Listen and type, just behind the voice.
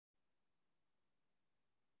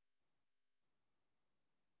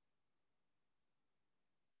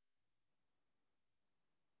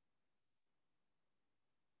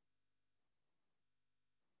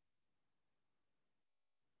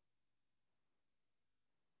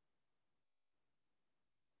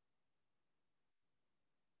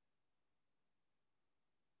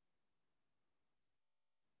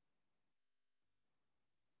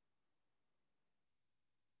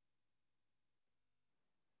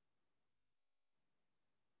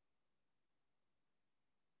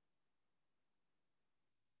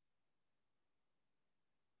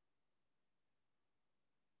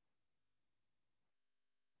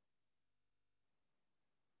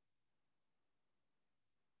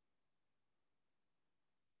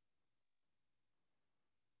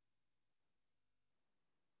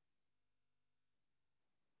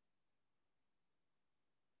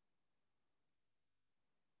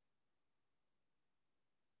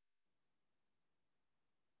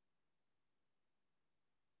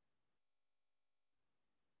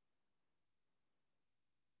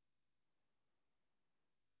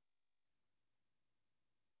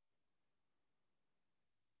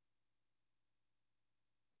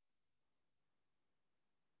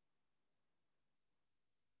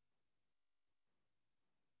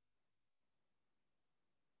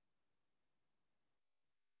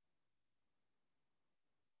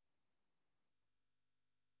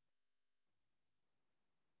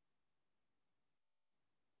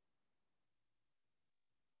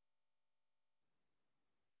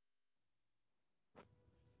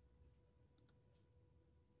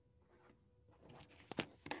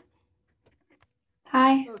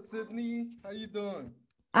Hi, Hello, Sydney. How you doing?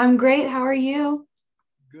 I'm great. How are you?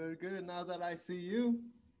 Good, good. Now that I see you,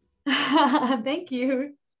 Thank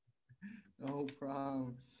you. no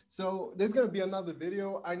problem. So there's gonna be another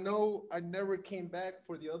video. I know I never came back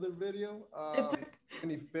for the other video. It's When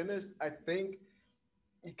he finished, I think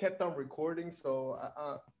he kept on recording. So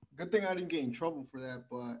good thing I didn't get in trouble for that.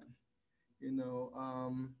 But you know,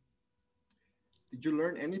 did you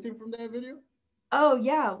learn anything from that video? oh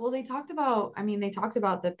yeah. Well, they talked about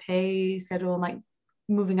the pay schedule and like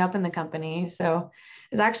moving up in the company. So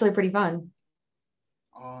it's actually pretty fun.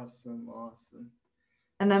 Awesome, awesome.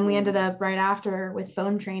 And That's then we what ended we up right after with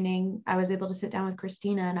phone training. I was able to sit down with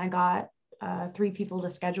Christina and I got three people to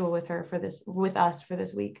schedule with us for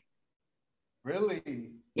this week.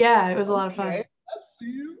 really. Yeah, it was a lot of Okay, fun. I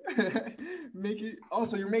see you. Making.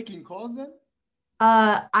 Also, you're making calls then?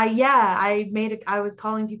 I was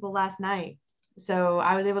calling people last night. So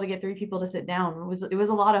I was able to get three people to sit down. It was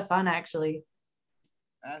a lot of fun actually.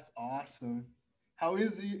 That's awesome. How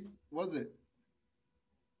easy was it?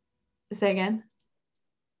 Say again.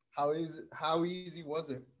 How easy was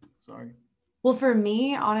it? Sorry. Well, for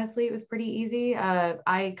me, honestly, it was pretty easy.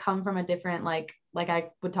 I come from a different like I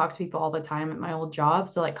would talk to people all the time at my old job.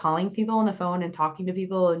 So like calling people on the phone and talking to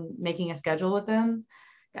people and making a schedule with them,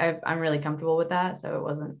 I'm really comfortable with that. So it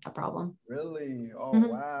wasn't a problem. Really? Oh Mhm.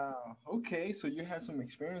 wow. Okay, so you had some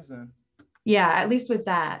experience then. Yeah, at least with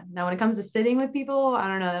that. Now, when it comes to sitting with people, I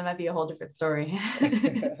don't know. That might be a whole different story.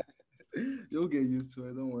 You'll get used to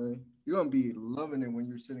it, don't worry. You're gonna be loving it when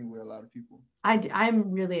you're sitting with a lot of people.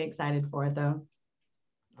 I'm really excited for it though.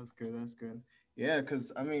 That's good, that's good. Yeah,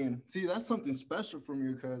 because I mean, see, that's something special from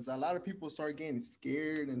you because a lot of people start getting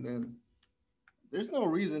scared and then there's no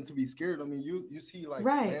reason to be scared. I mean, you see like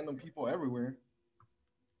Right. random people everywhere.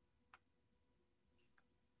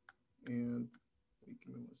 And wait,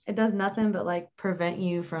 give me one It second. does nothing but like prevent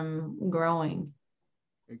you from growing.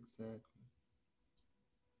 Exactly.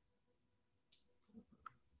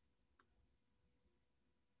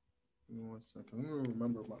 Give me one second. I'm gonna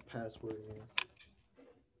remember my password again.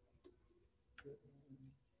 Okay.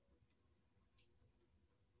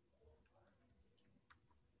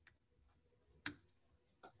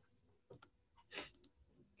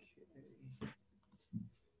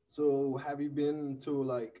 So, have you been to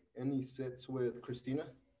like any sits with Christina?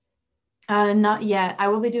 Not yet. I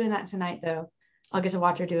will be doing that tonight though. I'll get to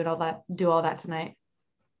watch her do all that tonight.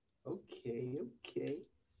 Okay, okay.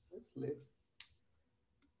 Let's live.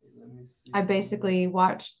 Let me I see. basically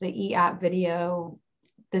watched the e-app video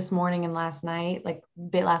this morning and last night, like a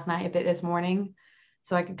bit last night, a bit this morning,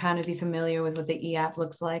 so I could kind of be familiar with what the e-app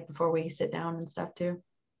looks like before we sit down and stuff too.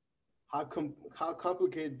 How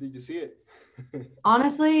complicated did you see it?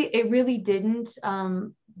 Honestly, it really didn't.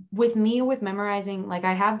 With me, with memorizing, like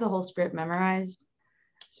I have the whole script memorized.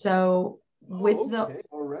 So with Oh, the okay.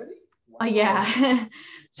 Already? Oh Wow. yeah. Very,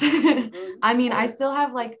 So, very I mean, I smart. still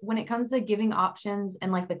have like when it comes to giving options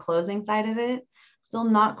and like the closing side of it, still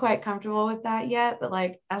not quite comfortable with that yet. But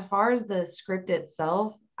like as far as the script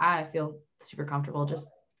itself, I feel super comfortable just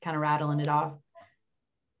kind of rattling it off.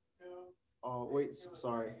 Oh, wait.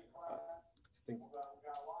 Sorry. Think.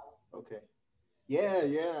 Okay. Yeah,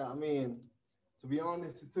 yeah. I mean, to be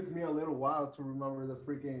honest, it took me a little while to remember the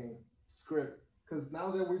freaking script because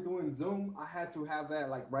now that we're doing Zoom, I had to have that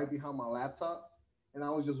like right behind my laptop, and I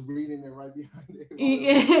was just reading it right behind it while we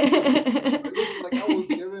were recording. It looks like I was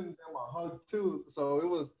giving them a hug too, so it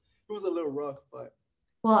was a little rough, but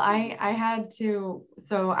Well, it's all I good. had to,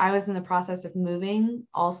 so I was in the process of moving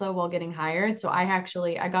also while getting hired. So I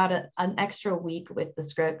got an extra week with the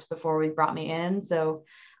script before we brought me in. So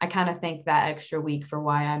I kind of thank that extra week for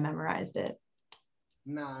why I memorized it.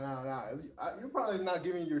 Nah, nah, nah. You're probably not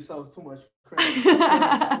giving yourself too much credit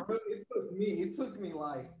because for real, it took me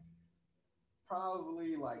like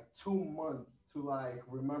probably like 2 months to like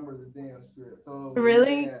remember the damn script. So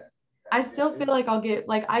Really? yeah, I yeah, still feel it's like I'll get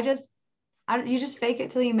like you just fake it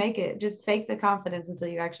till you make it. Just fake the confidence until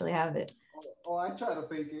you actually have it. oh, I try to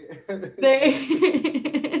fake it. There.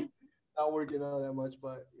 It's not working out that much,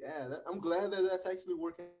 but yeah, I'm glad that that's actually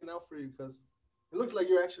working out for you because it looks like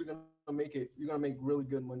you're actually gonna make it. You're gonna make really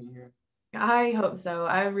good money here. I hope so.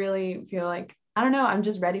 I really feel like I don't know. I'm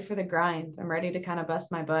just ready for the grind. I'm ready to kind of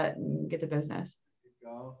bust my butt and get to business.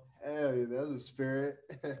 There you go. Hell yeah, that's a spirit.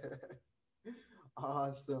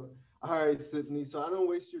 Awesome. All right, Sydney. So I don't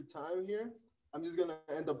waste your time here. I'm just gonna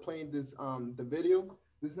end up playing the video.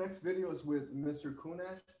 This next video is with Mr.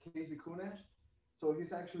 Kunash, Casey Kunash. So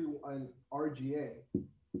he's actually an RGA.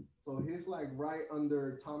 So he's like right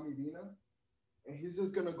under Tommy Vina, and he's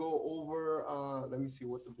just gonna go over. Let me see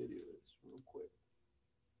what the video is real quick.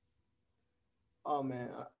 Oh man,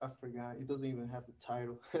 I forgot. It doesn't even have the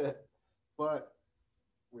title. But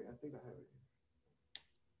wait, I think I have it.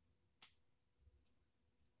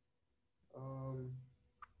 Um,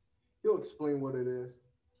 he'll explain what it is.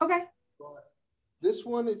 Okay. But this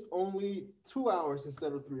one is only 2 hours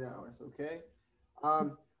instead of 3 hours. Okay.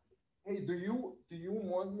 Um, hey, do you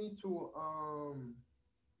want me to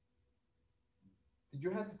Did you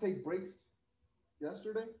have to take breaks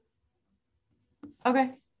yesterday?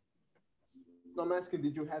 Okay. No, I'm asking,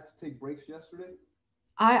 did you have to take breaks yesterday?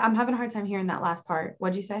 I'm having a hard time hearing that last part.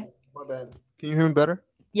 What'd you say? My bad. Can you hear me better?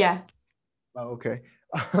 Yeah. Oh, okay.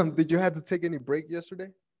 Did you have to take any break yesterday?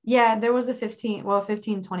 Yeah, there was a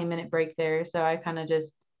 15-20 minute break there. So I kind of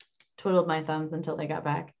just twiddled my thumbs until they got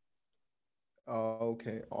back. Oh,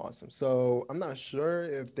 okay, awesome. So I'm not sure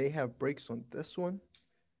if they have breaks on this one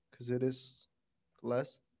because it is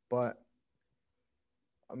less, but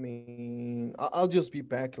I mean, I'll just be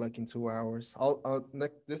back like in 2 hours. I'll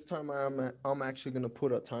next this time I'm actually gonna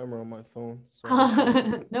put a timer on my phone so I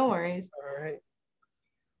can. No worries. All right,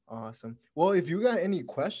 awesome. Well, if you got any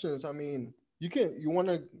questions, I mean, you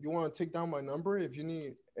wanna take down my number if you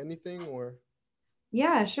need anything or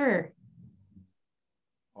Yeah, sure.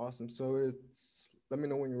 awesome. So it's let me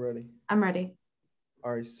know when you're ready. I'm ready.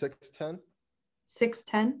 All right, 610.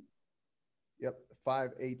 610 Yep,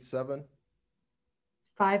 587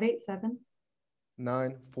 587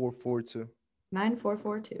 9442.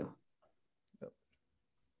 9442. Yep.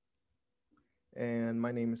 And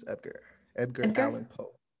my name is Edgar. Edgar Edgar? Allan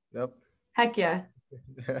Poe. Yep. Heck yeah.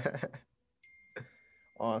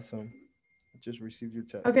 Awesome. I just received your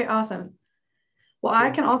text. Okay, awesome. Well, I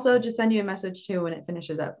Cool. can also just send you a message too when it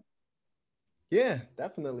finishes up. Yeah,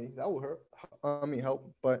 definitely. That will hurt. I mean,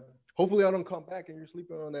 help. But hopefully, I don't come back and you're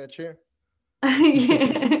sleeping on that chair.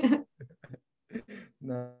 I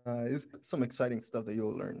Nah, it's some exciting stuff that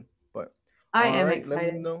you'll learn. But all am right, let me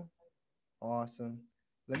excited. know. Awesome.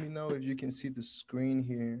 Let me know if you can see the screen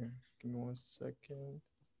here. Give me 1 second.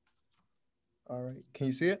 All right. Can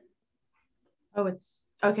you see it? Oh, it's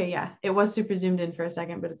okay. Yeah, it was super zoomed in for a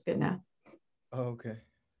second, but it's good now. Oh, okay.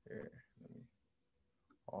 Here.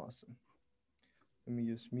 Awesome. Let me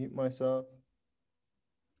just mute myself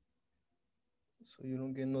so you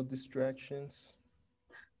don't get no distractions.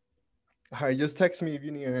 All right, just text me if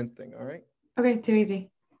you need anything. All right. Okay, too easy.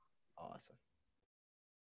 Awesome.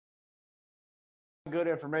 Good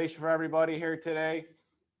information for everybody here today.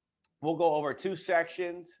 We'll go over two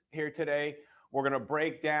sections here today. We're going to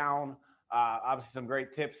break down obviously some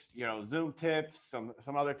great tips, Zoom tips,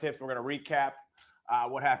 some other tips. We're going to recap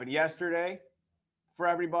what happened yesterday for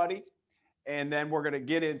everybody. And then we're going to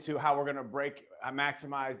get into how we're going to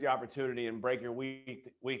maximize the opportunity and break your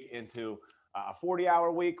week into a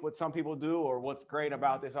 40-hour week, what some people do, or what's great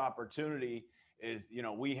about this opportunity is,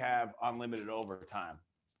 we have unlimited overtime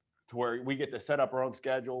to where we get to set up our own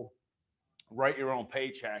schedule, write your own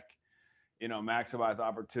paycheck, maximize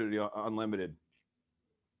opportunity unlimited.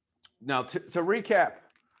 Now, to recap,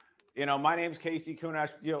 my name is Casey Kunash.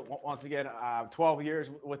 Once again, 12 years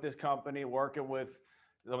with this company, working with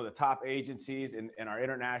some of the top agencies in our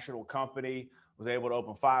international company. Was able to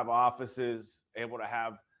open 5 offices, able to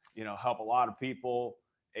have, help a lot of people,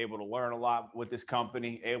 able to learn a lot with this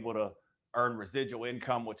company, able to earn residual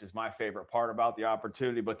income, which is my favorite part about the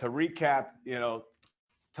opportunity. But to recap,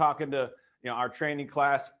 talking to, our training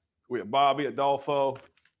class with Bobby Adolfo,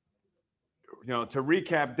 to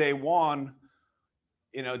recap day one,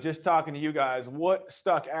 just talking to you guys, what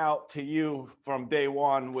stuck out to you from day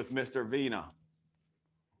one with Mr. Vina?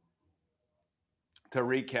 To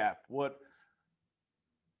recap, what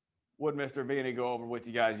would Mr. Vina go over with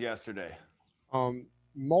you guys yesterday?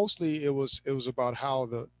 Mostly it was about how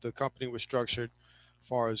the company was structured, as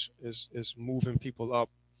far as moving people up,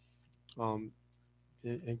 um,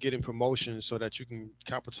 and getting promotions so that you can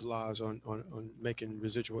capitalize on making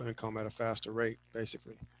residual income at a faster rate,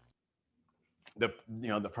 basically. The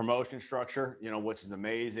promotion structure, which is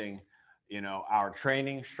amazing, our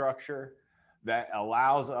training structure that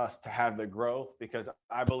allows us to have the growth, because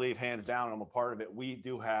I believe hands down, I'm a part of it, we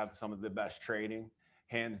do have some of the best training,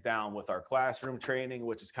 hands down, with our classroom training,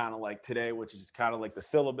 which is kind of like today, which is kind of like the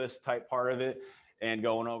syllabus type part of it and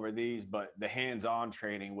going over these, but the hands-on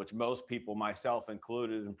training, which most people, myself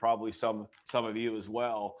included, and probably some of you as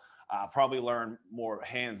well, probably learn more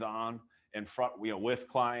hands-on in front, with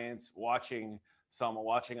clients, watching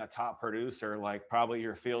a top producer, like probably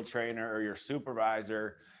your field trainer or your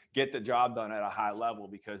supervisor, get the job done at a high level.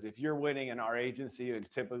 Because if you're winning in our agency, it's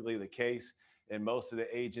typically the case in most of the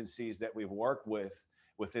agencies that we've worked with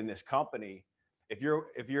within this company. If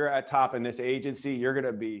you're at top in this agency, you're going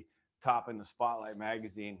to be top in the Spotlight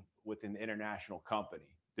magazine with an international company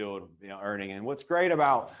doing, earning. And what's great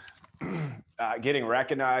about getting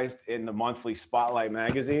recognized in the monthly Spotlight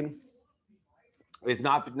magazine is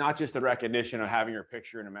not just the recognition of having your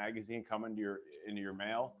picture in a magazine coming to into your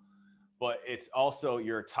mail, but it's also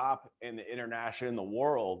you're top in the international, in the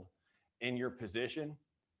world, in your position.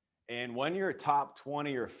 And when you're top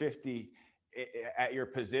 20 or 50 at your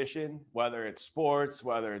position, whether it's sports,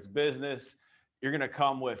 whether it's business, you're going to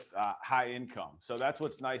come with high income. So that's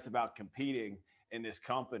what's nice about competing in this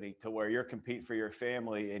company, to where you're competing for your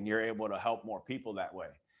family and you're able to help more people that way.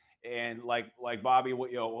 And like Bobby,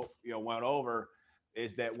 went over,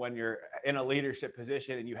 is that when you're in a leadership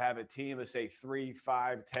position and you have a team of say 3,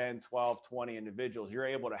 5, 10, 12, 20 individuals, you're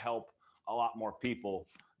able to help a lot more people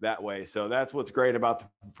that way. So that's what's great about the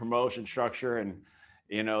promotion structure. And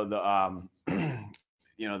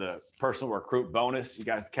the personal recruit bonus, you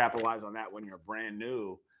guys capitalize on that when you're brand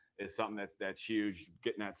new, is something that's huge.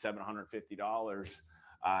 Getting that $750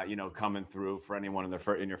 coming through for anyone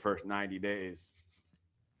in your first 90 days,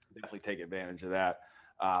 definitely take advantage of that.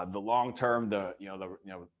 The long term, the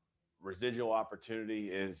residual opportunity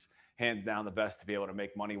is hands down the best, to be able to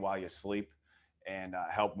make money while you sleep and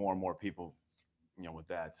help more and more people with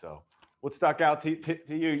that. So what stuck out to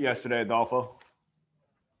you yesterday, Adolfo?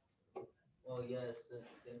 Well, yes,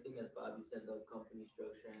 same thing as Bobby said, the company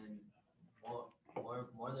structure, and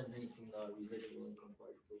more than anything, the residual income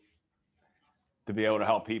part too. To be able to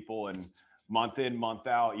help people, and month in, month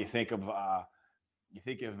out, you think of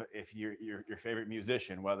if your favorite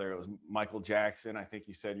musician, whether it was Michael Jackson, I think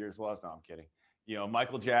you said yours was. No, I'm kidding.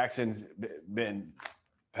 Michael Jackson's been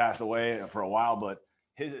passed away for a while, but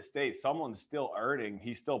his estate, someone's still earning.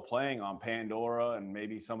 He's still playing on Pandora and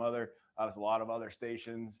maybe some other, a lot of other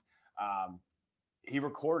stations. He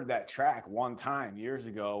recorded that track one time years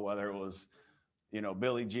ago, whether it was,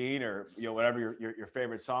 Billie Jean or, whatever your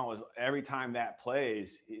favorite song was. Every time that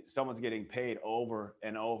plays, someone's getting paid over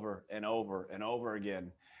and over and over and over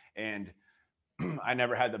again. And I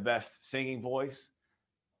never had the best singing voice.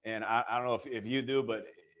 And I don't know if you do, but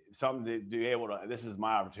something to be able to, this is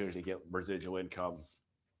my opportunity to get residual income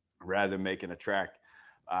rather than making a track.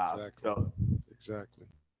 Exactly.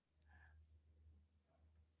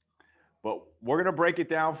 But we're gonna break it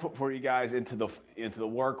down for you guys into the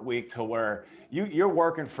work week, to where you're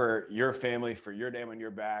working for your family, for your name on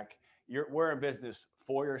your back. We're in business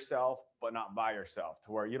for yourself, but not by yourself,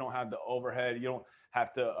 to where you don't have the overhead. You don't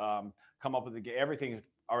have to come up with everything's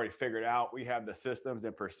already figured out. We have the systems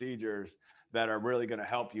and procedures that are really going to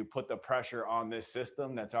help you put the pressure on this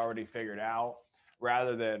system that's already figured out,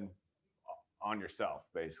 rather than on yourself,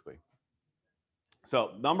 basically.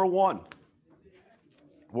 So number one,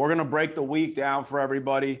 we're going to break the week down for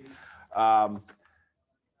everybody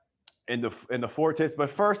in the 4 tips. But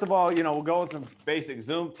first of all, we'll go into some basic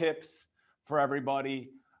Zoom tips for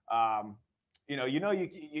everybody.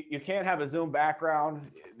 You can't have a Zoom background.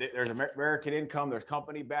 There's American Income, there's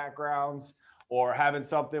company backgrounds, or having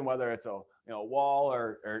something, whether it's a wall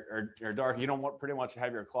or dark. You don't want pretty much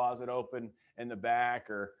have your closet open in the back,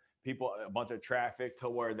 or a bunch of traffic to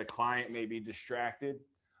where the client may be distracted,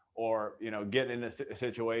 or get in a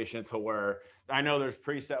situation to where, I know there's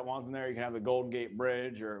preset ones in there. You can have the Golden Gate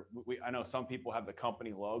Bridge, or I know some people have the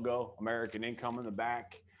company logo, American Income, in the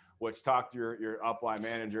back. Which, talk to your upline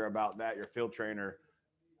manager about that, your field trainer.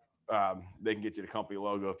 They can get you the company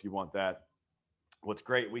logo if you want that. What's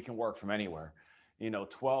great, we can work from anywhere.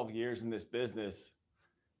 12 years in this business,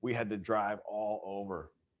 we had to drive all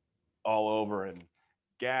over, and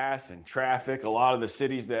gas and traffic. A lot of the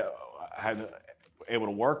cities that I had able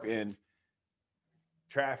to work in,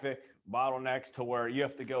 traffic, bottlenecks, to where you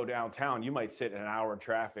have to go downtown. You might sit in an hour of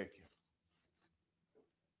traffic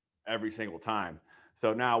every single time.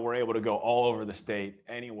 So now we're able to go all over the state,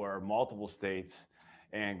 anywhere, multiple states,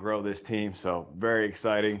 and grow this team. So very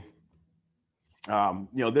exciting.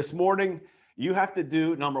 This morning, you have to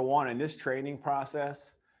do, number one, in this training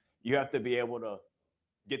process, you have to be able to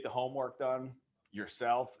get the homework done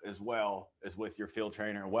yourself, as well as with your field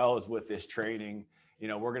trainer, as well as with this training.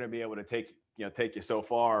 We're going to be able to take you so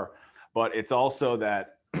far, but it's also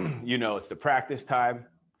that, it's the practice time.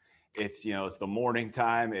 It's the morning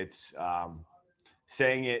time. It's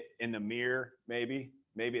saying it in the mirror, maybe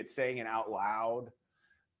it's saying it out loud.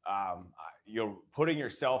 You're putting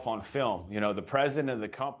yourself on film. The president of the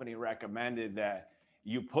company recommended that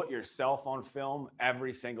you put yourself on film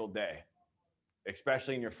every single day,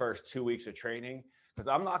 especially in your first 2 weeks of training, because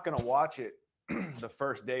I'm not going to watch it the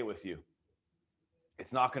first day with you.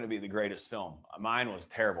 It's not going to be the greatest film. Mine was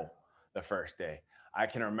terrible the first day. I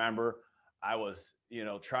can remember I was,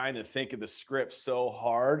 trying to think of the script so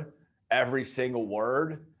hard, every single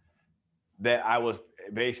word, that I was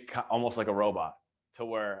almost like a robot, to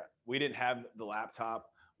where we didn't have the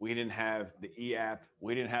laptop, we didn't have the e-app,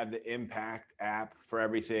 we didn't have the Impact app for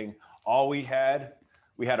everything. All we had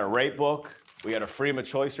a rate book, we had a freedom of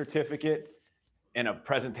choice certificate, and a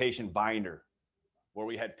presentation binder where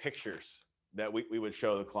we had pictures that we would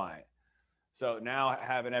show the client. So now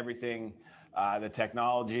having everything, the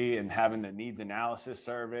technology, and having the needs analysis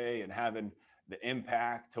survey, and having the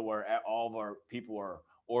Impact to where all of our people are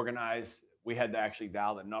organized. We had to actually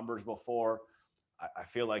dial the numbers before. I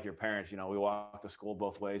feel like your parents, we walk to school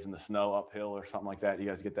both ways in the snow uphill or something like that. You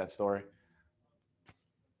guys get that story?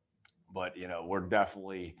 But, we're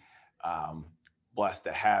definitely blessed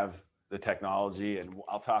to have the technology. And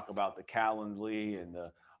I'll talk about the Calendly and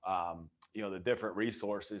the different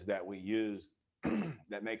resources that we use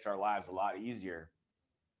that makes our lives a lot easier.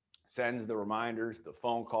 Sends the reminders, the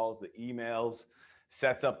phone calls, the emails,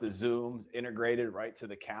 sets up the Zooms integrated right to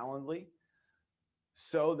the Calendly,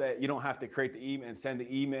 so that you don't have to create the email and send the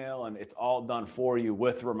email, and it's all done for you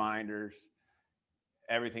with reminders,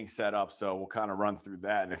 everything set up. So we'll kind of run through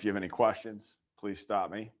that. And if you have any questions, please stop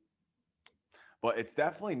me. But it's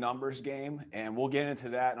definitely numbers game, and we'll get into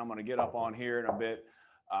that. And I'm going to get up on here in a bit.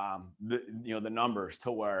 The numbers,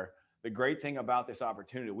 to where the great thing about this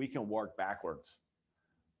opportunity, we can work backwards.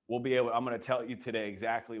 I'm going to tell you today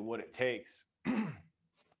exactly what it takes.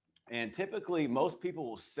 And typically most people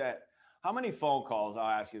will set, how many phone calls, I'll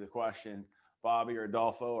ask you the question, Bobby or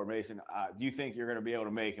Adolfo or Mason, do you think you're going to be able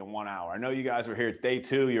to make in 1 hour? I know you guys were here. It's day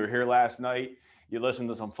 2. You were here last night. You listened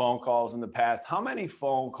to some phone calls in the past. How many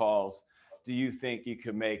phone calls do you think you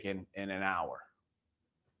could make in an hour?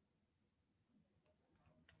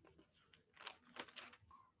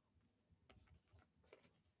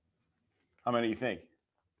 How many do you think?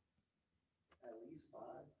 At least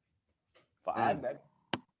 5. 5?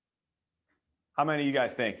 How many do you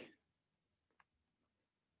guys think?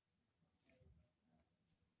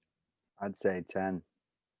 I'd say 10.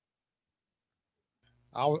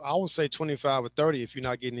 I would say 25 or 30 if you're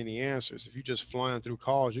not getting any answers. If you're just flying through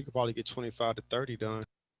calls, you could probably get 25 to 30 done.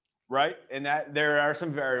 Right. And that there are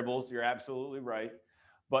some variables. You're absolutely right.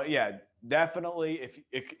 But yeah, definitely,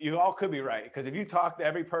 if you all could be right, because if you talk to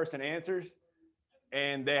every person answers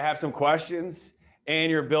and they have some questions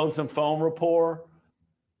and you're building some phone rapport.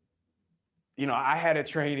 I had a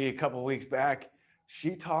trainee a couple of weeks back.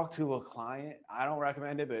 She talked to a client. I don't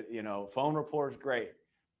recommend it, but phone rapport is great,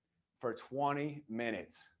 for 20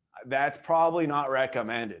 minutes. That's probably not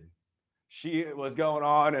recommended. She was going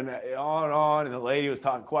on and on, and the lady was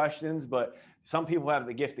talking questions, but some people have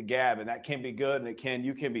the gift of gab, and that can be good. And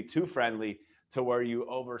you can be too friendly to where you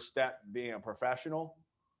overstep being a professional.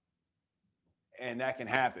 And that can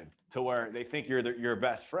happen to where they think you're your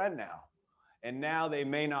best friend now. And now they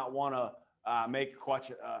may not want to make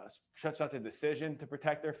such a decision to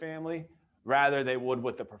protect their family, rather they would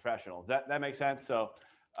with the professionals. That makes sense? So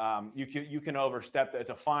you can overstep. It's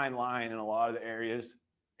a fine line in a lot of the areas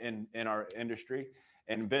in our industry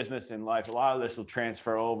and business and life. A lot of this will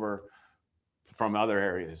transfer over from other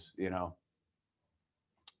areas,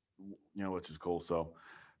 which is cool.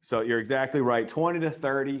 So you're exactly right. 20 to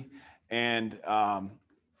 30. And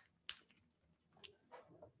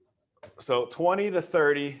so 20 to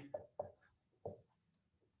 30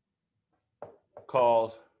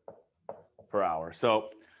 calls per hour. So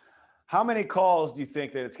how many calls do you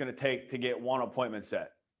think that it's going to take to get one appointment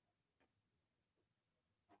set?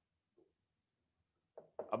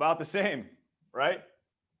 About the same, right?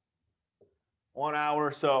 1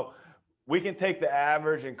 hour. So we can take the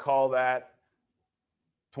average and call that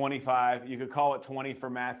 25. You could call it 20 for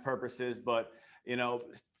math purposes, but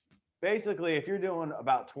basically if you're doing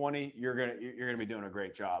about 20, you're going to be doing a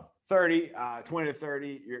great job. 20 to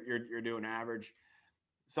 30, you're doing average.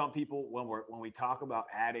 Some people, when we talk about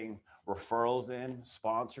adding referrals in,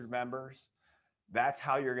 sponsored members, that's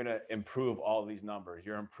how you're going to improve all these numbers.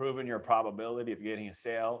 You're improving your probability of getting a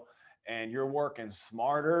sale, and you're working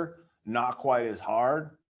smarter, not quite as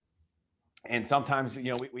hard. And sometimes,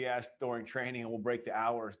 we ask during training, and we'll break the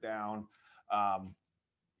hours down, and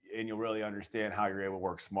you'll really understand how you're able to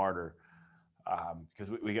work smarter. Because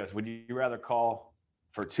we guess, would you rather call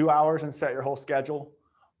for 2 hours and set your whole schedule,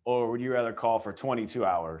 or would you rather call for 22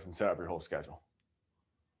 hours and set up your whole schedule?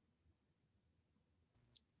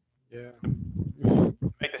 Yeah.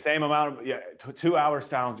 Make the same amount of 2 hours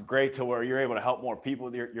sounds great, to where you're able to help more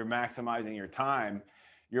people. You're maximizing your time.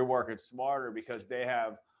 You're working smarter because they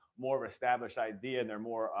have more of an established idea, and they're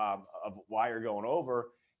more of why you're going over.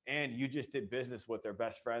 And you just did business with their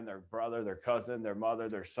best friend, their brother, their cousin, their mother,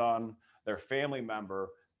 their son, their family member,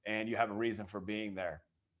 and you have a reason for being there.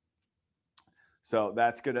 So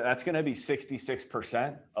that's gonna be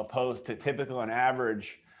 66%, opposed to typical on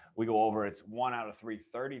average. We go over, it's 1 out of 3,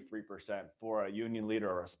 33% for a union leader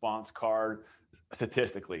or a response card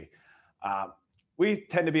statistically. We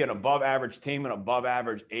tend to be an above average team and above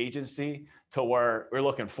average agency, to where we're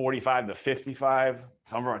looking 45 to 55.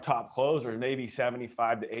 Some of our top closers, maybe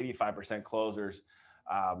 75 to 85% closers,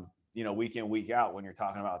 week in, week out, when you're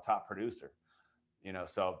talking about a top producer.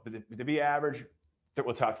 So to be average,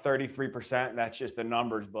 we'll talk 33%, and that's just the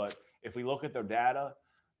numbers. But if we look at their data,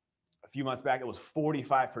 a few months back, it was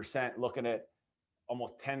 45%, looking at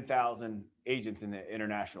almost 10,000 agents in the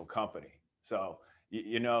international company. So,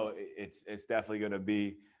 it's definitely going to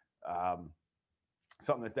be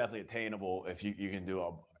something that's definitely attainable if you can do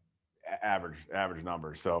a average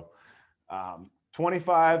numbers. So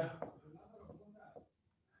 25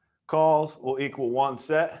 calls will equal 1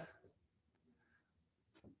 set.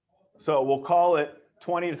 So we'll call it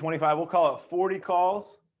 20 to 25. We'll call it 40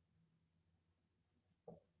 calls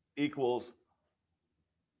equals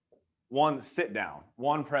 1 sit down,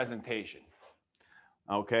 1 presentation.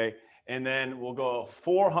 Okay. And then we'll go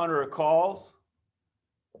 400 calls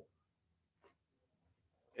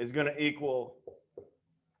is going to equal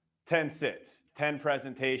 10 sits, 10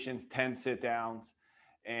 presentations, 10 sit downs.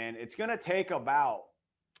 And it's going to take about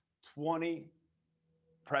 20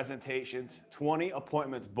 presentations, 20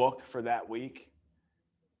 appointments booked for that week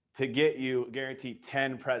to get you guaranteed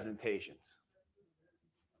 10 presentations.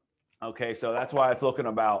 Okay, so that's why it's looking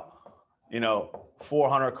about,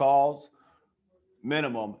 400 calls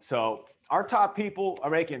minimum. So our top people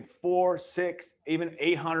are making 400, 600, even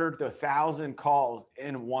 800 to 1,000 calls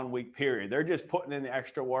in 1 week period. They're just putting in the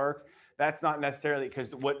extra work. That's not necessarily, because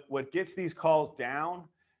what gets these calls down,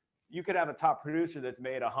 you could have a top producer that's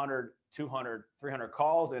made 100, 200, 300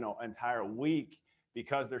 calls in an entire week,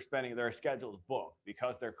 because they're spending, their schedule's booked,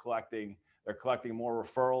 because they're collecting more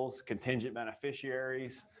referrals, contingent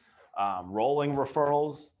beneficiaries, rolling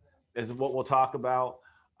referrals is what we'll talk about.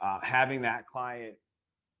 Having that client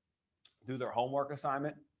do their homework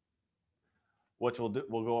assignment, which we'll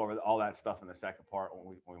go over all that stuff in the second part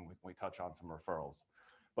when we touch on some referrals.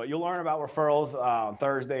 But you'll learn about referrals on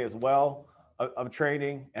Thursday as well, of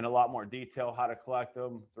training, and a lot more detail how to collect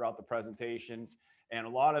them throughout the presentation. And a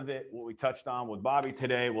lot of it, what we touched on with Bobby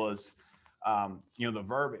today was, the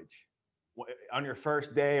verbiage. On your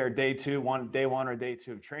first day or day one or day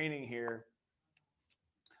two of training here,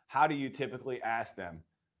 how do you typically ask them?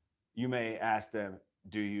 You may ask them,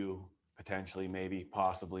 do you potentially, maybe,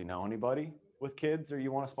 possibly know anybody with kids or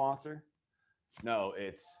you want to sponsor? No,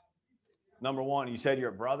 it's number one, you said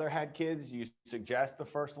your brother had kids. You suggest the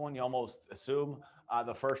first one. You almost assume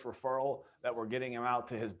the first referral that we're getting him out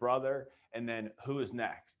to his brother. And then who is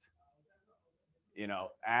next?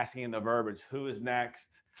 Asking in the verbiage, who is next?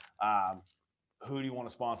 Who do you want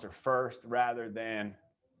to sponsor first, rather than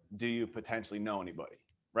do you potentially know anybody,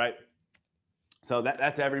 right? So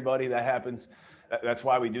that's everybody. That happens. That's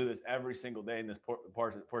why we do this every single day in this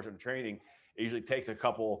portion of training. It usually takes a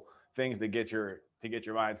couple things to get your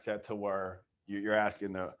mindset to where you're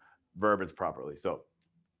asking the verbiage properly. So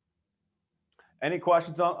any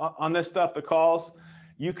questions on this stuff, the calls?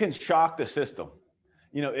 You can shock the system.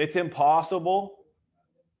 It's impossible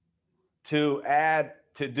to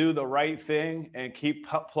do the right thing and keep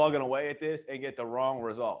plugging away at this and get the wrong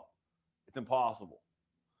result. It's impossible.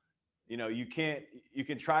 You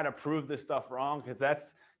can try to prove this stuff wrong, because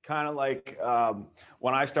that's kind of like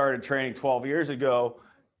when I started training 12 years ago,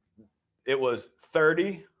 it was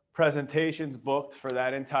 30 presentations booked for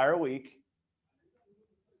that entire week.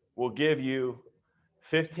 We'll give you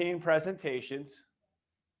 15 presentations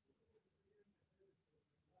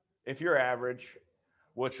if you're average,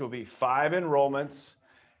 which will be 5 enrollments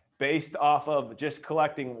based off of just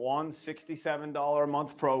collecting one $67 a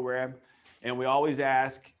month program. And we always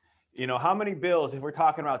ask, how many bills, if we're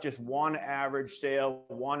talking about just one average sale,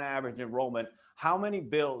 one average enrollment, how many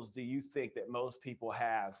bills do you think that most people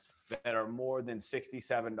have that are more than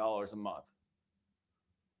 $67 a month?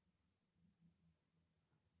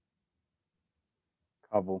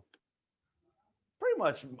 Couple. Pretty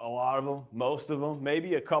much a lot of them, most of them,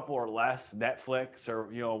 maybe a couple or less. Netflix, or,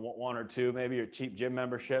 1 or 2, maybe your cheap gym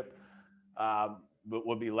membership, but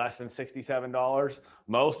would be less than $67.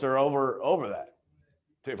 Most are over that.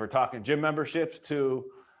 If we're talking gym memberships to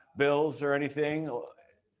bills or anything,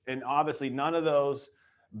 and obviously none of those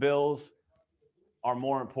bills are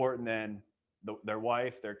more important than their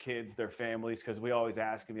wife, their kids, their families, because we always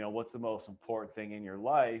ask them, what's the most important thing in your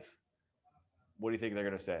life? What do you think they're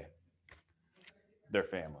going to say? Their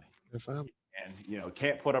family. Their family. And,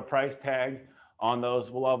 can't put a price tag on those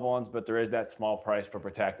loved ones, but there is that small price for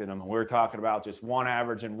protecting them. And we're talking about just one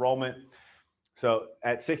average enrollment. So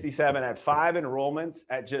at 67, at 5 enrollments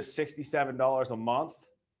at just $67 a month,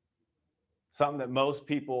 something that most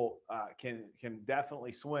people can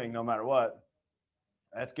definitely swing no matter what,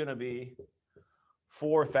 that's going to be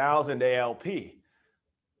 4,000 ALP.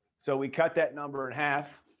 So we cut that number in half.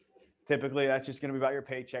 Typically, that's just going to be about your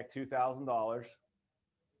paycheck, $2,000.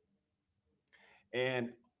 And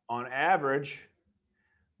on average,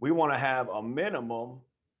 we want to have a minimum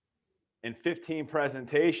in 15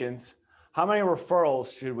 presentations. How many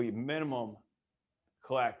referrals should we minimum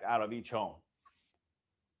collect out of each home?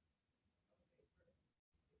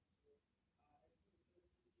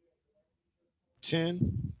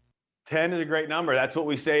 10. 10 is a great number. That's what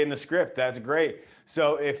we say in the script. That's great.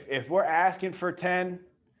 So if we're asking for 10,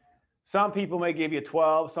 some people may give you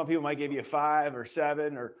 12, some people might give you 5 or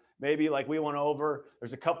 7, or maybe like we went over,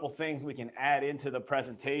 there's a couple things we can add into the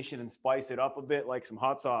presentation and spice it up a bit, like some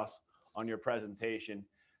hot sauce on your presentation.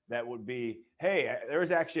 That would be, hey,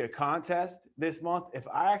 there's actually a contest this month. If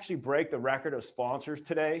I actually break the record of sponsors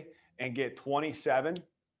today and get 27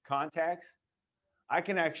 contacts, I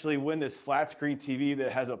can actually win this flat screen TV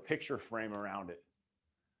that has a picture frame around it.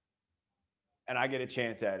 And I get a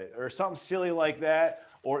chance at it, or something silly like that.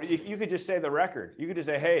 Or you could just say the record. You could just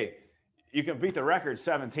say, hey, you can beat the record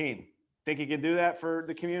 17. Think you can do that for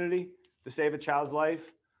the community to save a child's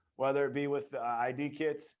life, whether it be with ID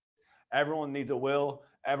kits? Everyone needs a will.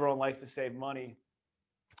 Everyone likes to save money.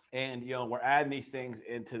 And, you know, we're adding these things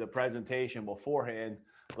into the presentation beforehand,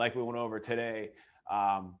 like we went over today,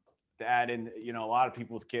 to add in, you know, a lot of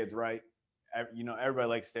people's kids, right? You know, everybody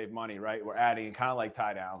likes to save money, right? We're adding kind of like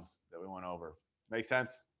tie downs that we went over. Make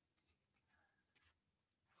sense?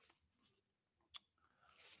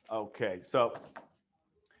 Okay, so,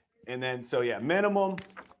 and then, so yeah, minimum,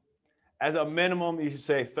 as a minimum, you should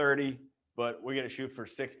say 30, but we're going to shoot for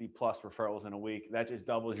 60 plus referrals in a week. That just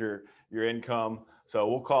doubles your income. So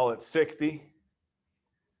we'll call it 60.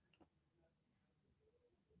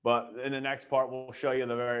 But in the next part, we'll show you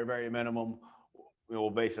the very, very minimum. We'll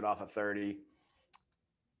base it off of 30.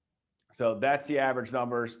 So that's the average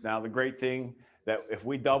numbers. Now, the great thing that if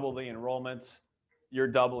we double the enrollments, you're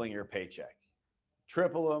doubling your paycheck.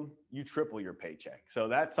 Triple them, you triple your paycheck. So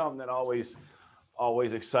that's something that always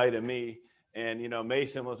excited me. And, you know,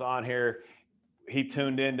 Mason was on here. He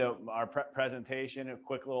tuned into our presentation, a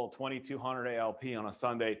quick little 2,200 ALP on a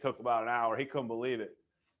Sunday. It took about an hour. He couldn't believe it.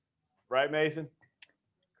 Right, Mason?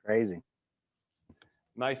 Crazy.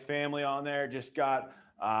 Nice family on there. Just got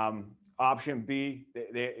option B.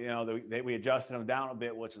 We adjusted them down a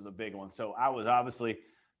bit, which was a big one. So I was obviously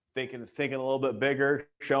thinking a little bit bigger,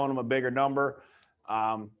 showing them a bigger number.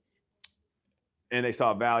 And they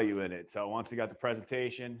saw value in it. So once they got the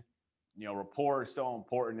presentation, you know, rapport is so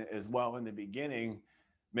important as well in the beginning,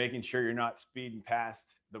 making sure you're not speeding past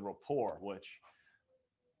the rapport, which,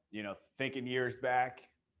 you know, thinking years back,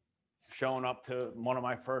 showing up to one of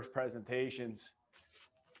my first presentations,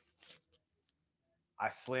 I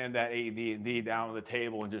slammed that AD&D down on the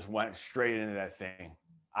table and just went straight into that thing.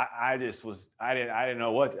 I didn't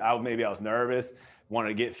know what, maybe I was nervous, wanted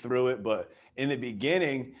to get through it. But in the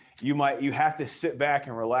beginning, you have to sit back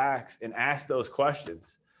and relax and ask those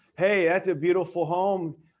questions. Hey, that's a beautiful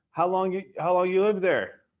home. How long you live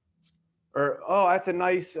there? Or, oh, that's a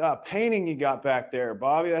nice painting you got back there,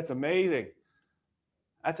 Bobby. That's amazing.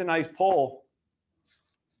 That's a nice pole.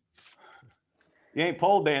 You ain't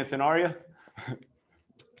pole dancing, are you?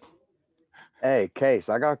 Hey, Case,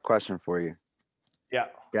 I got a question for you. Yeah.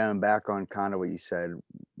 Going back on kind of what you said,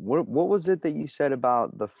 what was it that you said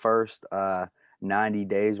about the first 90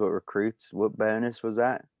 days with recruits? What bonus was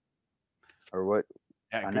that? Or what?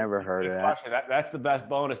 Yeah, I never heard of that. That's the best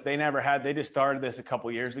bonus. They just started this a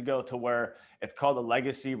couple years ago to where it's called the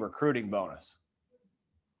legacy recruiting bonus.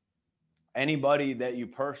 Anybody that you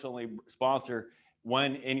personally sponsor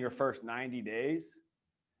when in your first 90 days,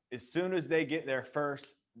 as soon as they get their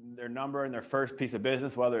number and their first piece of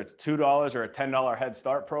business, whether it's $2 or a $10 Head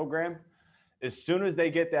Start program, as soon as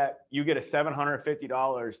they get that, you get a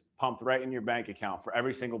 $750 pumped right in your bank account for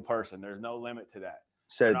every single person. There's no limit to that.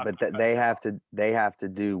 So, but they have to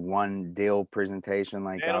do one deal presentation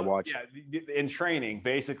like I watched. Yeah, in training,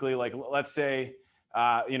 basically, like let's say,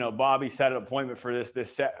 you know, Bobby set an appointment for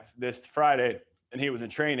this Friday, and he was in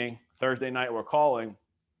training. Thursday night, we're calling.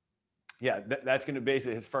 Yeah, that's going to be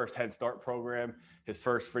basically his first Head Start program, his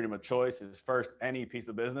first freedom of choice, his first any piece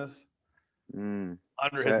of business under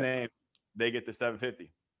his name. They get the $750.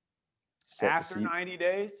 After 90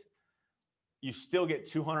 days, you still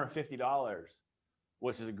get $250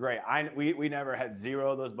 which is great. We never had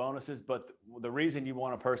zero of those bonuses, but the reason you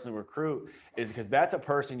want to personally recruit is because that's a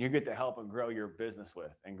person you get to help and grow your business with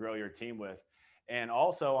and grow your team with. And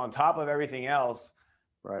also on top of everything else,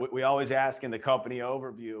 Right. we always ask in the company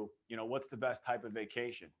overview, you know, what's the best type of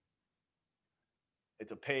vacation?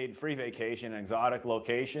 It's a paid free vacation, an exotic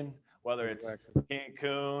location, whether Exactly. it's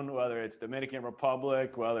Cancun, whether it's Dominican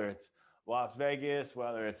Republic, whether it's Las Vegas,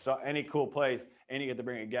 whether it's any cool place, and you get to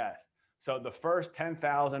bring a guest. So the first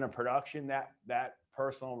 10,000 of production that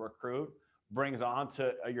personal recruit brings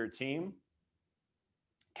onto your team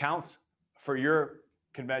counts for your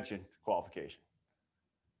convention qualification.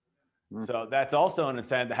 So that's also an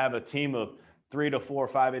incentive to have a team of 3 to 4 or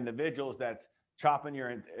 5 individuals that's chopping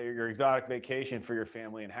your exotic vacation for your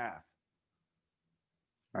family in half.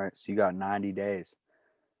 All right. So you got 90 days.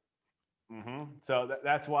 So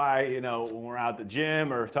that's why, you know, when we're out at the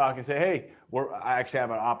gym or talking, say, hey, I actually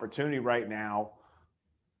have an opportunity right now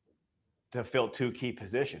to fill 2 key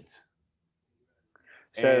positions.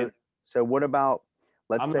 So, And so what about,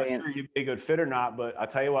 let's I'm say, not sure you'd be a good fit or not, but I'll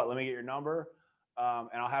tell you what, let me get your number, and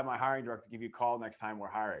I'll have my hiring director give you a call next time we're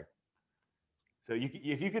hiring. So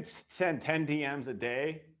if you could send 10 DMs a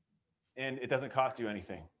day and it doesn't cost you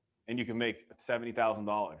anything and you can make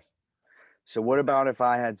 $70,000. so what about if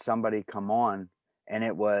I had somebody come on and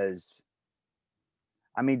it was,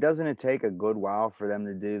 I mean, doesn't it take a good while for them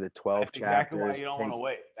to do the 12 That's exactly why chapters? you don't want to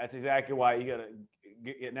wait. That's exactly why you got to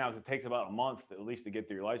get now, because it takes about a month at least to get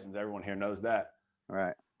through your license. Everyone here knows that.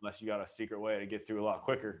 Right. Unless you got a secret way to get through a lot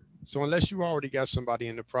quicker. So unless you already got somebody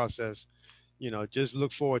in the process, you know, just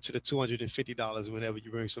look forward to the $250 whenever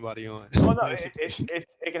you bring somebody on. Well, no,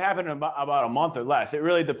 it can happen in about a month or less. It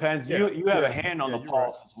really depends. Yeah, You have a yeah, hand on yeah, the you're right.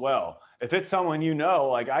 pulse as well. If it's someone you know,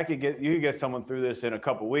 like you could get someone through this in a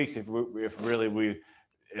couple of weeks if we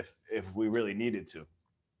really needed to.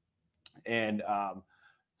 And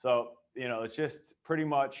so you know, it's just pretty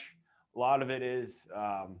much a lot of it is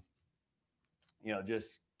you know,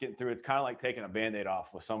 just getting through. It's kind of like taking a Band-Aid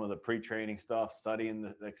off with some of the pre-training stuff, studying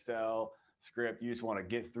the Excel script. You just want to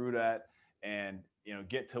get through that and, you know,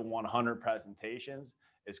 get to 100 presentations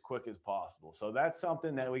as quick as possible. So that's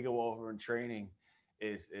something that we go over in training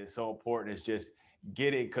is so important, is just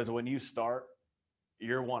get it. Because when you start,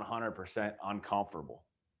 you're 100% uncomfortable.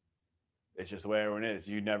 It's just the way everyone is.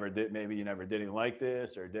 Maybe you never did anything like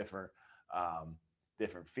this, or different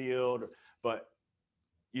field, but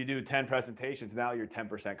you do 10 presentations, now you're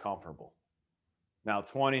 10% comfortable. Now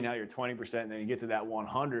 20, now you're 20%, and then you get to that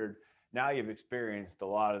 100. Now you've experienced a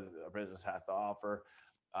lot of the business has to offer,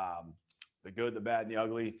 the good, the bad, and the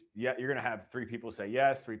ugly. Yeah, you're going to have 3 people say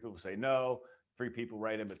yes, 3 people say no, 3 people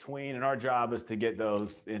right in between. And our job is to get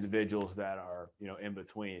those individuals that are, you know, in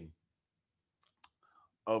between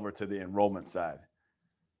over to the enrollment side.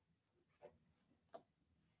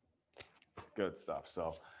 Good stuff.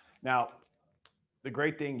 So now, the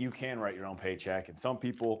great thing, you can write your own paycheck, and some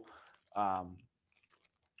people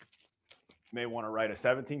may want to write a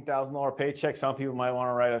 $17,000 paycheck. Some people might want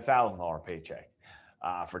to write a $1,000 paycheck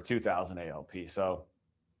for 2,000 ALP. So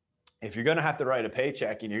if you're going to have to write a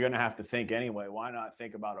paycheck and you're going to have to think anyway, why not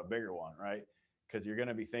think about a bigger one, right? Because you're going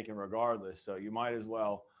to be thinking regardless. So you might as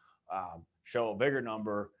well show a bigger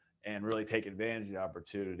number and really take advantage of the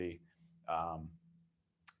opportunity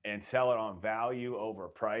and sell it on value over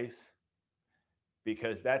price.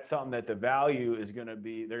 Because that's something that the value is going to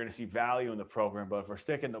be, they're going to see value in the program. But if we're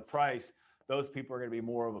sticking the price, those people are going to be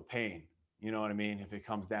more of a pain. You know what I mean? If it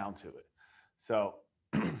comes down to it. So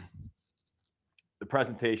the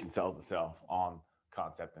presentation sells itself on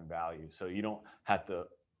concept and value. So you don't have to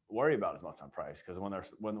worry about as much on price, because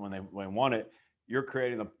when they want it,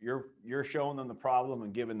 you're showing them the problem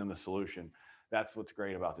and giving them the solution. That's what's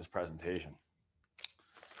great about this presentation.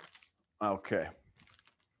 Okay.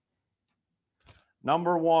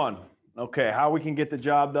 Number 1, okay, how we can get the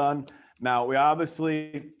job done. Now, we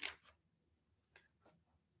obviously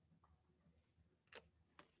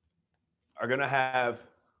are going to have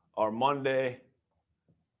our Monday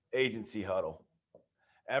agency huddle.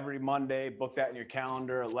 Every Monday, book that in your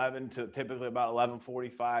calendar, 11 to typically about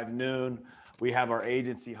 11:45, noon, we have our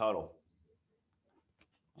agency huddle.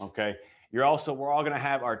 Okay, we're all going to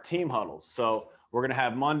have our team huddles. So we're going to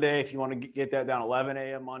have Monday, if you want to get that down, 11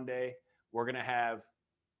 a.m. Monday. We're going to have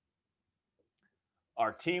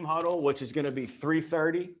our team huddle, which is going to be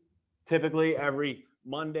 3:30, typically every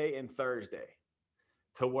Monday and Thursday,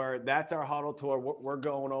 to where that's our huddle, to where we're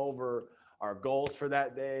going over our goals for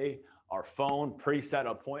that day, our phone preset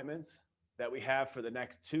appointments that we have for the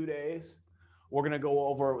next 2 days. We're going to go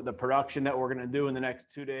over the production that we're going to do in the next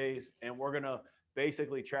 2 days, and we're going to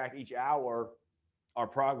basically track each hour our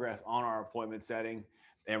progress on our appointment setting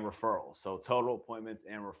and referrals. So total appointments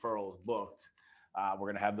and referrals booked. We're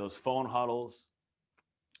going to have those phone huddles,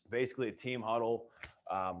 basically a team huddle,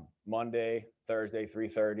 Monday, Thursday,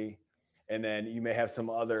 3:30. And then you may have some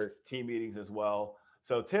other team meetings as well.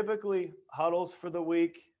 So typically huddles for the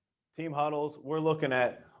week, team huddles, we're looking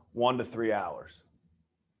at 1 to 3 hours.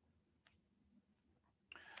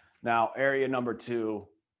 Now, area number 2,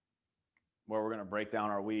 where we're going to break down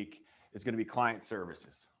our week, is going to be client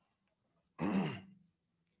services.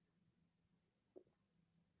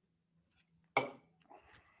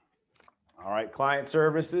 All right, client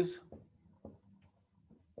services.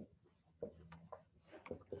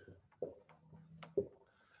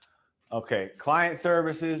 Okay, client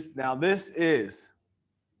services. Now this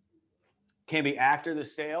can be after the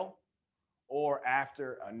sale or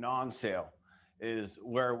after a non-sale, is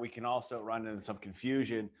where we can also run into some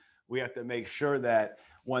confusion. We have to make sure that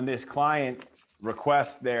when this client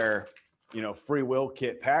requests their, free will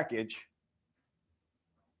kit package,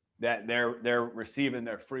 that they're receiving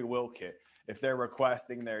their free will kit. If they're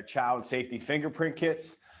requesting their child safety fingerprint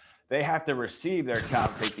kits, they have to receive their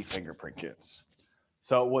child safety fingerprint kits.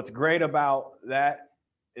 So what's great about that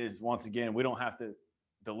is, once again, we don't have to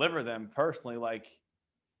deliver them personally like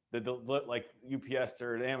UPS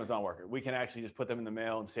or the Amazon worker. We can actually just put them in the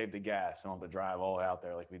mail and save the gas. Don't have to drive all the way out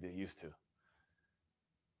there like we did used to.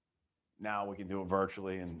 Now we can do it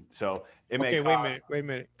virtually, and so it may. Okay, wait a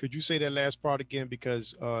minute. Could you say that last part again,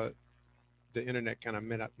 because the internet kind of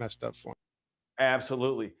messed up for me.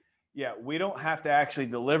 Absolutely. Yeah, we don't have to actually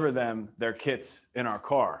deliver them their kits in our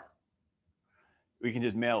car. We can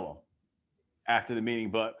just mail them after the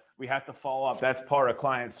meeting, but we have to follow up. That's part of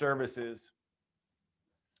client services.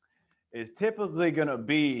 Is typically going to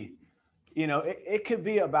be, it could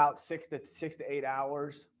be about 6 to 8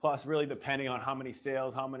 hours, plus really depending on how many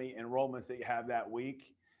sales, how many enrollments that you have that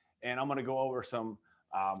week. And I'm going to go over some,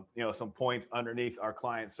 some points underneath our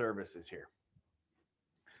client services here.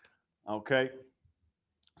 Okay.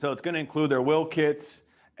 So it's going to include their will kits,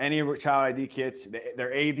 any child ID kits,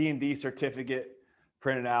 their AD&D certificate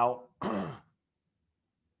printed out.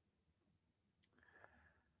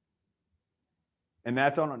 And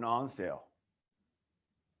that's on a non-sale.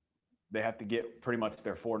 They have to get pretty much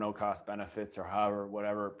their 4 no-cost benefits, or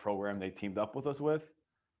whatever program they teamed up with us with.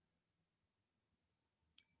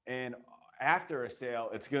 And after a sale,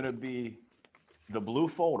 it's going to be the blue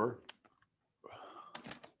folder.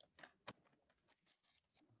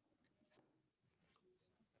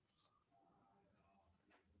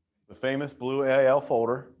 The famous blue AIL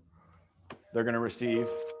folder they're going to receive.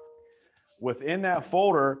 Within that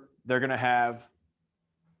folder, they're going to have,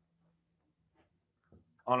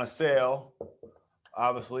 on a sale,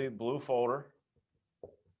 obviously, blue folder.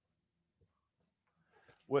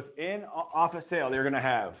 Within off a sale, they're going to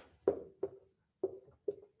have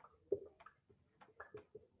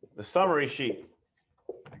the summary sheet.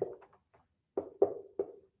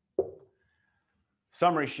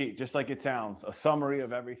 Summary sheet, just like it sounds, a summary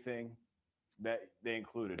of everything that they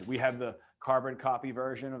included. We have the carbon copy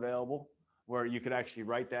version available where you could actually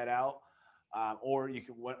write that out, or you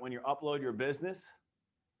can, when you upload your business,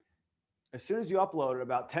 as soon as you upload it,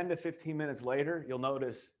 about 10 to 15 minutes later, you'll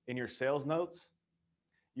notice in your sales notes,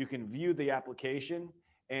 you can view the application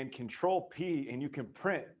and Control P, and you can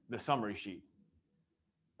print the summary sheet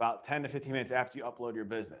about 10 to 15 minutes after you upload your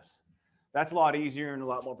business. That's a lot easier and a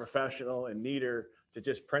lot more professional and neater to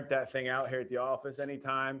just print that thing out here at the office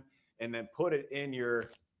anytime and then put it in your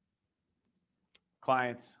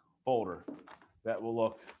client's folder that will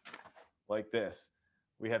look like this.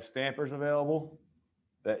 We have stampers available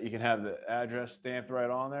that you can have the address stamped right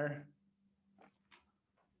on there.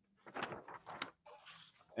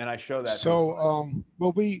 And I show that. So,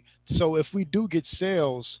 so if we do get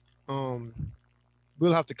sales,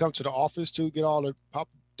 we'll have to come to the office to get all the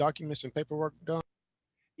documents and paperwork done.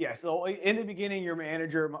 Yeah. So in the beginning, your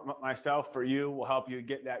manager, myself, for you, will help you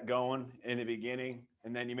get that going in the beginning.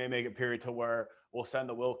 And then you may make a period to where we'll send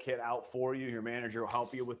the will kit out for you. Your manager will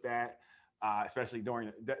help you with that, especially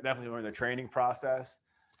definitely during the training process,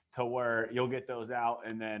 to where you'll get those out,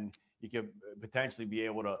 and then you could potentially be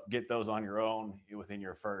able to get those on your own within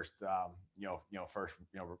your first,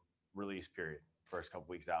 release period, first couple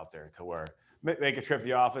weeks out there, to where make a trip to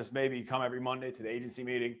the office. Maybe you come every Monday to the agency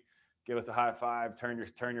meeting, give us a high five, turn your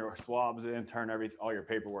swabs in, turn all your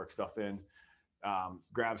paperwork stuff in,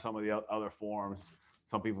 grab some of the other forms.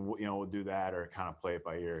 Some people, will do that, or kind of play it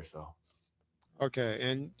by ear. So. Okay.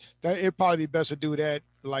 And it'd probably be best to do that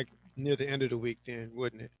like near the end of the week then,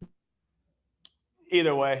 wouldn't it?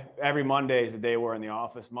 Either way, every Monday is the day we're in the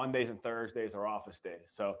office. Mondays and Thursdays are office days.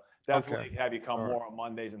 So definitely Okay. have you come All more on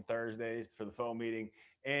Mondays and Thursdays for the phone meeting,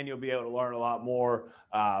 and you'll be able to learn a lot more,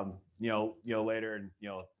 later and,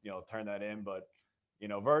 turn that in. But,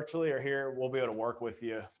 virtually or here, we'll be able to work with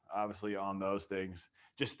you, obviously, on those things.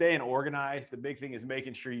 Just staying organized. The big thing is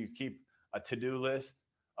making sure you keep a to-do list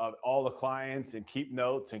of all the clients and keep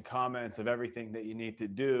notes and comments of everything that you need to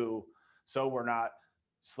do, so we're not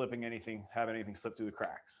have anything slip through the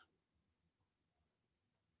cracks.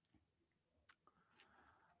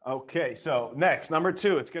 Okay, so next, number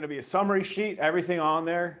 2, it's going to be a summary sheet, everything on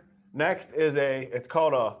there. Next is it's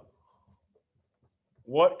called a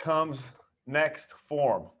what comes next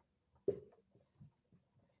form.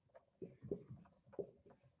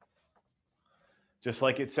 Just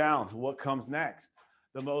like it sounds, what comes next?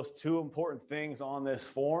 The most 2 important things on this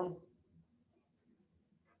form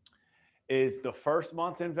is the first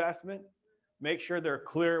month's investment. Make sure they're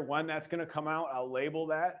clear when that's going to come out. I'll label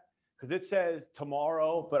that because it says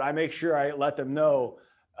tomorrow, but I make sure I let them know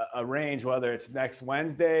a range, whether it's next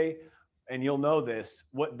Wednesday, and you'll know this,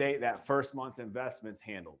 what date that first month's investment's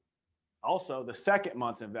handled. Also, the second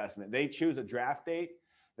month's investment, they choose a draft date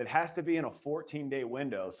that has to be in a 14-day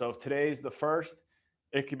window. So if today's the 1st,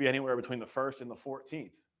 it could be anywhere between the 1st and the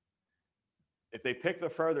 14th. If they pick the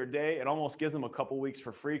further day, it almost gives them a couple weeks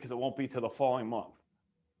for free because it won't be to the following month.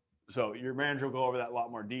 So your manager will go over that in a lot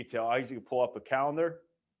more detail. I usually pull up the calendar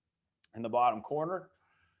in the bottom corner,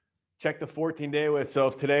 check the 14-day with. So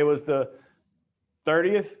if today was the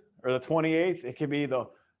 30th or the 28th, it could be the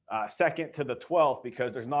 2nd to the 12th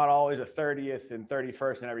because there's not always a 30th and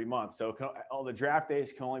 31st in every month. So all the draft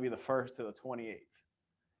days can only be the 1st to the 28th.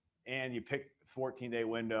 And you pick 14-day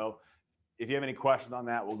window. If you have any questions on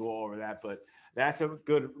that, we'll go over that. But that's a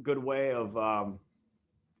good way of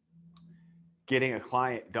getting a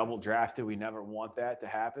client double drafted. We never want that to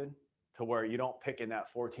happen, to where you don't pick in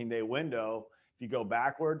that 14-day window. If you go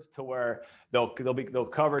backwards to where they'll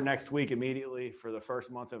cover next week immediately for the first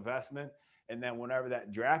month investment, and then whenever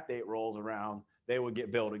that draft date rolls around, they would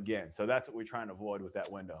get billed again. So that's what we're trying to avoid with that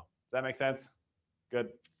window. Does that make sense? Good.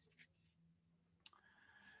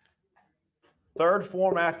 Third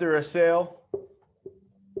form after a sale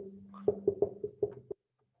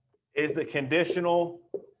is the conditional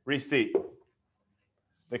receipt.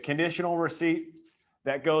 The conditional receipt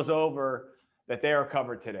that goes over that they are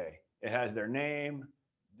covered today. It has their name,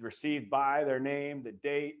 received by their name, the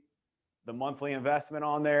date, the monthly investment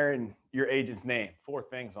on there, and your agent's name. 4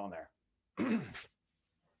 things on there.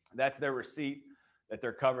 That's their receipt that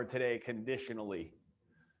they're covered today conditionally.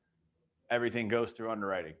 Everything goes through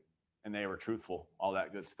underwriting, and they were truthful, all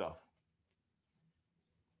that good stuff.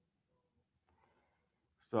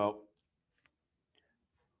 So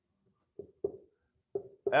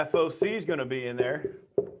FOC is going to be in there.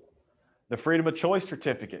 The freedom of choice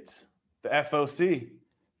certificates, the FOC.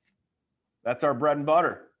 That's our bread and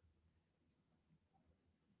butter.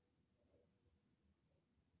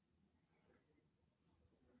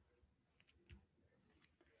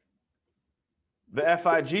 The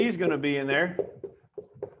FIG is going to be in there.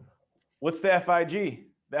 What's the FIG?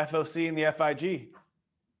 The FOC and the FIG.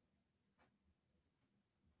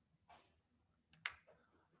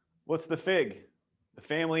 What's the FIG? The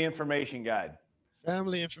Family Information Guide.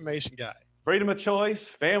 Family Information Guide. Freedom of choice,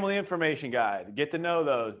 Family Information Guide. Get to know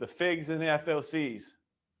those, the FIGs and the FOCs.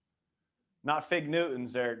 Not Fig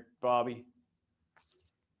Newtons there, Bobby.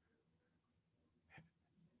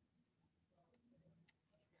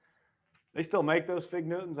 They still make those Fig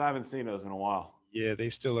Newtons? I haven't seen those in a while. Yeah, they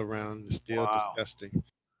still around. They're still disgusting.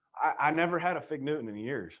 I never had a Fig Newton in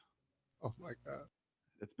years. Oh my God.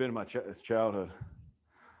 It's been my childhood.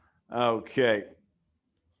 Okay.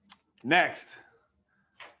 Next.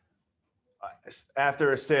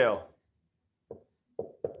 After a sale.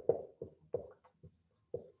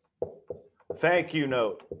 Thank you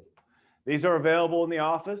note. These are available in the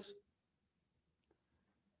office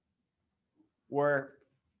where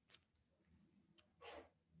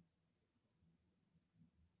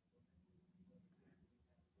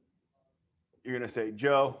you're going to say,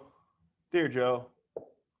 Joe, dear Joe,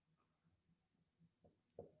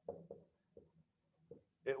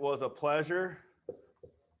 it was a pleasure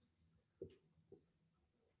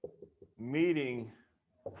meeting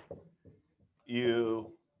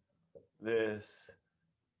you this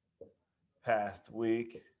past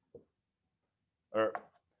week. Or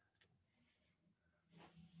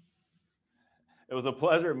it was a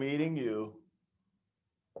pleasure meeting you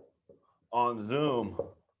on Zoom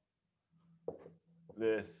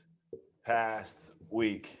this past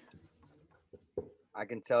week. I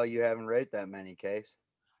can tell you haven't read that many, Case.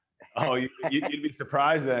 Oh, you'd be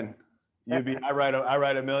surprised then. I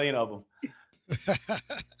write a million of them.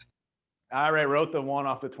 I already wrote the one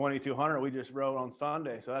off the 2200 we just wrote on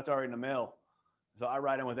Sunday, so that's already in the mail. So I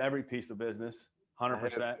write in with every piece of business,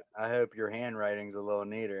 100%. I hope your handwriting's a little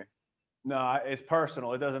neater. No, it's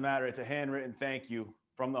personal. It doesn't matter. It's a handwritten thank you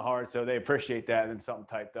from the heart, so they appreciate that, and something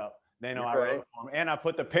typed up. They know I wrote it for them, and I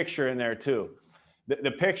put the picture in there too.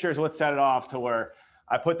 The picture is what set it off to where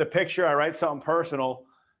I put the picture. I write something personal,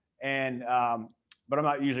 and but I'm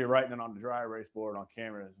not usually writing it on the dry erase board on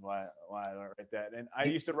camera. Is why I write that. And I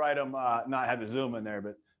used to write them, not have the zoom in there,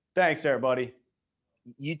 but thanks, everybody.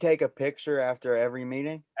 You take a picture after every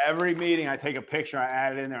meeting? Every meeting, I take a picture, I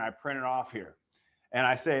add it in there, I print it off here. And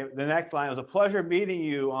I say, the next line, it was a pleasure meeting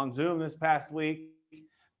you on Zoom this past week.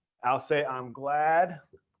 I'll say, I'm glad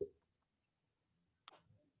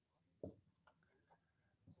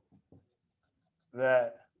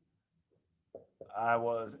that I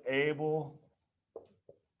was able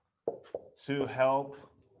to help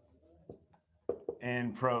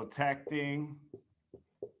in protecting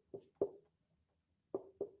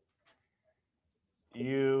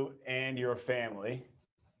you and your family.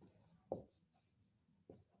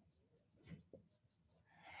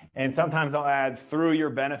 And sometimes I'll add through your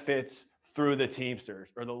benefits through the Teamsters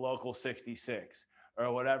or the local 66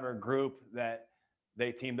 or whatever group that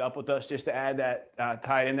they teamed up with us, just to add that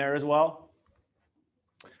tied in there as well.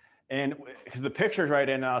 And because the picture's right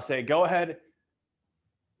in, I'll say, go ahead,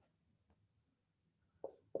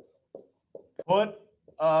 put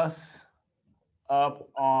us up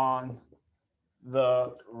on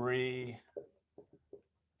the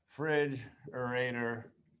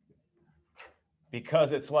refrigerator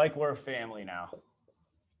because it's like we're family now.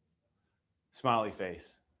 Smiley face.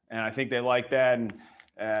 And I think they like that. And,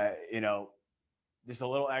 you know, just a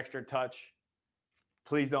little extra touch.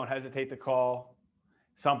 Please don't hesitate to call.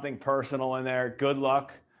 Something personal in there. Good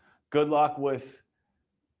luck. Good luck with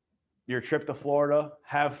your trip to Florida.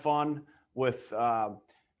 Have fun with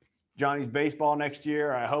Johnny's baseball next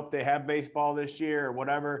year. I hope they have baseball this year or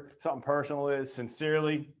whatever. Something personal is.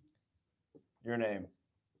 Sincerely, your name.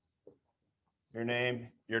 Your name,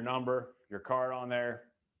 your number, your card on there.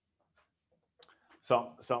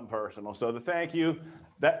 Something personal. So the thank you,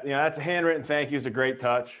 that's a handwritten thank you, is a great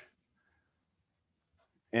touch.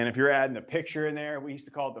 And if you're adding a picture in there, we used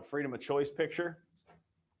to call it the freedom of choice picture,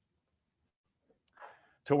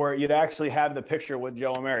 to where you'd actually have the picture with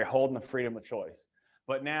Joe and Mary holding the freedom of choice.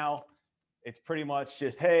 But now it's pretty much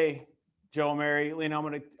just, hey, Joe and Mary, Lena,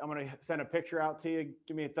 I'm gonna send a picture out to you.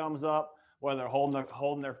 Give me a thumbs up. Whether they're holding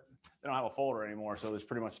their, they don't have a folder anymore, so there's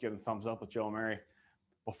pretty much giving thumbs up with Joe and Mary.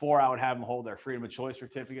 Before, I would have them hold their freedom of choice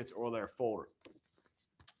certificates or their folder.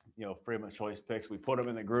 You know, freedom of choice picks. We put them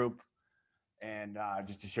in the group, and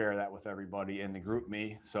just to share that with everybody in the group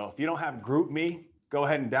me. So if you don't have group me, go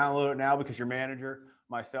ahead and download it now, because your manager,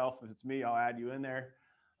 myself, if it's me, I'll add you in there.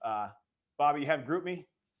 Bobby, you have group me?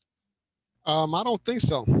 I don't think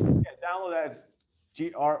so. Yeah, download that as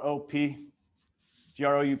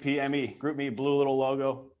GROUPME, group me, blue little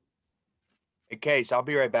logo. Hey, Case, I'll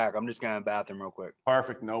be right back. I'm just going to the bathroom real quick.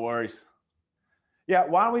 Perfect. No worries. Yeah.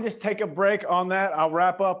 Why don't we just take a break on that? I'll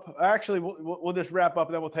wrap up. Actually, we'll just wrap up,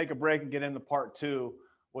 and then we'll take a break and get into part 2,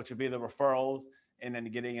 which would be the referrals, and then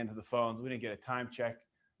getting into the phones. We didn't get a time check.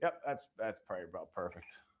 Yep. That's probably about perfect.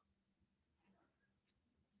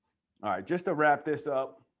 All right. Just to wrap this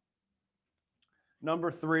up. Number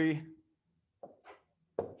 3.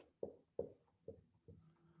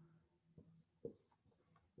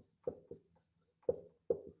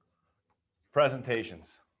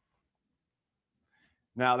 Presentations.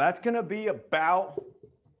 Now that's going to be about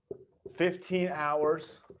 15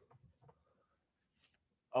 hours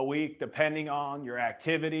a week, depending on your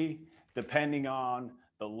activity, depending on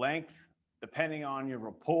the length, depending on your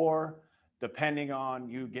rapport, depending on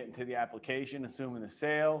you getting to the application, assuming the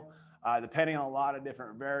sale, depending on a lot of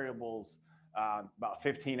different variables, about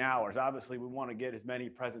 15 hours. Obviously, we want to get as many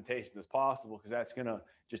presentations as possible, because that's going to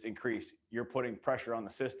just increase. You're putting pressure on the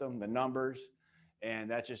system, the numbers, and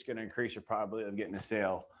that's just going to increase your probability of getting a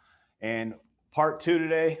sale. And part 2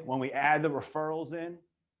 today, when we add the referrals in,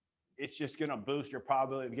 it's just going to boost your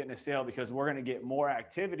probability of getting a sale, because we're going to get more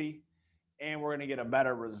activity and we're going to get a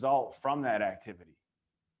better result from that activity.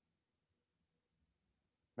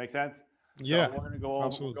 Make sense? Yeah, so we're going to go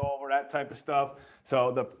over that type of stuff.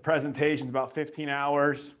 So the presentation's about 15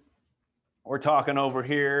 hours. We're talking over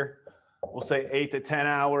here, we'll say 8 to 10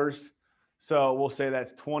 hours. So we'll say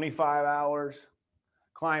that's 25 hours.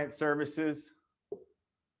 Client services,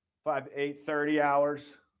 5 to 8, 30 hours.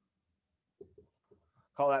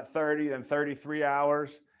 Call that 30, then 33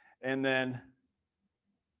 hours. And then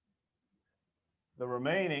The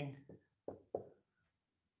remaining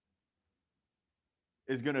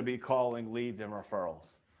is going to be calling leads and referrals.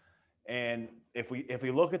 And if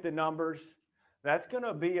we look at the numbers, that's going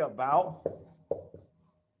to be about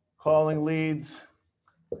calling leads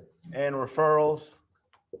and referrals.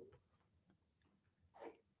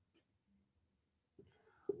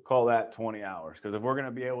 Call that 20 hours. Because if we're going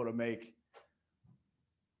to be able to make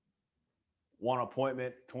one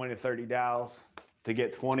appointment, 20 to 30 dials, to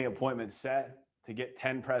get 20 appointments set, to get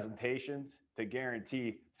 10 presentations, to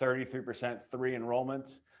guarantee 33% 3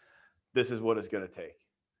 enrollments, this is what it's going to take.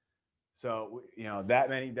 So, you know, that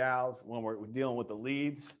many dials when we're dealing with the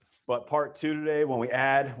leads. But part 2 today, when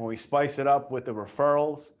we spice it up with the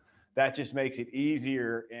referrals, that just makes it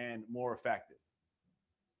easier and more effective.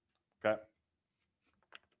 Okay.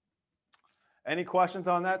 Any questions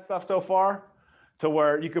on that stuff so far? To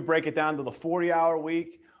where you could break it down to the 40-hour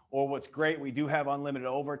week, or what's great, we do have unlimited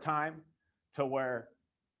overtime to where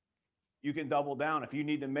you can double down. If you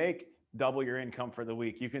need to make double your income for the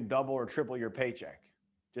week, you can double or triple your paycheck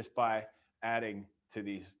just by adding to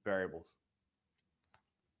these variables.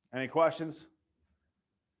 Any questions?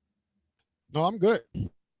 No, I'm good.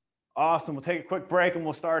 Awesome. We'll take a quick break and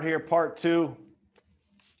we'll start here, part 2.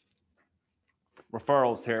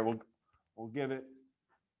 Referrals here. We'll give it.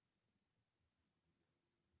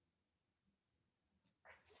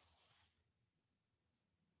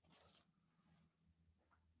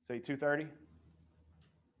 Say 2:30. Is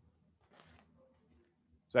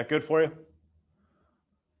that good for you?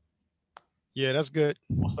 Yeah, that's good.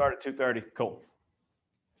 We'll start at 2:30. Cool.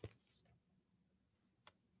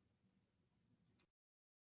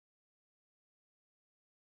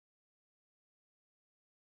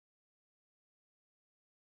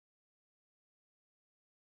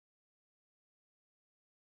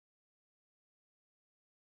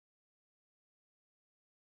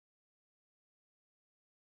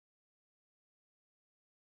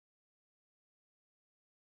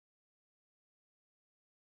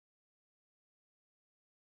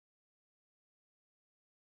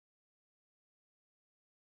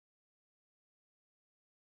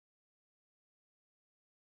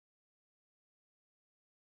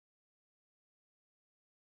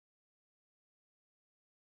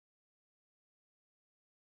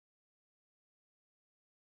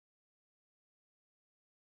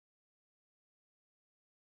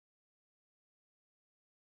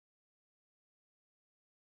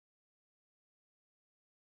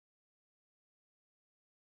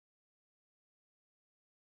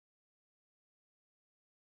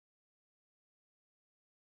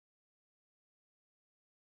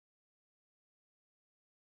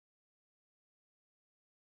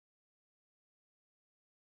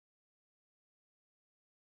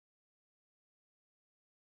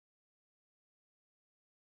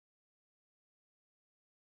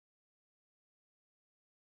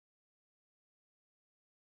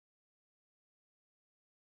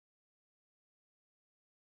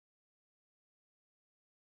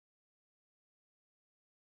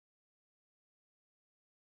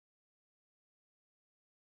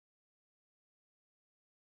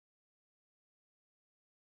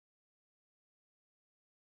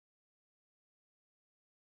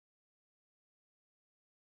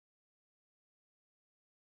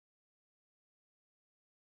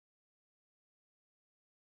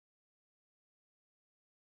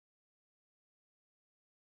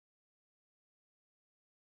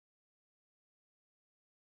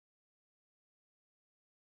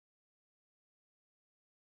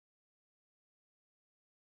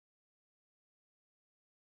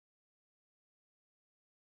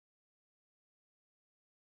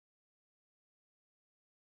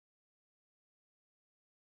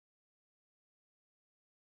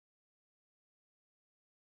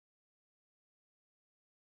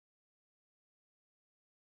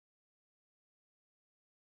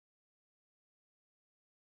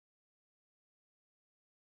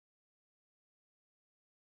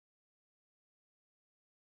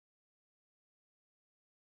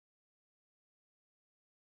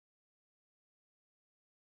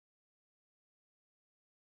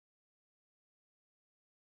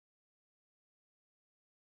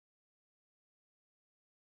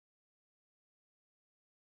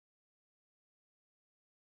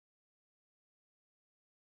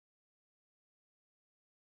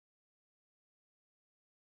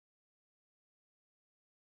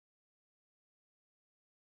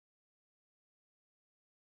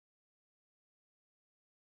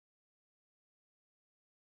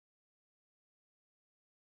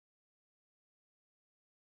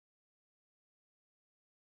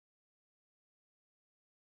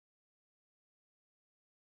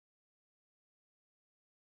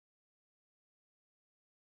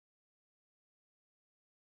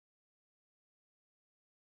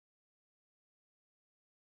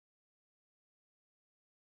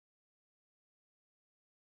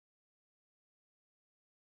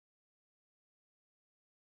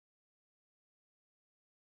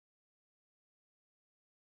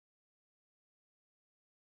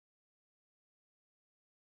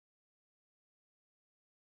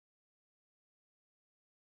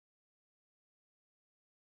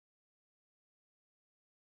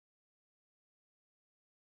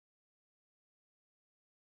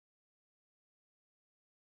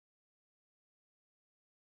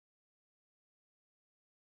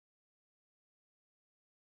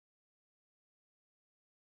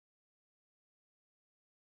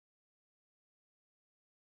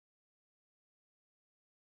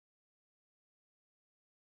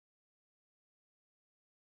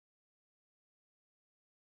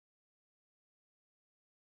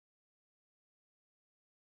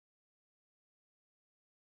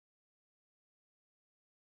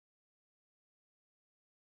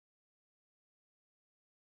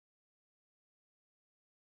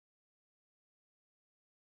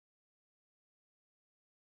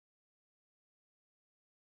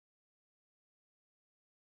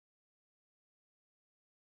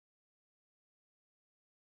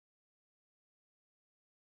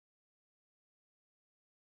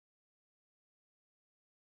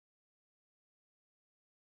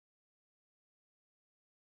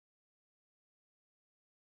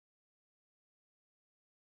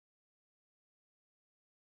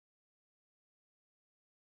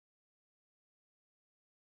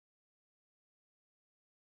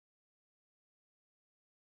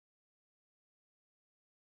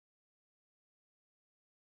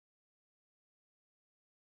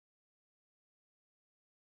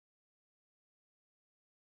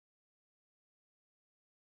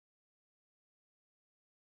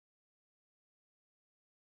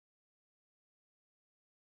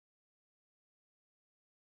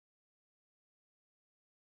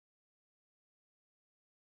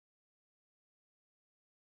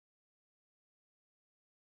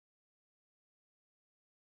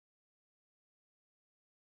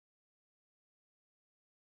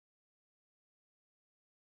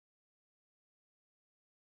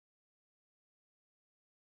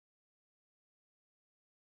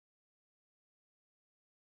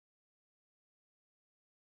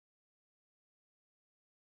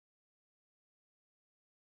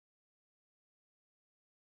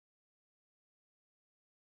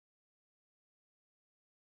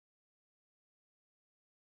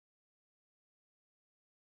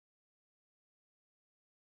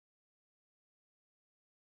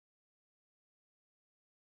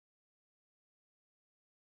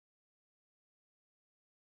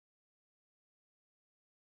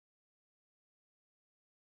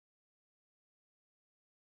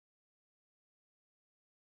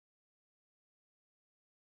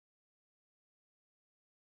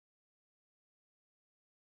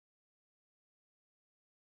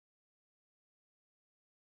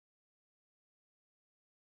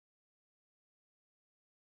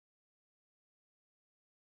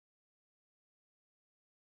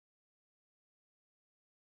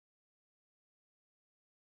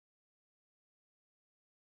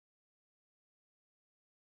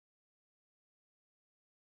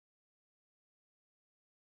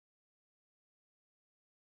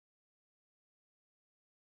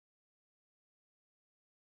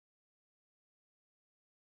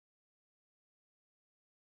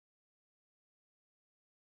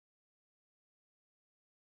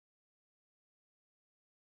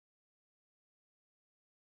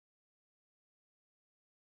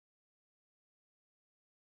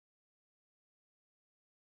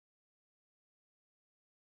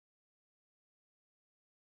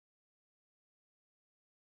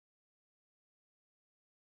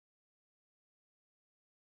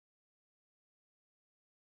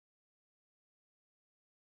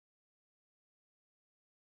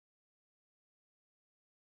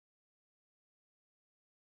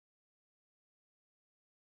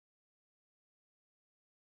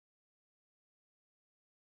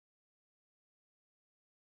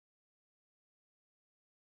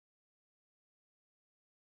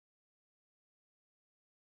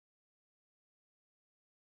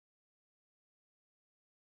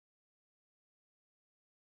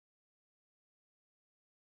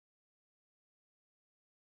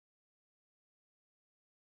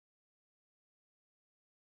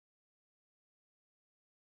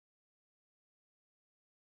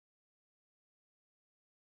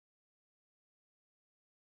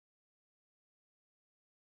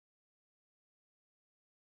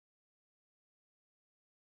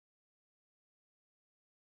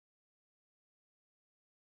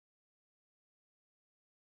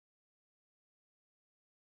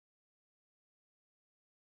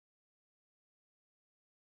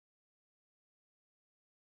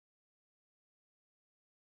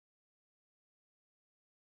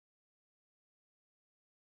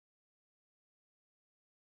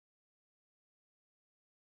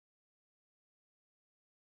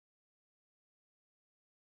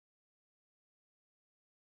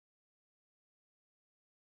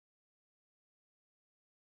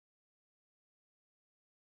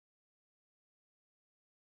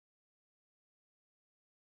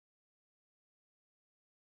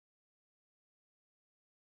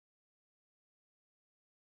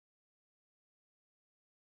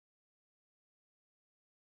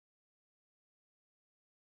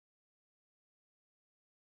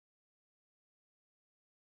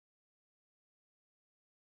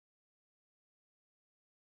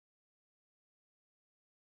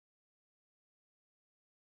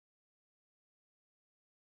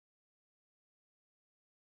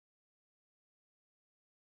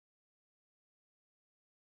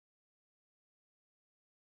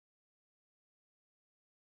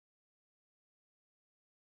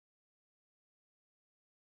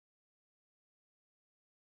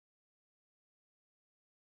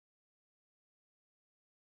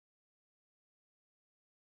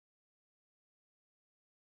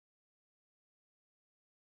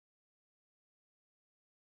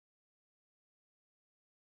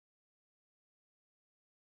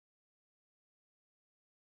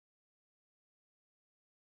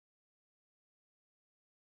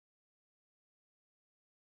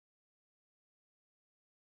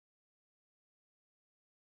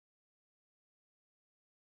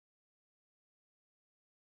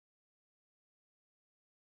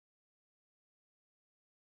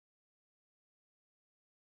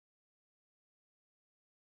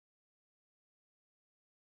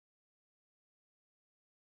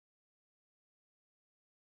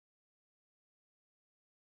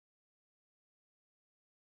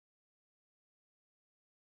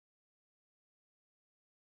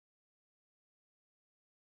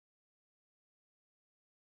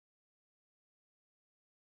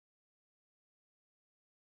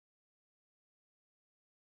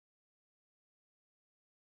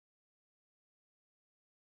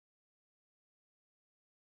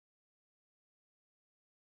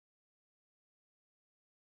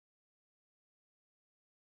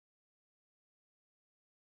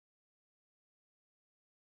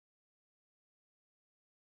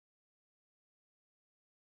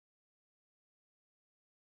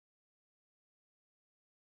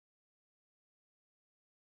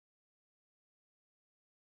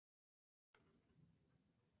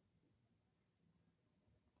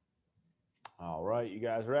 All right, you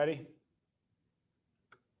guys ready?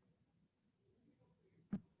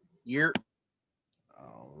 Year.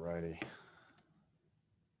 All righty.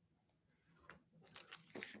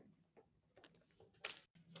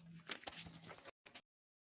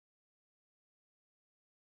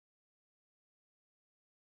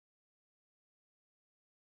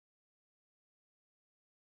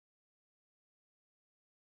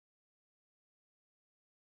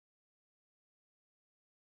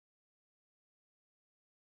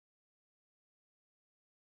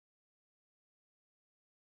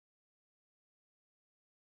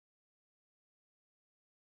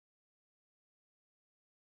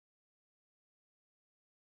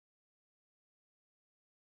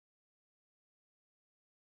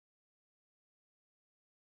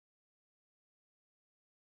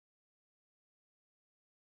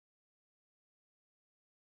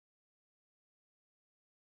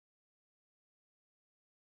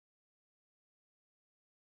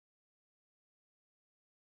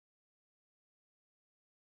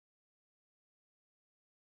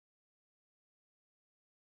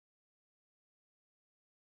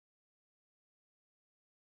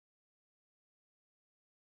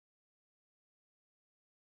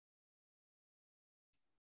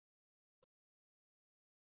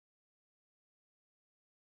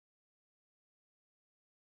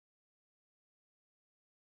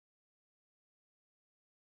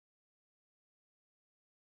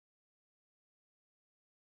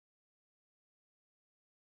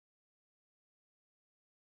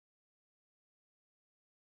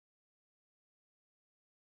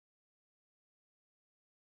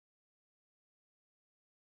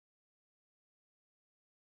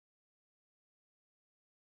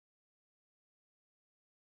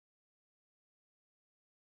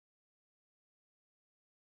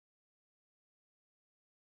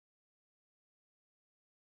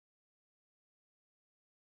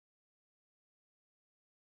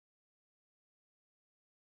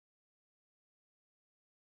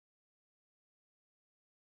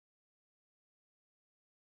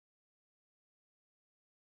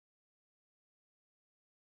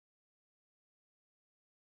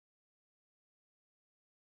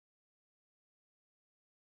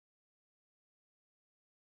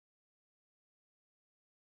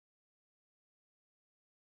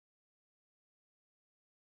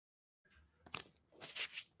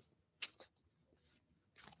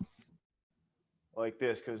 Like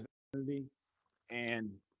this, because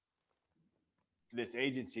and this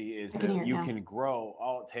agency is I can hear it you now. can grow.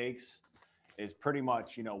 All it takes is pretty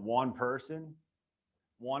much, one person,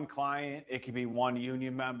 one client. It could be one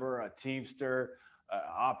union member, a Teamster,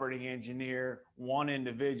 operating engineer. One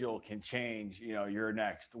individual can change, your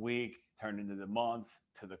next week, turn into the month,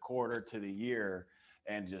 to the quarter, to the year,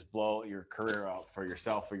 and just blow your career up for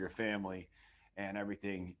yourself, for your family, and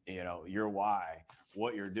everything, your why,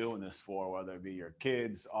 what you're doing this for, whether it be your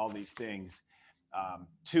kids, all these things.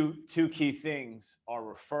 Two key things are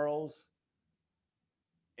referrals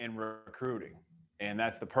and recruiting, and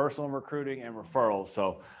that's the personal recruiting and referrals.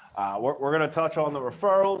 So we're going to touch on the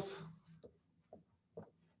referrals,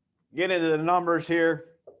 get into the numbers here,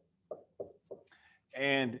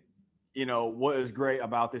 and what is great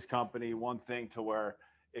about this company. One thing to where,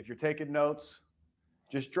 if you're taking notes,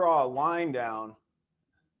 just draw a line down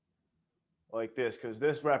like this, because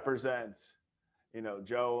this represents,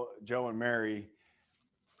 Joe and Mary,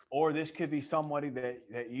 or this could be somebody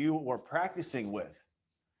that you were practicing with.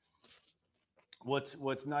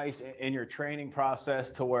 What's nice in your training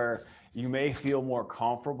process, to where you may feel more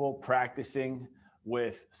comfortable practicing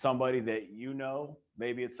with somebody that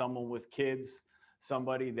maybe it's someone with kids,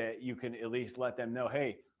 somebody that you can at least let them know,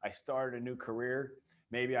 hey, I started a new career.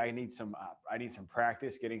 Maybe I need some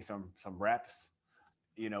practice, getting some reps,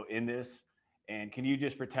 in this. And can you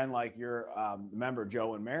just pretend like you're remember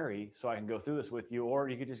Joe and Mary, so I can go through this with you? Or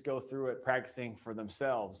you could just go through it practicing for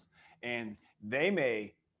themselves, and they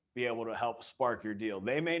may be able to help spark your deal.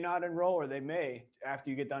 They may not enroll, or they may, after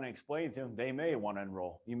you get done explaining to them, they may want to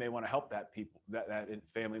enroll. You may want to help that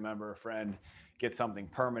family member or friend get something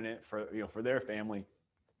permanent for their family.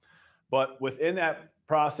 But within that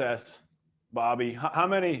process, Bobby, how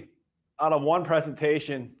many out of one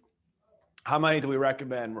presentation, how many do we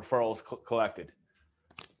recommend referrals collected?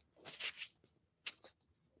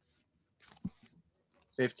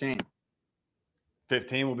 15.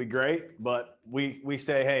 15 will be great, but we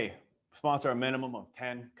say, hey, sponsor a minimum of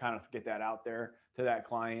 10, kind of get that out there to that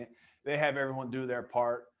client. They have everyone do their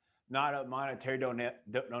part, not a monetary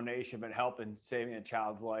donation, but helping saving a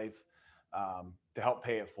child's life, to help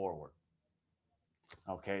pay it forward.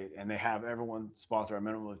 Okay, and they have everyone sponsor a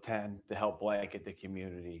minimum of 10 to help blanket the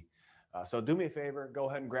community. So do me a favor, go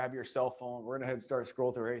ahead and grab your cell phone. We're going to head and start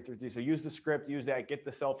scroll through A through Z. So use the script, use that, get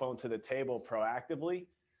the cell phone to the table proactively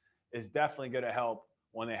is definitely going to help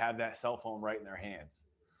when they have that cell phone right in their hands.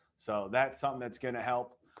 So that's something that's going to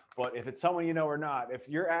help. But if it's someone you know or not, if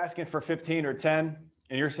you're asking for 15 or 10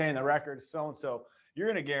 and you're saying the record is so-and-so, you're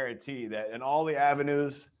going to guarantee that in all the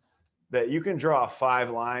avenues that you can draw 5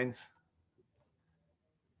 lines,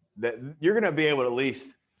 that you're going to be able at least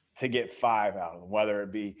to get 5 out of them, whether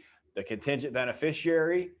it be the contingent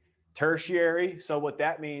beneficiary, tertiary. So what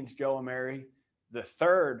that means, Joe and Mary, the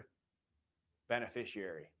third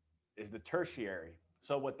beneficiary is the tertiary.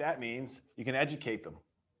 So what that means, you can educate them.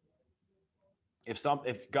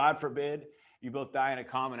 If God forbid you both die in a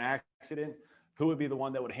common accident, who would be the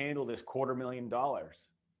one that would handle this $250,000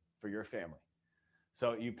 for your family?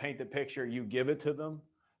 So you paint the picture, you give it to them,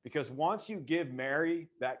 because once you give Mary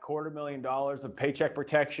that $250,000 of paycheck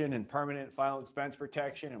protection and permanent final expense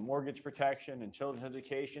protection and mortgage protection and children's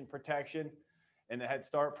education protection and the Head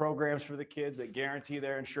Start programs for the kids that guarantee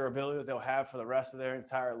their insurability that they'll have for the rest of their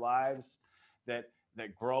entire lives, that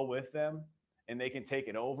grow with them and they can take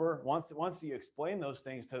it over. Once you explain those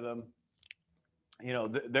things to them, you know,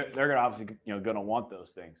 they're gonna obviously, you know, gonna want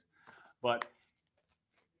those things. But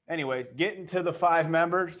anyways, getting to the 5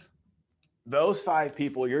 members, those 5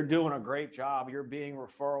 people, you're doing a great job. You're being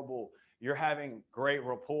referable. You're having great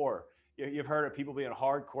rapport. You've heard of people being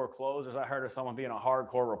hardcore closers. I heard of someone being a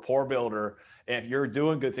hardcore rapport builder. And if you're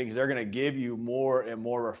doing good things, they're going to give you more and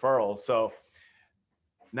more referrals. So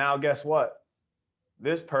now guess what?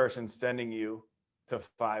 This person's sending you to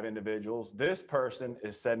 5 individuals. This person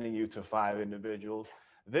is sending you to 5 individuals.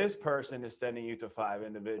 This person is sending you to 5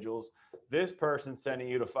 individuals. This person's sending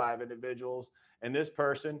you to 5 individuals. And this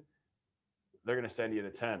person, they're going to send you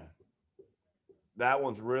to 10. That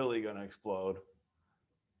one's really going to explode.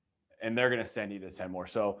 And they're going to send you to 10 more.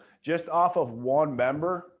 So just off of one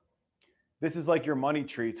member, this is like your money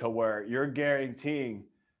tree to where you're guaranteeing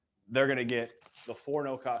they're going to get the 4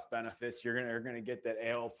 no-cost benefits. You're going to get that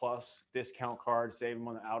AL Plus discount card, save them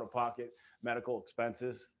on the out-of-pocket medical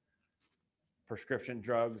expenses, prescription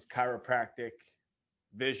drugs, chiropractic,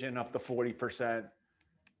 vision up to 40%,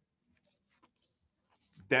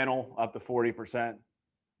 dental up to 40%,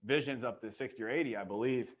 vision's up to 60 or 80, I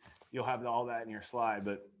believe. You'll have all that in your slide,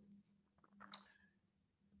 but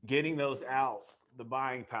getting those out, the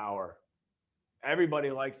buying power. Everybody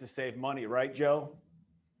likes to save money, right, Joe?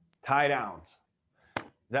 Tie downs. Does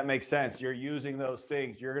that make sense? You're using those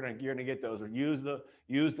things. You're gonna get those. Or use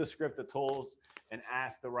the script, the tools, and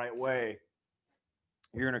ask the right way.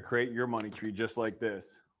 You're gonna create your money tree just like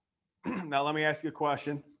this. Now let me ask you a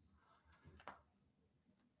question.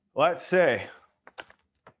 Let's say,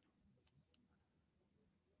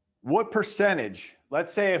 what percentage,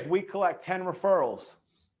 let's say if we collect 10 referrals,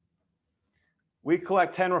 we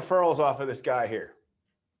collect 10 referrals off of this guy here.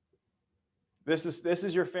 This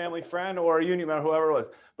is your family friend or a union member, whoever it was,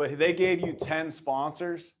 but they gave you 10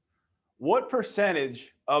 sponsors. What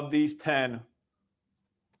percentage of these 10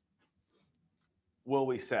 will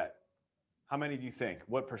we set? How many do you think?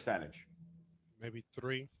 What percentage? Maybe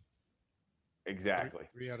 3. Exactly.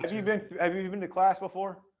 3 out of Have 10. you been to class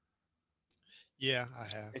before? Yeah, I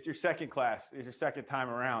have. It's your second class. It's your second time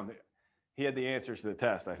around. He had the answers to the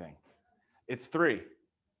test, I think. It's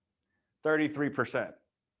 33%.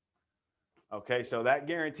 Okay, so that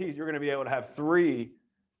guarantees you're going to be able to have 3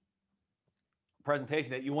 presentations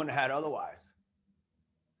that you wouldn't have had otherwise.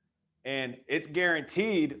 And it's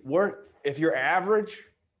guaranteed if you're average,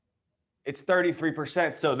 it's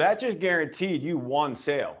 33%. So that just guaranteed you 1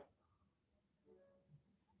 sale.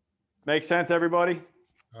 Make sense, everybody?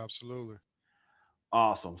 Absolutely.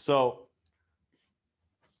 Awesome. So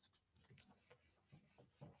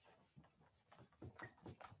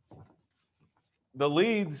the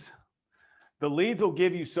leads will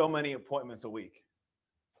give you so many appointments a week.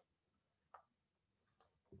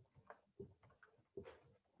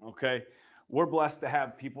 Okay. We're blessed to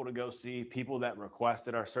have people to go see, people that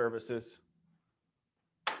requested our services.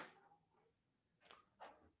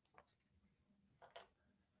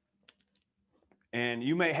 And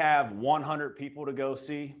you may have 100 people to go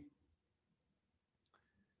see.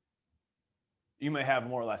 You may have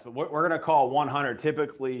more or less, but we're going to call 100.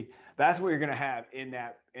 Typically, that's what you're going to have in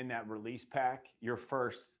that release pack. Your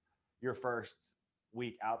first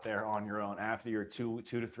week out there on your own after your 2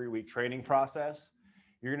 to 3 week training process.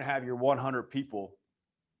 You're going to have your 100 people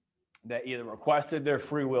that either requested their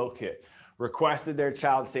free will kit, requested their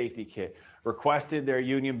child safety kit, requested their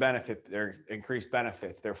union benefit, their increased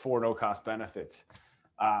benefits, their 4 no-cost benefits.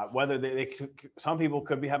 Whether some people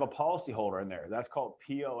could have a policy holder in there. That's called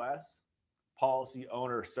POS, policy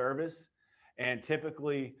owner service. And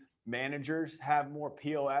typically managers have more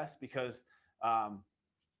POS because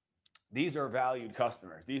these are valued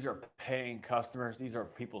customers. These are paying customers. These are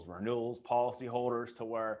people's renewals, policy holders, to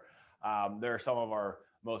where they're some of our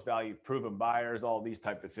most valued proven buyers, all these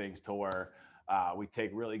type of things, to where we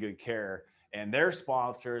take really good care. And their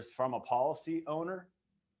sponsors from a policy owner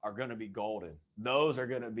are going to be golden. Those are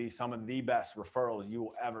going to be some of the best referrals you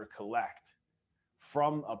will ever collect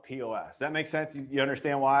from a POS. That makes sense? You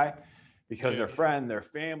understand why? Because their friend, their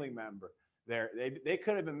family member, they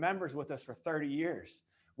could have been members with us for 30 years.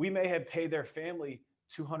 We may have paid their family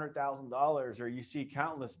 $200,000, or you see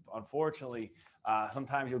countless, unfortunately,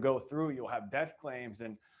 sometimes you'll go through, you'll have death claims.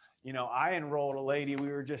 And, you know, I enrolled a lady, we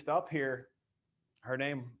were just up here. Her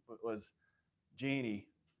name was Jean.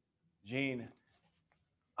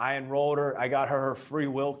 I enrolled her. I got her free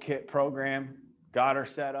will kit program, got her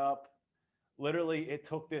set up. Literally, it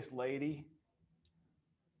took this lady.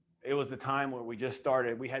 It was the time where we just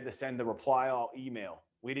started. We had to send the reply all email.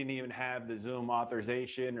 We didn't even have the Zoom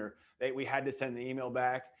authorization, or we had to send the email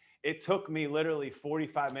back. It took me literally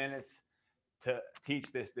 45 minutes to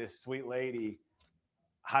teach this sweet lady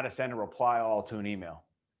how to send a reply all to an email.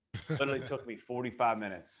 Literally took me 45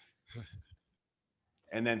 minutes.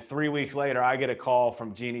 And then 3 weeks later, I get a call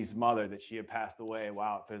from Jeannie's mother that she had passed away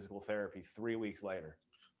while at physical therapy 3 weeks later.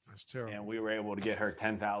 That's terrible. And we were able to get her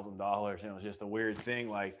 $10,000. And it was just a weird thing.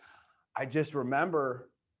 Like, I just remember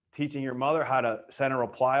teaching your mother how to send a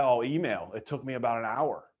reply all email. It took me about an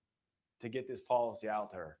hour to get this policy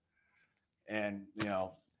out to her. And, you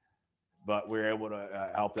know, but we were able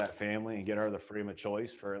to help that family and get her the freedom of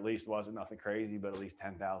choice for, at least, wasn't nothing crazy, but at least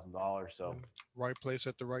 $10,000. So right place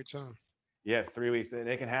at the right time. Yeah, 3 weeks. And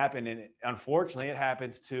it can happen. And unfortunately, it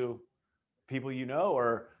happens to people, you know,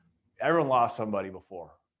 or everyone lost somebody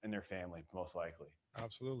before in their family, most likely.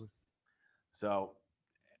 Absolutely. So,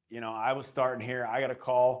 you know, I was starting here. I got a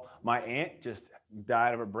call. My aunt just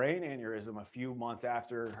died of a brain aneurysm a few months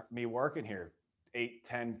after me working here 8,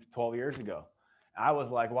 10, 12 years ago. I was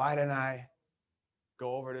like, why didn't I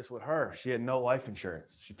go over this with her? She had no life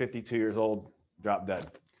insurance. She's 52 years old, dropped dead.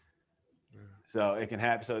 So it can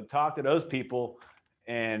happen. So talk to those people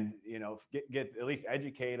and, you know, get at least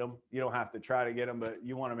educate them. You don't have to try to get them, but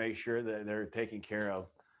you want to make sure that they're taken care of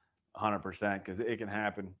 100%, because it can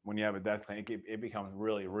happen when you have a death claim. It becomes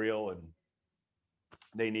really real, and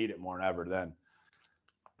they need it more than ever then.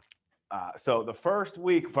 So the first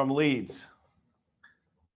week from leads.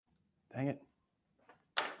 Dang it.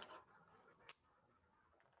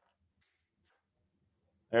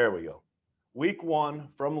 There we go. Week 1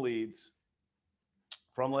 from leads.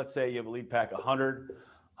 From, let's say you have a lead pack,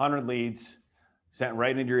 100 leads sent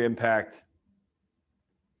right into your impact.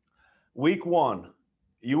 Week 1,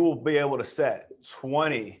 you will be able to set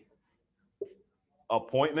 20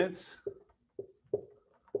 appointments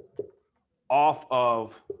off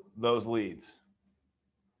of those leads.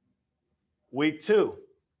 Week 2,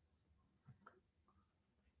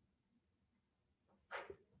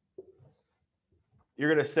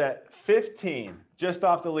 you're going to set 15, just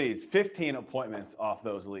off the leads, 15 appointments off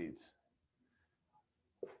those leads.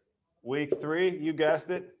 Week 3, you guessed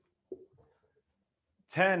it,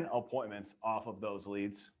 10 appointments off of those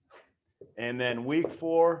leads. And then week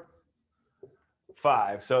 4,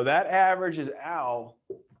 5. So that averages out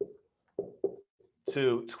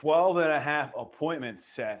to 12 and a half appointments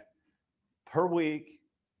set per week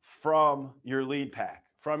from your lead pack.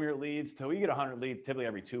 From your leads till we get 100 leads typically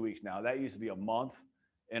every 2 weeks now. That used to be a month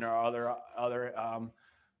in our other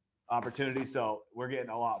opportunities. So we're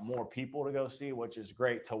getting a lot more people to go see, which is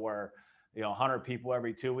great, to where, you know, 100 people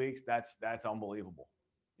every 2 weeks, that's unbelievable.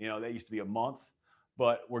 You know, that used to be a month,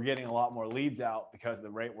 but we're getting a lot more leads out because of the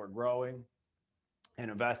rate we're growing and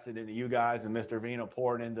invested into you guys, and Mr. Vino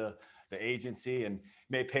poured into the agency, and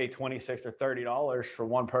may pay $26 or $30 for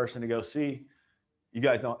one person to go see. You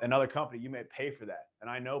guys don't, another company, you may pay for that. And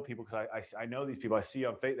I know people, because I know these people. I see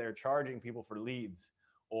on Facebook, they're charging people for leads,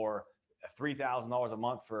 or $3,000 a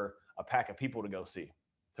month for a pack of people to go see,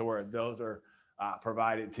 to where those are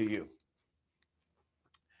provided to you.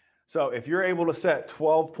 So if you're able to set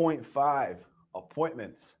 12.5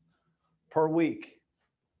 appointments per week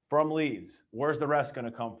from leads, where's the rest going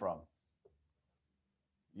to come from?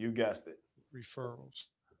 You guessed it. Referrals.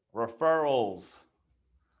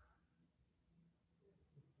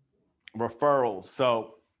 Referrals.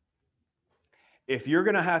 So if you're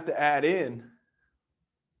going to have to add in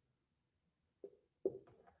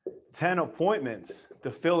 10 appointments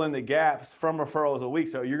to fill in the gaps from referrals a week,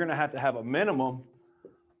 so you're going to have a minimum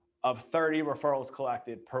of 30 referrals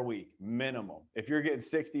collected per week, minimum. If you're getting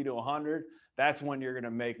 60 to 100, that's when you're going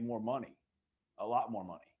to make more money. a lot more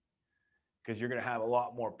money, because you're going to have a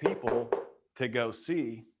lot more people to go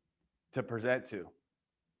see, to present to.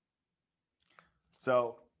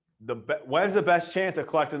 So when's the best chance of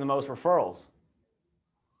collecting the most referrals?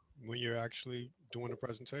 When you're actually doing a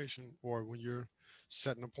presentation or when you're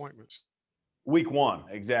setting appointments. Week 1,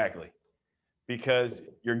 exactly. Because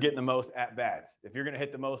you're getting the most at bats. If you're going to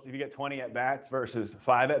hit the most, if you get 20 at bats versus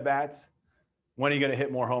 5 at bats, when are you going to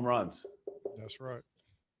hit more home runs? That's right.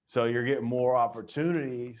 So you're getting more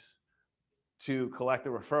opportunities to collect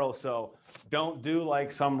the referrals. So don't do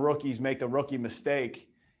like some rookies make the rookie mistake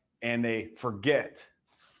and they forget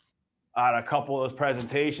on a couple of those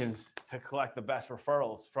presentations to collect the best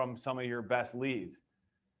referrals from some of your best leads.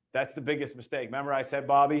 That's the biggest mistake. Remember I said,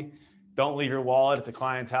 Bobby, don't leave your wallet at the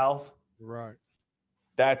client's house? Right.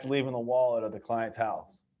 That's leaving the wallet at the client's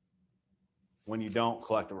house when you don't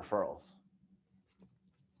collect the referrals.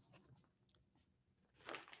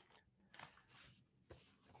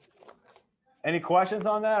 Any questions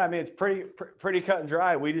on that? I mean, it's pretty cut and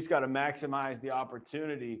dry. We just got to maximize the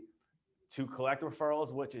opportunity to collect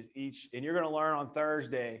referrals, which is each, and you're going to learn on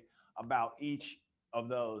Thursday about each of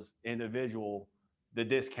those individual, the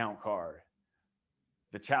discount card,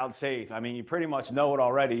 the child safe. I mean, you pretty much know it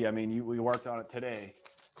already. I mean, we worked on it today.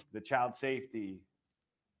 The child safety,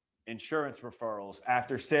 insurance referrals,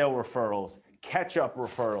 after sale referrals, catch-up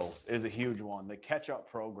referrals is a huge one. The catch-up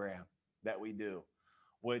program that we do,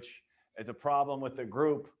 which is a problem with the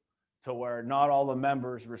group to where not all the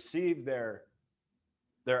members receive their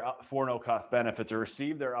for no cost benefits or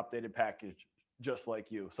receive their updated package just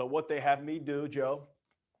like you. So what they have me do, Joe,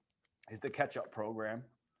 is the catch-up program.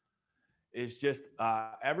 Is just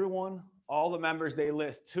everyone, all the members, they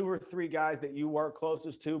list 2 or 3 guys that you work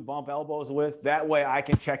closest to, bump elbows with. That way I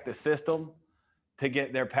can check the system to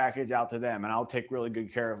get their package out to them, and I'll take really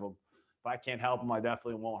good care of them. If I can't help them, I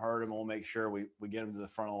definitely won't hurt them. We'll make sure we get them to the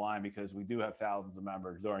front of the line, because we do have thousands of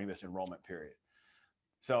members during this enrollment period.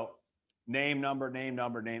 So name, number, name,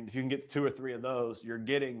 number, name. If you can get 2 or 3 of those, you're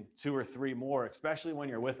getting 2 or 3 more, especially when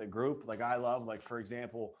you're with a group. Like I love, like, for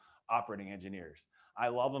example, operating engineers. I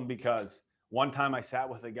love them because one time I sat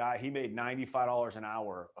with a guy, he made $95 an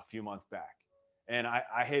hour a few months back. And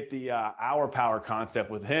I hit the hour power concept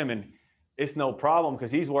with him, and it's no problem because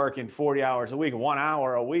he's working 40 hours a week, 1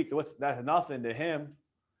 hour a week. That's nothing to him.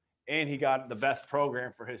 And he got the best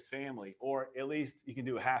program for his family, or at least you can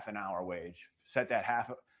do a half an hour wage. Set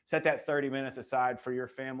that 30 minutes aside for your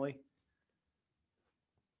family.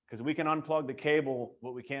 Because we can unplug the cable,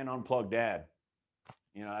 but we can't unplug dad.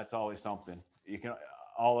 You know, that's always something. You can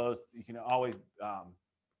always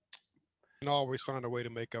And always find a way to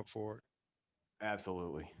make up for it.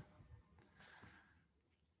 Absolutely.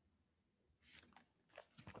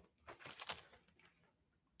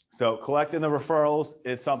 So collecting the referrals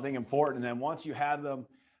is something important. And then once you have them,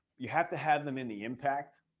 you have to have them in the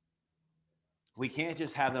impact. We can't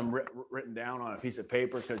just have them written down on a piece of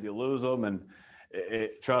paper, because you lose them. And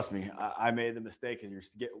trust me, I made the mistake, and you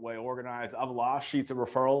get way organized. I've lost sheets of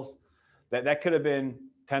referrals that could have been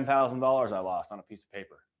 $10,000 I lost on a piece of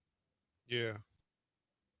paper. Yeah.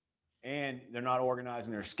 And they're not organized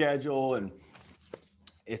in their schedule, and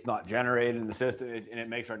it's not generated in the system, and it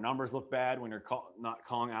makes our numbers look bad when you're not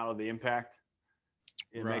calling out of the impact.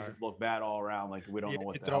 It makes it look bad all around, like we don't know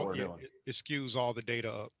what the hell we're doing. It skews all the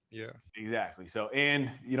data up. Yeah. Exactly. So, and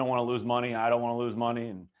you don't want to lose money. I don't want to lose money.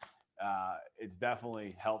 And it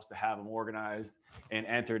definitely helps to have them organized and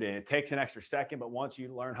entered in. It takes an extra second, but once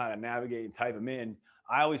you learn how to navigate and type them in,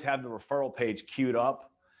 I always have the referral page queued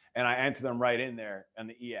up, and I enter them right in there on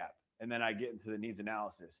the e-app. And then I get into the needs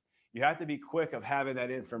analysis. You have to be quick of having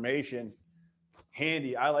that information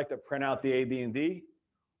handy. I like to print out the AD&D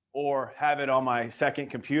or have it on my second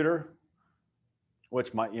computer,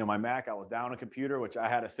 which my Mac, I was down a computer, which I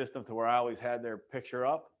had a system to where I always had their picture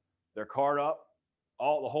up, their card up, the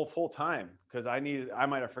whole full time. Cause I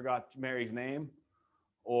might have forgot Mary's name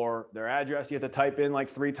or their address. You have to type in like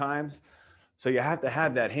 3 times. So you have to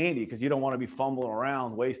have that handy, because you don't want to be fumbling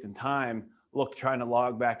around, wasting time, trying to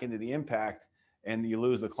log back into the impact, and you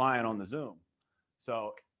lose the client on the Zoom.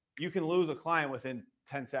 So you can lose a client within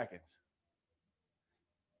 10 seconds.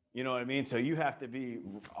 You know what I mean? So you have to be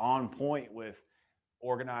on point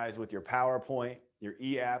organized with your PowerPoint, your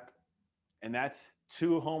e-app, and that's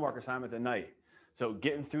 2 homework assignments a night. So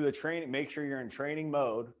getting through the training, make sure you're in training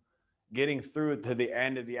mode, getting through to the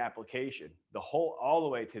end of the application, all the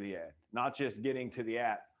way to the end, not just getting to the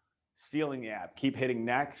app, sealing the app, keep hitting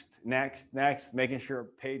next, next, next, making sure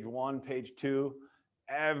page 1, page 2,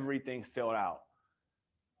 everything's filled out.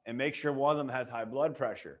 And make sure one of them has high blood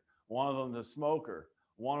pressure, one of them is a smoker,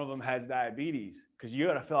 one of them has diabetes, because you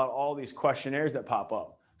got to fill out all these questionnaires that pop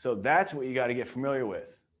up. So that's what you got to get familiar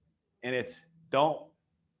with. And it's don't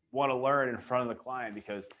want to learn in front of the client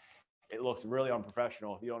because it looks really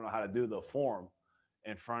unprofessional if you don't know how to do the form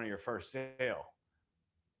in front of your first sale.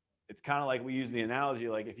 It's kind of like we use the analogy,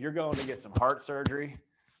 like if you're going to get some heart surgery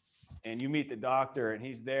and you meet the doctor and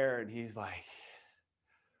he's there and he's like,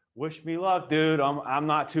 wish me luck, dude. I'm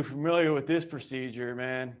not too familiar with this procedure,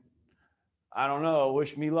 man. I don't know.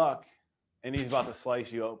 Wish me luck. And he's about to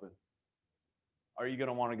slice you open. Are you going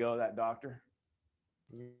to want to go to that doctor?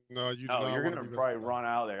 No, you do No, not you're want going to to be probably messed up. run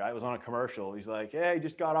out there. I was on a commercial. He's like, hey,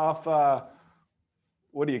 just got off,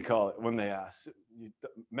 what do you call it when they ask?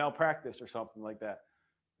 Malpractice or something like that.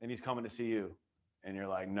 And he's coming to see you. And you're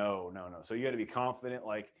like, no. So you got to be confident,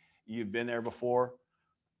 like you've been there before.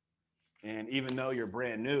 And even though you're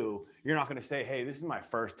brand new, you're not going to say, hey, this is my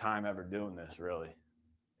first time ever doing this, really,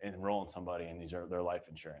 enrolling somebody in their life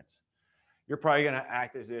insurance. You're probably going to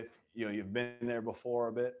act as if, you've been there before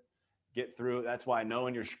a bit, get through it. That's why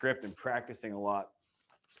knowing your script and practicing a lot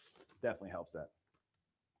definitely helps that.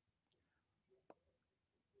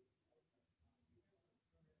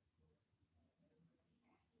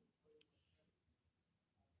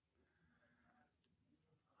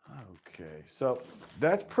 Okay, so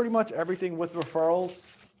that's pretty much everything with referrals.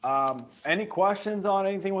 Any questions on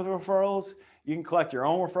anything with referrals? You can collect your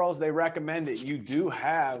own referrals. They recommend that you do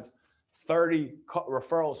have 30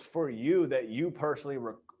 referrals for you that you personally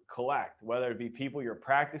collect, whether it be people you're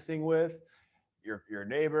practicing with, your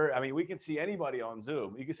neighbor. I mean, we can see anybody on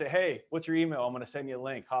Zoom. You can say, hey, what's your email? I'm going to send you a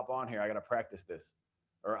link. Hop on here. I got to practice this,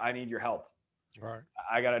 or I need your help. All right.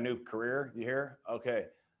 I got a new career. You hear? Okay.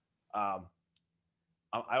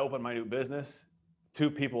 I opened my new business. 2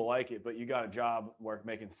 people like it, but you got a job worth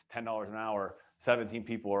making $10 an hour. 17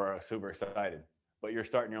 people are super excited, but you're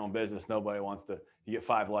starting your own business. Nobody wants to. You get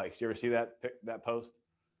 5 likes. You ever see that post?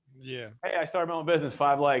 Yeah. Hey, I started my own business.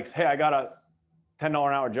 5 likes. Hey, I got a $10 an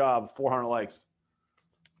hour job. 400 likes.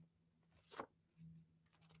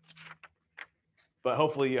 But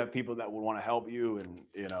hopefully you have people that would want to help you and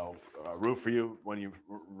root for you when you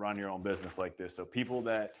run your own business like this. So people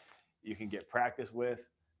that you can get practice with.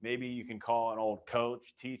 Maybe you can call an old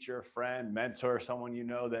coach, teacher, friend, mentor, someone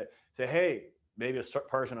that say, hey, maybe a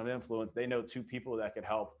person of influence. They know 2 people that could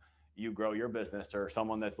help you grow your business, or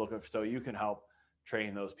someone that's looking so you can help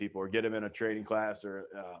train those people or get them in a trading class, or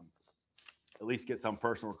at least get some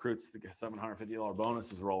personal recruits to get $750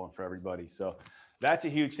 bonuses rolling for everybody. So that's a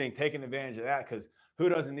huge thing, taking advantage of that, because who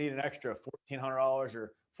doesn't need an extra $1,400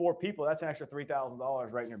 or 4 people? That's an extra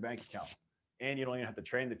 $3,000 right in your bank account. And you don't even have to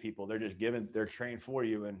train the people. They're trained for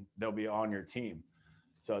you and they'll be on your team.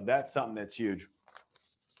 So that's something that's huge.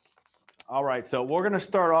 All right. So we're going to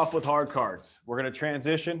start off with hard cards. We're going to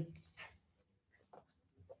transition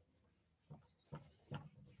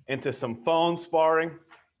into some phone sparring.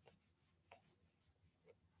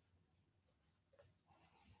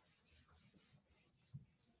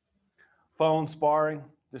 Phone sparring,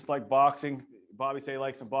 just like boxing. Bobby say he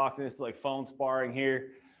likes some boxing. It's like phone sparring here,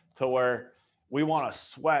 to where we want to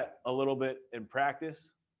sweat a little bit in practice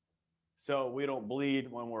so we don't bleed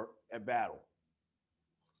when we're at battle.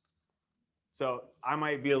 So I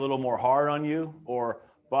might be a little more hard on you, or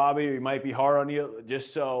Bobby, you might be hard on you,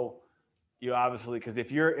 just so you obviously, because if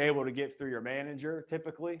you're able to get through your manager,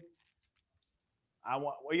 typically, are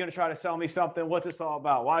you going to try to sell me something? What's this all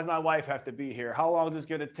about? Why does my wife have to be here? How long is this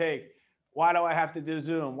going to take? Why do I have to do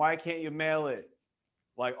Zoom? Why can't you mail it?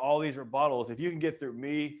 Like all these rebuttals. If you can get through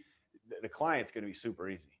me, the client's going to be super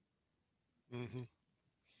easy. Mm-hmm.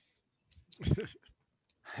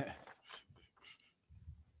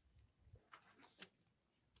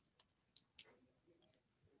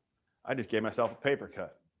 I just gave myself a paper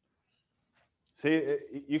cut. See,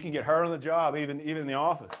 you can get hurt on the job, even in the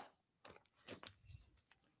office.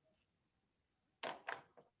 I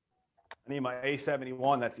need my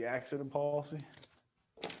A71. That's the accident policy.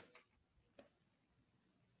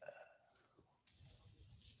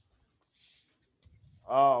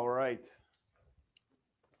 All right.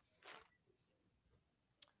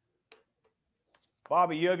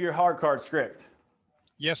 Bobby, you have your hard card script.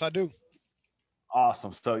 Yes, I do.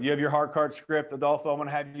 Awesome. So you have your hard card script. Adolfo, I'm going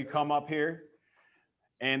to have you come up here.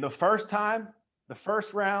 And the first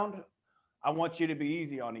round, I want you to be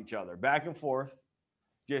easy on each other, back and forth.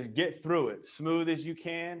 Just get through it, smooth as you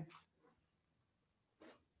can.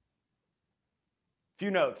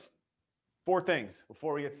 Few notes, 4 things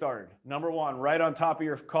before we get started. Number 1, right on top of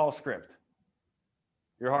your call script,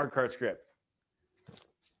 your hard card script.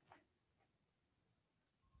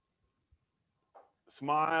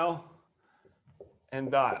 Smile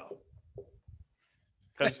and dial.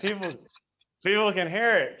 Because people can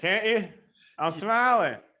hear it, can't you? I'm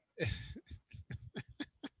smiling.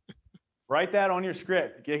 Write that on your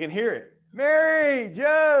script. You can hear it. Mary,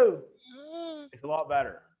 Joe. It's a lot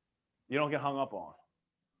better. You don't get hung up on.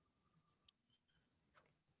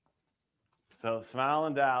 So smile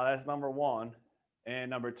and dial, that's number one.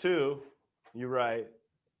 And number two, you write,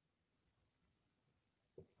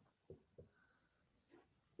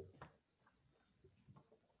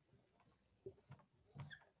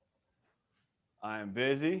 I am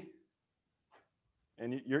busy.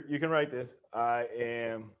 And you can write this. I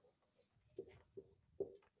am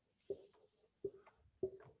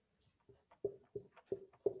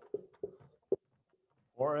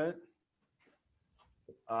important.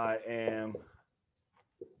 I am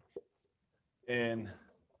in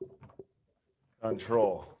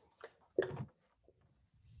control.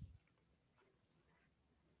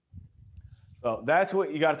 So that's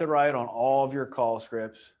what you got to write on all of your call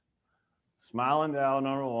scripts. Smiling down,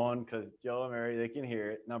 number one, because Joe and Mary, they can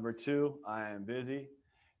hear it. Number two, I am busy.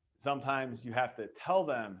 Sometimes you have to tell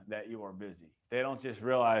them that you are busy. They don't just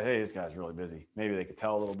realize, hey, this guy's really busy. Maybe they could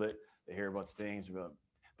tell a little bit. They hear a bunch of things.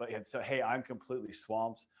 But so, hey, I'm completely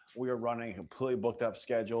swamped. We are running a completely booked up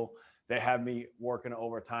schedule. They have me working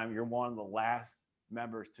overtime. You're one of the last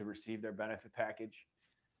members to receive their benefit package.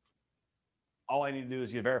 All I need to do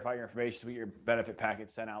is you verify your information so we get your benefit package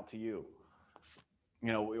sent out to you.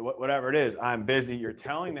 You know, whatever it is, I'm busy. You're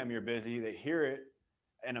telling them you're busy. They hear it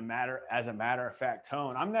in as a matter of fact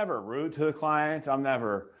tone. I'm never rude to the clients. I'm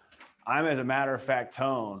as a matter of fact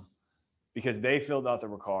tone because they filled out the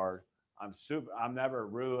card. I'm never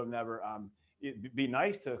rude. Be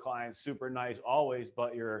nice to the clients, super nice always,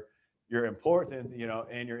 but you're important, you know,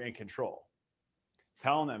 and you're in control.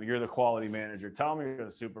 Telling them you're the quality manager. Tell them you're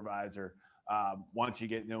the supervisor. Once you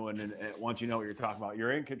get new and once you know what you're talking about,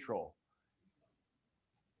 you're in control.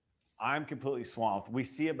 I'm completely swamped. We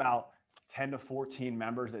see about 10 to 14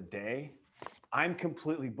 members a day. I'm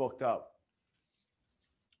completely booked up.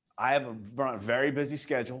 I have a very busy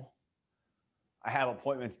schedule. I have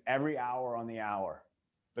appointments every hour on the hour.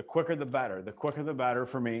 The quicker, the better. The quicker, the better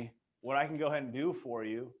for me. What I can go ahead and do for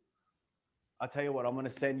you, I'll tell you what, I'm going to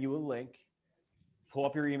send you a link. Pull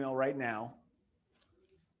up your email right now.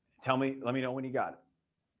 Let me know when you got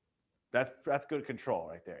it. That's good control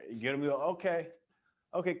right there. You get them to go,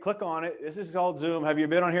 okay, click on it. This is called Zoom. Have you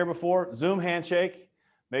been on here before? Zoom handshake.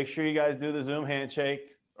 Make sure you guys do the Zoom handshake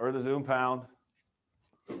or the Zoom pound,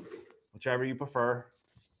 whichever you prefer.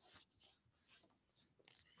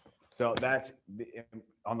 So that's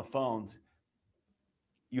on the phones.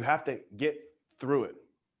 You have to get through it.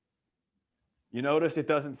 You notice it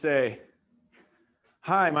doesn't say,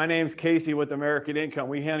 hi, my name's Casey with American Income.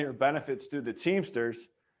 We handle your benefits through the Teamsters.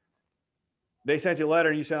 They sent you a letter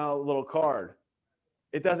and you sent out a little card.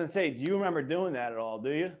 It doesn't say, do you remember doing that at all, do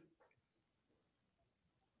you?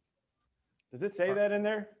 Does it say that in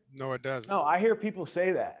there? No, it doesn't. No, I hear people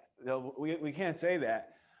say that. We can't say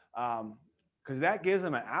that because that gives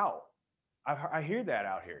them an out. I hear that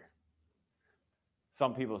out here.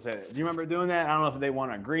 Some people say that. Do you remember doing that? I don't know if they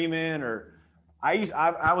want an agreement or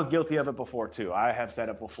I was guilty of it before too. I have said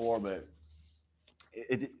it before, but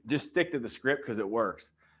it just stick to the script because it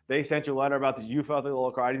works. They sent you a letter about this. You filled out the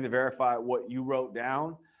little card. I need to verify what you wrote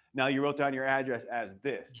down. Now you wrote down your address as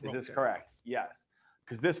this. Is this correct? Yes.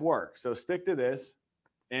 Because this works. So stick to this.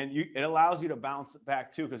 And it allows you to bounce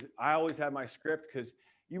back too. Because I always have my script because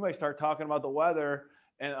you might start talking about the weather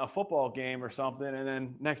and a football game or something. And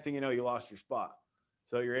then next thing you know, you lost your spot.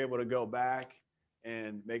 So you're able to go back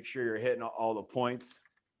and make sure you're hitting all the points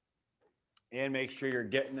and make sure you're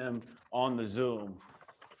getting them on the Zoom,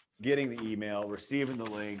 getting the email, receiving the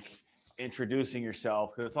link, introducing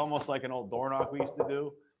yourself. Because it's almost like an old door knock we used to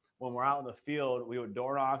do. When we're out in the field, we would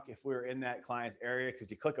door knock if we were in that client's area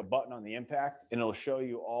because you click a button on the impact and it'll show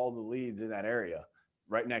you all the leads in that area,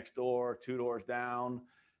 right next door, 2 doors down,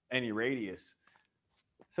 any radius.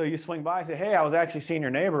 So you swing by and say, hey, I was actually seeing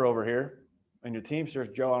your neighbor over here and your Teamsters,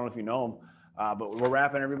 Joe, I don't know if you know him, but we're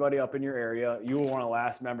wrapping everybody up in your area. You were one of the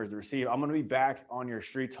last members to receive. I'm going to be back on your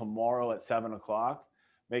street tomorrow at 7 o'clock.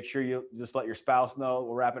 Make sure you just let your spouse know.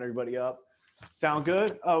 We're wrapping everybody up. Sound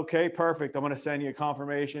good? Okay, perfect. I'm going to send you a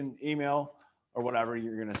confirmation email or whatever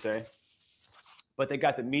you're going to say. But they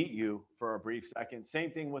got to meet you for a brief second.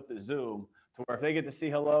 Same thing with the Zoom, to where if they get to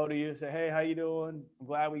say hello to you, say, hey, how you doing? I'm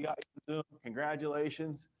glad we got you on Zoom.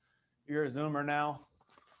 Congratulations. You're a Zoomer now.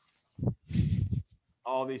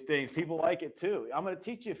 All these things. People like it too. I'm going to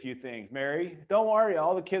teach you a few things, Mary. Don't worry.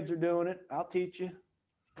 All the kids are doing it. I'll teach you.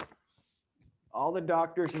 All the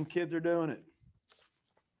doctors and kids are doing it.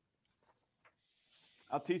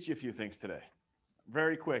 I'll teach you a few things today.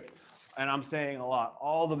 very quick. And I'm saying a lot.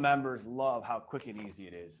 All the members love how quick and easy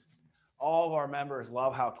it is. All of our members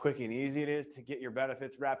love how quick and easy it is to get your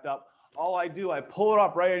benefits wrapped up. All I do, I pull it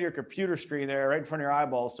up right on your computer screen there, right in front of your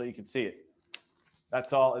eyeballs so you can see it.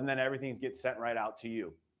 That's all. And then everything gets sent right out to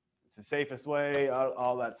you. It's the safest way,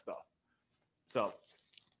 all that stuff. So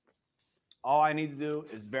all I need to do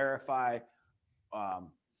is verify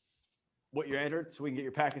what you entered so we can get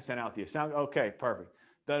your packet sent out to you. Sound okay? Perfect.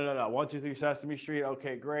 123 Sesame Street.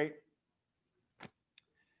 Okay, great.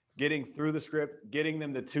 Getting through the script, getting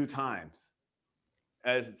them to 2 times.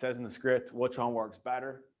 As it says in the script, which one works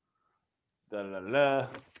better?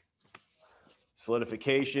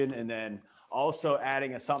 Solidification, and then also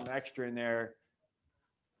adding something extra in there.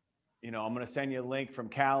 I'm going to send you a link from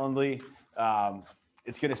Calendly.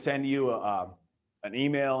 It's going to send you an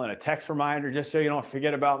email and a text reminder just so you don't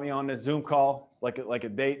forget about me on this Zoom call. It's like a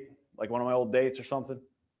date, like one of my old dates or something.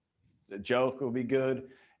 A joke will be good.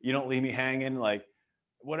 You don't leave me hanging. Like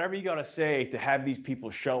whatever you got to say to have these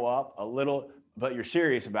people show up a little, but you're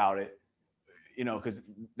serious about it, because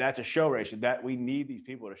that's a show ratio that we need these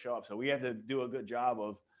people to show up. So we have to do a good job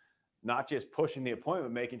of not just pushing the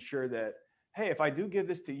appointment, making sure that, hey, if I do give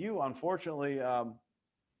this to you, unfortunately,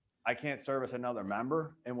 I can't service another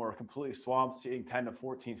member and we're completely swamped seeing 10 to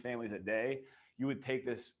 14 families a day. You would take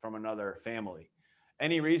this from another family.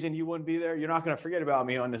 Any reason you wouldn't be there? You're not going to forget about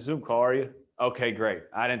me on the Zoom call, are you? Okay, great.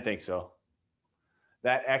 I didn't think so.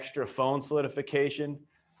 That extra phone solidification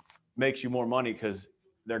makes you more money because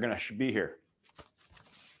they're going to be here.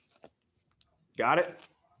 Got it?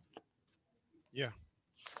 Yeah.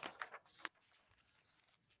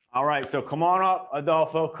 All right. So come on up,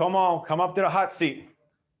 Adolfo. Come on. Come up to the hot seat.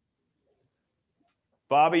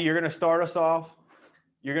 Bobby, you're going to start us off.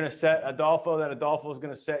 You're going to set Adolfo. That Adolfo is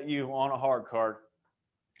going to set you on a hard card.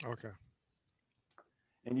 Okay.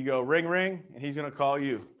 And you go ring, ring, and he's going to call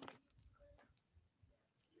you.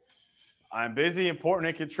 I'm busy, important,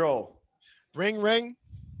 in control. Ring, ring.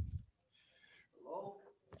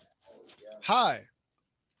 Hi.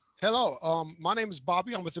 Hello. My name is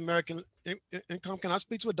Bobby. I'm with American Income. Can I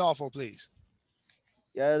speak to Adolfo, please?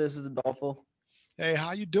 Yeah, this is Adolfo. Hey,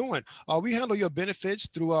 how you doing? We handle your benefits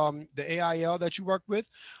through the AIL that you work with.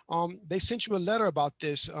 They sent you a letter about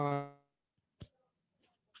this.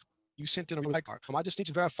 You sent in a card. I just need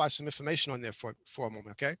to verify some information on there for a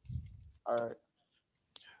moment, okay? All right.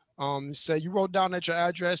 So you wrote down that your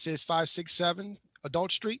address is 567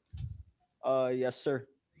 Adult Street? Yes, sir.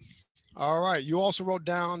 All right. You also wrote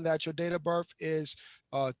down that your date of birth is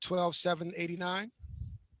 12/7/89?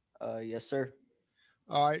 Yes, sir.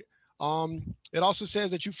 All right. It also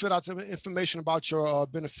says that you filled out some information about your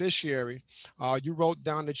beneficiary. You wrote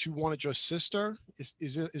down that you wanted your sister.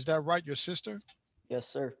 Is that right? Your sister? Yes,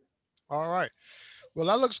 sir. All right. Well,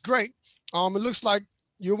 that looks great. It looks like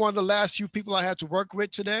you're one of the last few people I had to work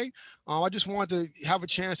with today. I just wanted to have a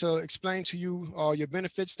chance to explain to you your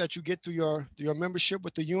benefits that you get through your membership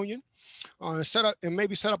with the union.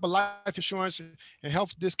 Maybe set up a life insurance and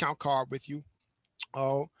health discount card with you.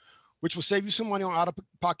 Which will save you some money on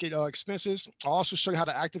out-of-pocket expenses. I'll also show you how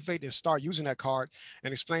to activate and start using that card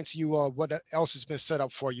and explain to you what else has been set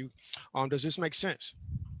up for you. Does this make sense?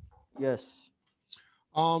 Yes.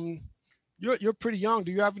 You're pretty young.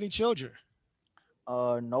 Do you have any children?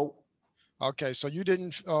 Nope. Okay, so you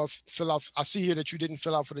didn't fill out. I see here that you didn't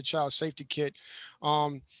fill out for the child safety kit.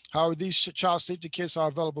 However, these child safety kits are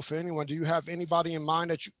available for anyone. Do you have anybody in mind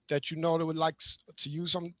that you know that would like to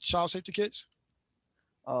use some child safety kits?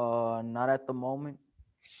 Not at the moment.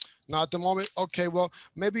 Not at the moment. Okay, well,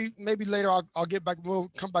 maybe later I'll get back. We'll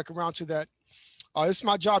come back around to that. It's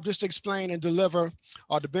my job just to explain and deliver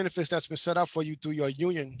the benefits that's been set up for you through your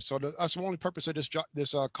union. So that's the only purpose of this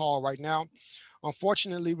call right now.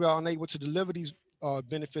 Unfortunately, we are unable to deliver these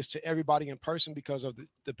benefits to everybody in person because of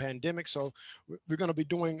the pandemic. So we're going to be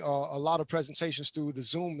doing a lot of presentations through the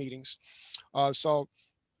Zoom meetings. So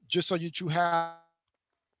just so you have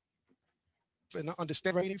an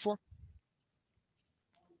understanding for.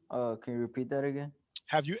 Can you repeat that again?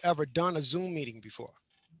 Have you ever done a Zoom meeting before?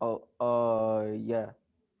 Oh, yeah.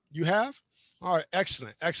 You have? All right,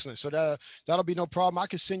 excellent. So that'll be no problem. I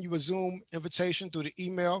can send you a Zoom invitation through the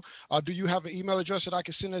email. Do you have an email address that I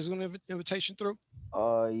can send a Zoom invitation through?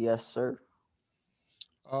 Yes, sir.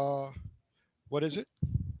 What is it?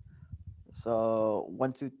 So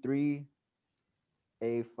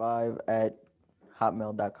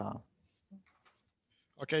 123A5@hotmail.com.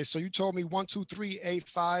 Okay, so you told me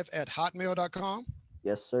 123A5@hotmail.com?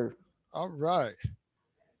 Yes, sir. All right.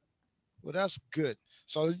 Well, that's good.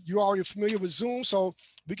 So you're already familiar with Zoom, so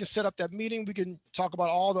we can set up that meeting. We can talk about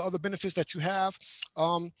all the other benefits that you have.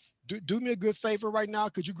 Um, do me a good favor right now.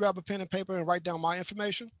 Could you grab a pen and paper and write down my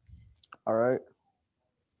information? All right.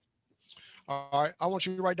 All right. I want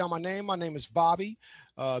you to write down my name. My name is Bobby,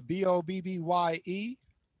 Bobbye.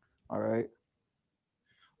 All right.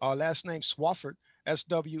 Last name Swafford,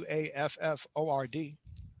 Swafford.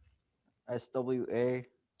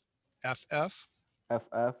 SWAFF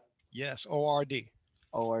FF. Yes, ORD.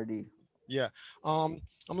 ORD. Yeah. I'm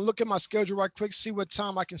gonna look at my schedule right quick, see what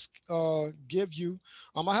time I can give you.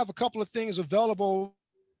 I have a couple of things available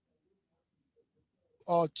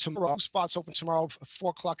tomorrow. Spots open tomorrow,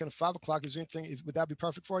 4 o'clock and 5 o'clock. Is anything? Would that be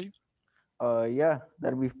perfect for you? Yeah,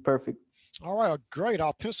 that'd be perfect. All right, great.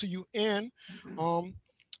 I'll pencil you in,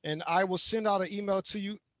 and I will send out an email to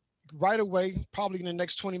you right away, probably in the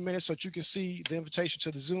next 20 minutes, so that you can see the invitation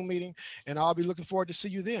to the Zoom meeting. And I'll be looking forward to see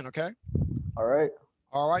you then. Okay. All right.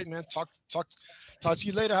 All right, man. Talk to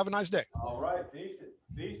you later. Have a nice day. All right,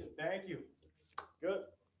 decent. Thank you. Good.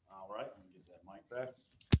 All right, let me get that mic back.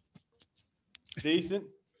 Decent.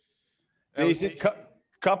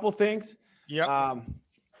 Couple things. Yeah. All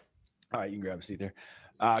right, you can grab a seat there.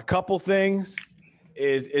 Couple things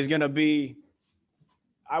is going to be,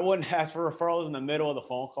 I wouldn't ask for referrals in the middle of the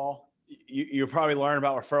phone call. You'll probably learn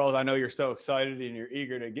about referrals. I know you're so excited and you're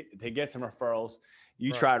eager to get some referrals.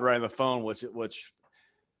 You tried right on the phone, which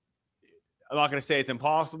I'm not going to say it's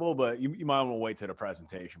impossible, but you might want to wait to the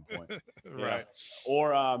presentation point. Right.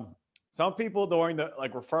 Or some people during the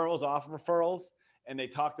referrals off of referrals, and they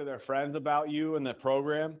talk to their friends about you and the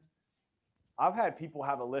program. I've had people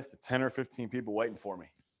have a list of 10 or 15 people waiting for me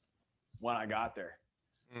when I got there,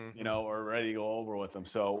 or ready to go over with them.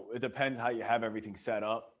 So it depends how you have everything set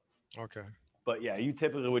up. Okay. But yeah, you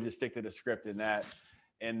typically would just stick to the script in that.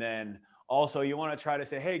 And then also you want to try to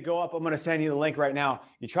say, hey, go up. I'm going to send you the link right now.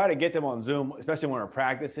 You try to get them on Zoom, especially when we're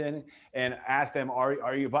practicing, and ask them,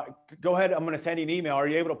 are you, go ahead. I'm going to send you an email. Are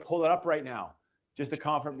you able to pull it up right now? Just to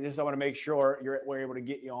confirm, I want to make sure we're able to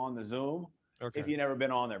get you on the Zoom. Okay. If you've never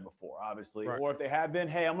been on there before, obviously, or if they have been,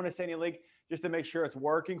 hey, I'm going to send you a link just to make sure it's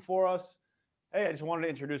working for us. Hey, I just wanted to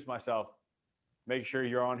introduce myself. Make sure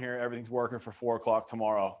you're on here. Everything's working for 4 o'clock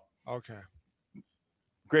tomorrow. Okay.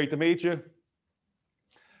 Great to meet you.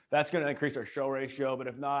 That's going to increase our show ratio, but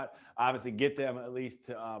if not, obviously get them at least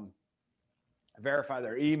to verify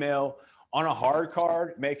their email on a hard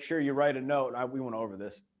card. Make sure you write a note. We went over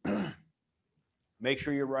this. Make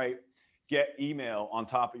sure you write get email on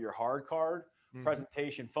top of your hard card,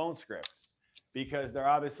 presentation phone script, because they're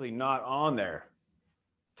obviously not on there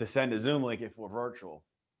to send a Zoom link if we're virtual.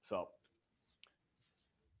 So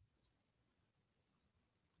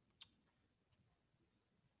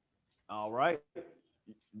all right.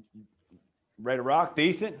 Ready to rock?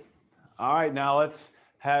 Decent. All right, now let's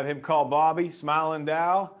have him call Bobby. Smiling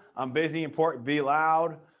Dow. I'm busy, important, be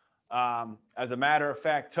loud. As a matter of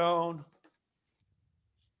fact, tone.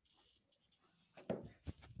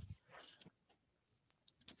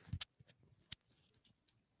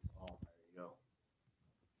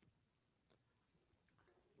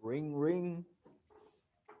 Ring, ring.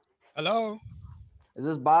 Hello. Is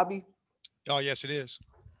this Bobby? Oh, yes, it is.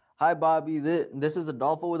 Hi, Bobby. This is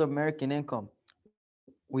Adolfo with American Income.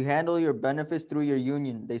 We handle your benefits through your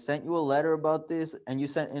union. They sent you a letter about this, and you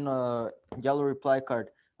sent in a yellow reply card.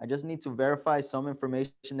 I just need to verify some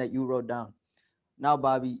information that you wrote down. Now,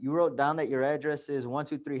 Bobby, you wrote down that your address is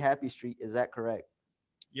 123 Happy Street. Is that correct?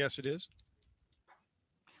 Yes, it is.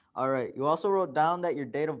 All right. You also wrote down that your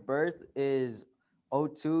date of birth is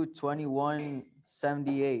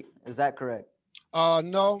 02/21/78. Is that correct?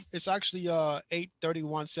 No, it's actually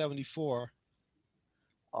 8/31/74.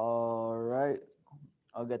 All right.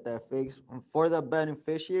 I'll get that fixed. For the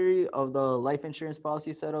beneficiary of the life insurance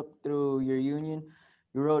policy set up through your union,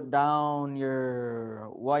 you wrote down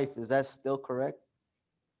your wife. Is that still correct?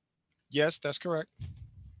 Yes, that's correct.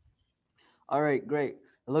 All right, great.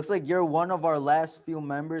 It looks like you're one of our last few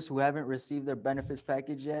members who haven't received their benefits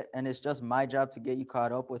package yet, and it's just my job to get you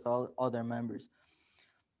caught up with all their members.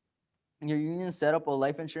 Your union set up a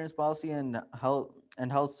life insurance policy and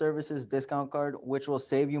health services discount card, which will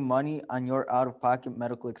save you money on your out-of-pocket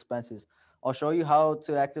medical expenses. I'll show you how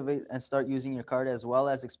to activate and start using your card, as well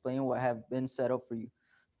as explain what have been set up for you.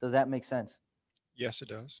 Does that make sense? Yes, it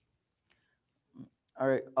does. All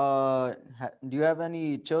right. Do you have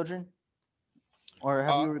any children, or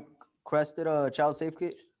have you requested a child safe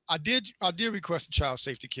kit? I did request a child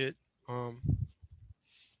safety kit. I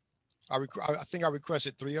think I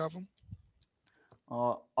requested 3 of them.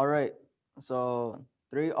 All right. So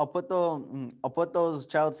 3. I'll put those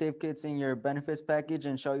child safe kits in your benefits package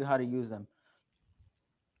and show you how to use them.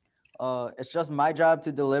 It's just my job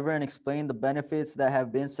to deliver and explain the benefits that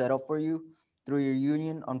have been set up for you through your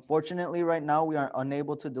union. Unfortunately, right now, we are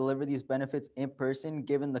unable to deliver these benefits in person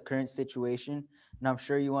given the current situation, and I'm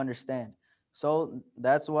sure you understand. So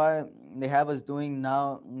that's why they have us doing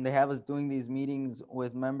these meetings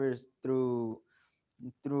with members through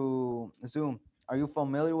Zoom. Are you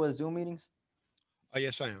familiar with Zoom meetings?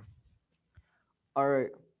 Yes, I am. All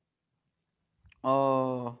right.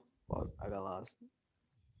 Oh, fuck, I got lost.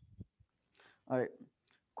 All right.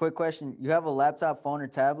 Quick question. You have a laptop, phone, or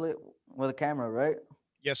tablet with a camera, right?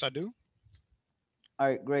 Yes, I do. All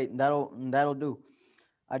right, great. That'll do.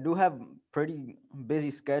 I do have pretty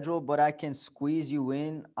busy schedule, but I can squeeze you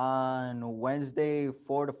in on Wednesday,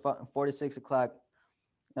 4 to 6 o'clock.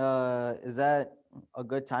 Is that a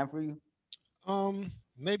good time for you?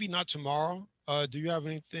 Maybe not tomorrow. Do you have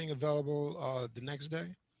anything available the next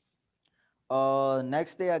day?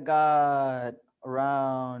 Next day I got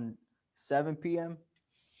around 7 p.m.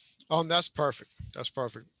 That's perfect. That's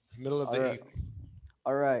perfect. Middle of All the right. evening.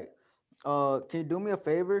 All right. Can you do me a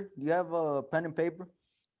favor? Do you have a pen and paper?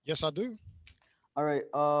 Yes, I do. All right.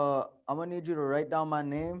 I'm gonna need you to write down my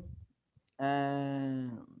name,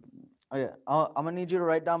 and oh yeah, I'm gonna need you to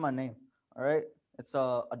write down my name. All right. It's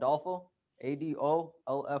Adolfo,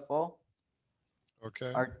 Adolfo,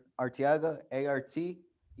 Okay. Arteaga,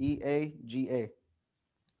 Arteaga.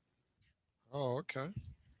 Oh, okay.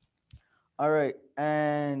 All right,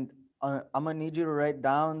 and I'm gonna need you to write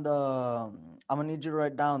down I'm gonna need you to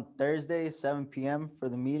write down Thursday, 7 p.m. for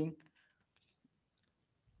the meeting,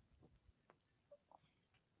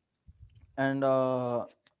 and I'll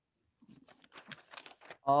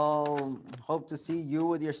hope to see you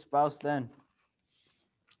with your spouse then.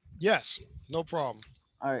 Yes, no problem.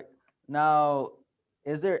 All right. Now,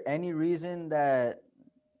 is there any reason that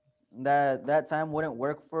time wouldn't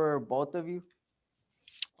work for both of you?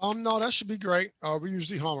 No, that should be great. We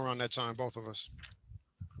usually home around that time, both of us.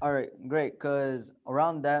 All right, great. Because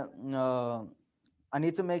around that, I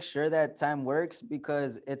need to make sure that time works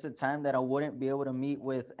because it's a time that I wouldn't be able to meet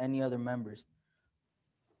with any other members.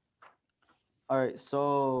 All right,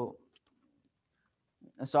 so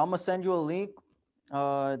I'm gonna send you a link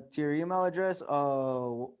to your email address.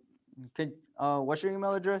 What's your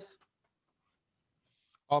email address?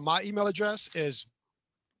 My email address is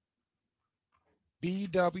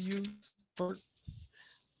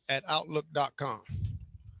bw@outlook.com.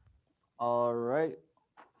 All right.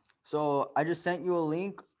 So I just sent you a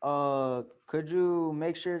link. Could you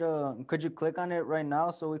click on it right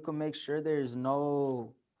now so we can make sure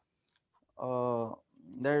uh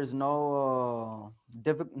there's no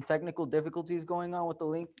technical difficulties going on with the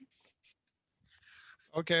link?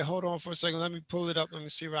 Okay, hold on for a second. Let me pull it up. Let me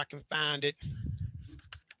see if I can find it.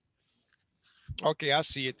 Okay, I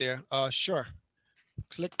see it there. Sure.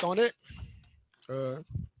 Clicked on it.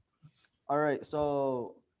 All right.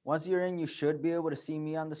 So once you're in, you should be able to see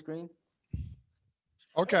me on the screen.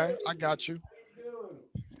 Okay, I got you.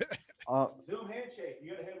 Zoom handshake.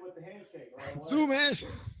 You gotta hit with the handshake. Right away. Zoom in.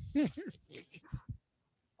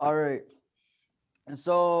 All right. And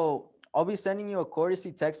so I'll be sending you a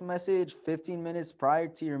courtesy text message 15 minutes prior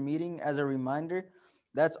to your meeting as a reminder.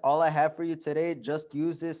 That's all I have for you today. Just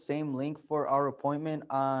use this same link for our appointment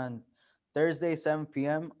on Thursday, 7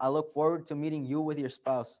 p.m. I look forward to meeting you with your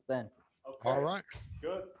spouse then. Okay. All right.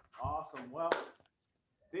 Good. Awesome. Well,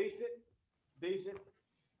 decent.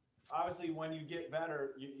 Obviously, when you get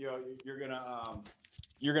better, you're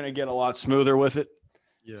gonna get a lot smoother with it.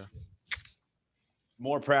 Yeah.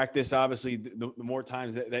 More practice, obviously, the more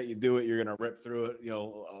times that you do it, you're gonna rip through it, a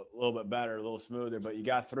little bit better, a little smoother. But you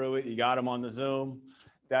got through it. You got them on the Zoom.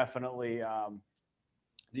 Definitely.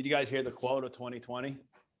 Did you guys hear the quote of 2020?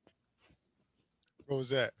 What was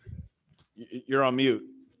that? You're on mute.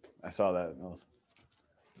 I saw that.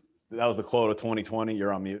 That was the quote of 2020.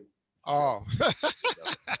 You're on mute. Oh.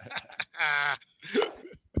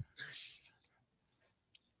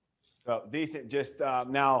 So decent. Just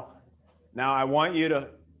now I want you to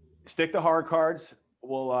stick to hard cards.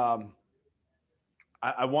 Well,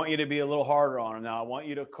 I want you to be a little harder on them. Now I want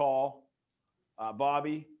you to call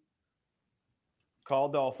Bobby, call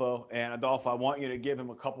Adolfo, and Adolfo, I want you to give him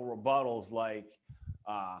a couple rebuttals like,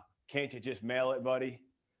 can't you just mail it, buddy?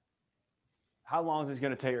 How long is this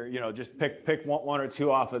going to take? Just pick one or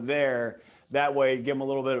two off of there. That way, give him a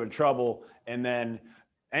little bit of trouble. And then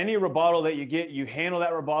any rebuttal that you get, you handle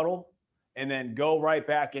that rebuttal and then go right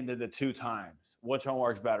back into the 2 times. Which one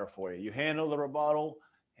works better for you? You handle the rebuttal,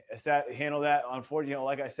 handle that. Unfortunately,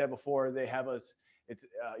 like I said before, they have us it's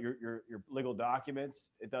your legal documents.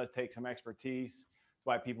 It does take some expertise. That's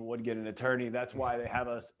why people would get an attorney. That's why they have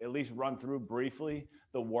us at least run through briefly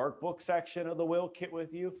the workbook section of the will kit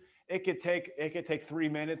with you. It could take 3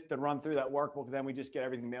 minutes to run through that workbook. Then we just get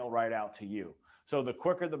everything mailed right out to you. So the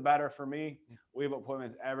quicker the better for me. We have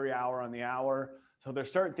appointments every hour on the hour. So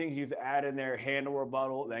there's certain things you have to add in there, handle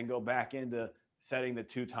rebuttal, then go back into setting the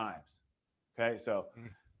 2 times. Okay, so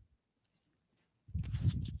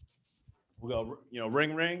we'll go,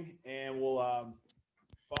 ring, ring, and we'll,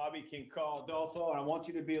 Bobby can call Adolfo, and I want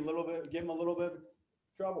you to be give him a little bit of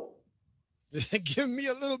trouble. Give me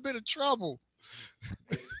a little bit of trouble.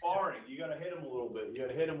 It's sparring. You got to hit him a little bit. You got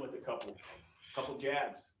to hit him with a couple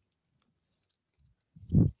jabs.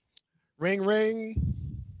 Ring, ring.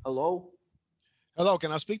 Hello. Hello,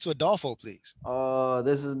 can I speak to Adolfo, please?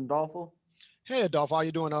 This is Adolfo. Hey, Adolfo, how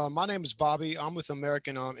you doing? My name is Bobby. I'm with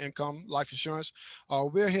American Income Life Insurance.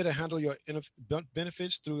 We're here to handle your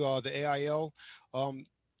benefits through the AIL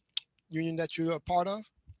union that you're a part of.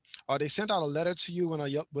 They sent out a letter to you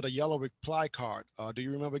with a yellow reply card. Do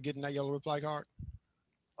you remember getting that yellow reply card?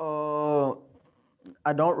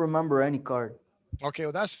 I don't remember any card. Okay,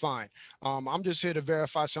 well, that's fine. I'm just here to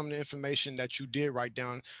verify some of the information that you did write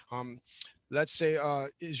down. Let's say,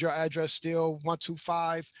 is your address still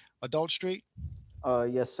 125 Adult Street?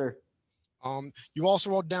 Yes, sir. You also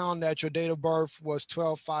wrote down that your date of birth was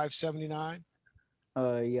 12/5/79.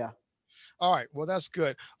 Yeah. All right, well, that's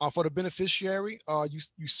good. For the beneficiary,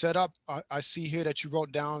 you set up, I see here that you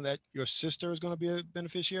wrote down that your sister is going to be a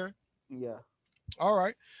beneficiary. Yeah. All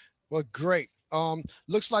right, well, great.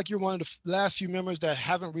 Looks like you're one of the last few members that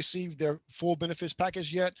haven't received their full benefits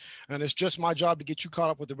package yet. And it's just my job to get you caught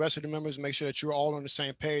up with the rest of the members and make sure that you're all on the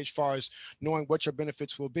same page as far as knowing what your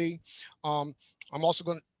benefits will be. I'm also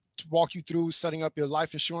going to walk you through setting up your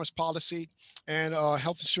life insurance policy and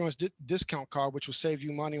health insurance discount card, which will save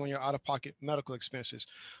you money on your out-of-pocket medical expenses.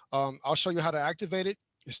 I'll show you how to activate it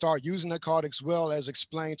and start using the card, as well as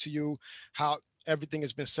explain to you how everything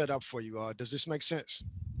has been set up for you. Does this make sense?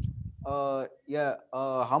 Yeah.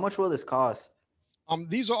 How much will this cost?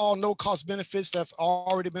 These are all no-cost benefits that have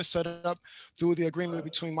already been set up through the agreement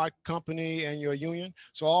between my company and your union.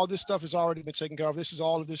 So all this stuff has already been taken care of.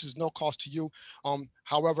 All of this is no cost to you.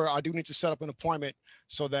 However, I do need to set up an appointment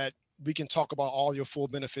so that we can talk about all your full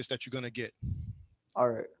benefits that you're going to get. All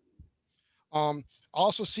right. I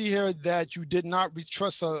also see here that you did not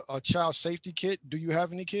trust a child safety kit. Do you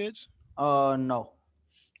have any kids? No.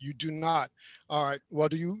 You do not. All right. Well,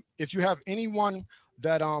 if you have anyone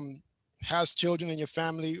that has children in your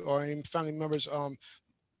family or any family members,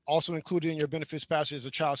 also included in your benefits package is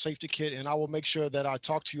a child safety kit, and I will make sure that I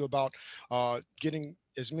talk to you about getting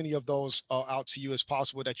as many of those out to you as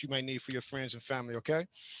possible that you may need for your friends and family. Okay.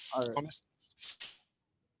 All right.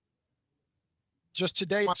 Just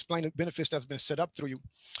today, I'll explain the benefits that have been set up through you.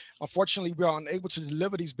 Unfortunately, we are unable to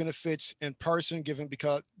deliver these benefits in person,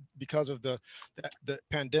 because of the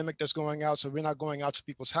pandemic that's going out. So we're not going out to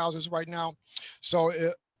people's houses right now. So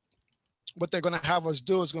what they're going to have us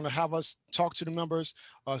do is going to have us talk to the members,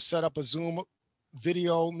 set up a Zoom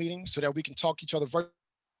video meeting so that we can talk to each other virtually.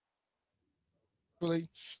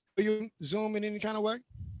 Are you Zoom in any kind of way?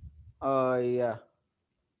 Yeah.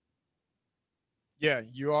 Yeah,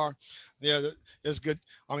 you are. Yeah, that's good.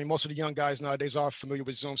 I mean, most of the young guys nowadays are familiar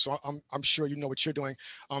with Zoom, so I'm sure you know what you're doing.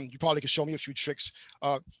 You probably can show me a few tricks.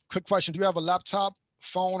 Quick question: do you have a laptop,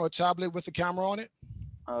 phone, or tablet with a camera on it?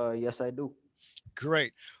 Yes, I do.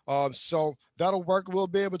 Great. So that'll work. We'll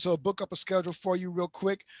be able to book up a schedule for you real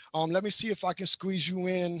quick. Let me see if I can squeeze you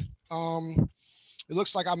in. It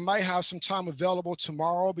looks like I might have some time available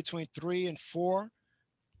tomorrow between 3 and 4.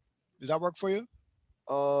 Does that work for you?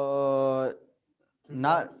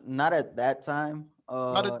 Not at that time. 2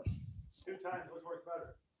 times, which works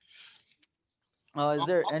better? Is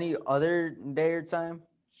there any other day or time?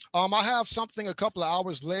 I have something a couple of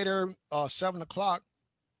hours later, 7 o'clock.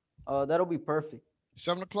 That'll be perfect.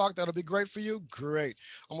 7 o'clock, that'll be great for you. Great.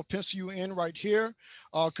 I'm gonna pencil you in right here.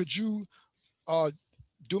 Could you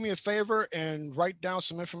do me a favor and write down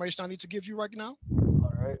some information I need to give you right now?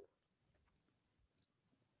 All right.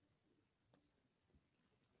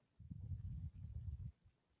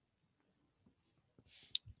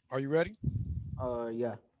 Are you ready?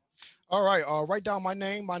 Yeah. All right. Write down my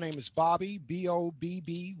name. My name is Bobby,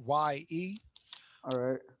 Bobbye. All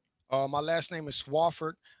right. My last name is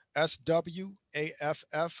Swafford, SWAFFORD.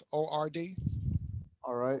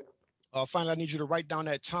 All right. Finally, I need you to write down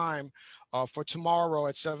that time for tomorrow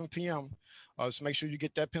at 7 p.m. So make sure you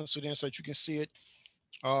get that penciled in so that you can see it.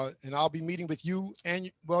 And I'll be meeting with you.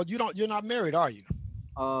 And well, you're not married, are you?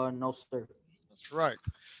 No, sir. That's right.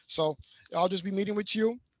 So I'll just be meeting with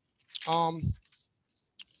you. Um,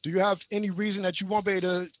 do you have any reason that you won't be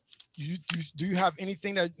able to? Do you have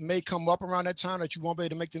anything that may come up around that time that you won't be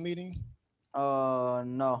able to make the meeting?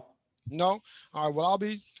 No. No. All right. Well, I'll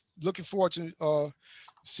be looking forward to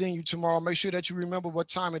seeing you tomorrow. Make sure that you remember what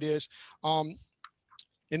time it is.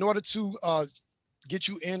 In order to get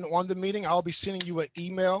you in on the meeting, I'll be sending you an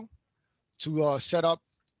email to set up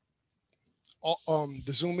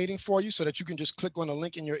the Zoom meeting for you so that you can just click on the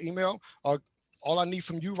link in your email. All I need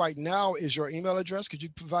from you right now is your email address. Could you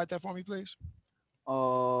provide that for me, please?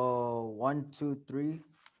 123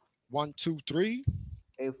 123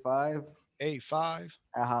 85 85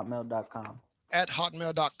 @hotmail.com.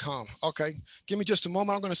 @hotmail.com. Okay. Give me just a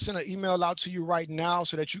moment. I'm going to send an email out to you right now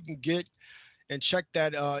so that you can get and check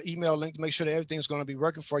that email link to make sure that everything's going to be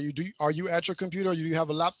working for you. Are you at your computer? Or do you have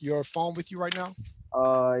your phone with you right now?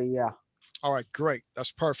 Yeah. All right, great.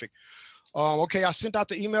 That's perfect. Okay, I sent out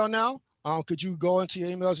the email now. Could you go into your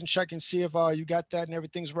emails and check and see if you got that and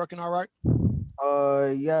everything's working all right?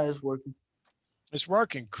 Yeah, it's working. It's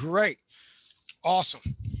working. Great. Awesome.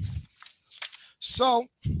 So,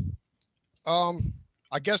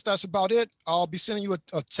 I guess that's about it. I'll be sending you a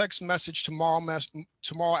text message tomorrow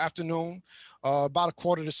afternoon, about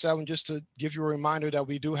 6:45, just to give you a reminder that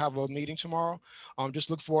we do have a meeting tomorrow. Just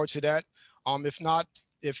look forward to that. If not,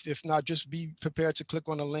 just be prepared to click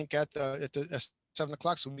on the link at 7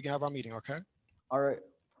 o'clock so we can have our meeting. Okay. All right.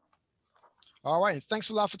 All right. And thanks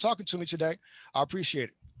a lot for talking to me today. I appreciate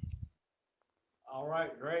it. All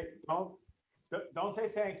right, great. Don't say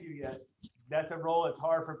thank you yet. That's a role. It's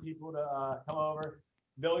hard for people to come over.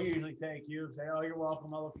 They'll usually thank you. Say, "Oh, you're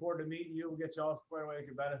welcome. I look forward to meeting you. We'll get you all squared away with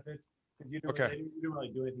your benefits." Because you don't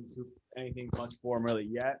really do anything much for them really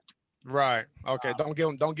yet. Right. Okay. Don't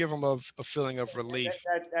give them a feeling of relief.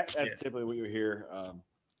 That's typically what you hear.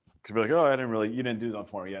 Because we're like, "Oh, you didn't do that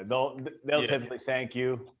for me yet." They'll typically thank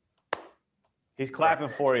you. He's clapping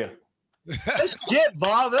for you. Let's get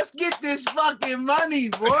Bob. Let's get this fucking money,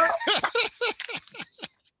 boy.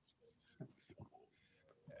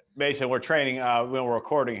 Mason, we're training. When we're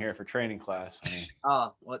recording here for training class.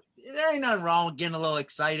 Oh, well, there ain't nothing wrong with getting a little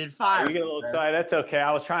excited. Fire. You get a little excited. That's okay.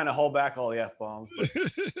 I was trying to hold back all the F-bombs.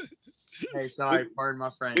 Hey, sorry, pardon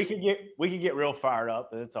my friend. We can get real fired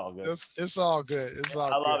up. It's all good. It's all good. It's all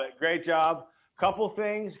good. I love it. Great job. Couple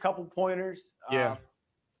pointers. Yeah.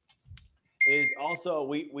 Is also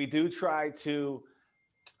we do try to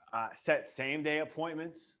set same day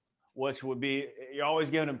appointments, which would be, you're always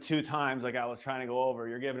giving them 2 times. Like I was trying to go over,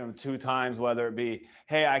 you're giving them 2 times, whether it be,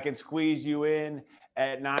 hey, I can squeeze you in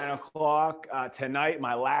at 9 o'clock tonight,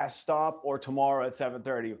 my last stop, or tomorrow at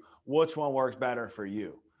 7:30. Which one works better for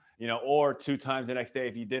you? Or 2 times the next day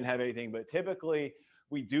if you didn't have anything. But typically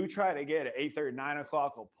we do try to get an 8:30, 9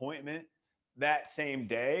 o'clock appointment that same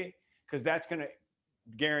day, because that's going to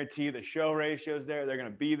guarantee the show ratios there. They're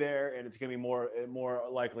going to be there, and it's going to be more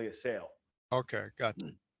likely a sale. Okay, got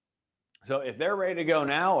you. So if they're ready to go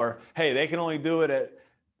now, or hey, they can only do it at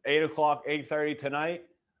 8 o'clock, 8:30 tonight,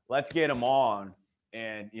 let's get them on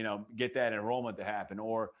and get that enrollment to happen.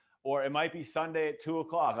 Or it might be Sunday at 2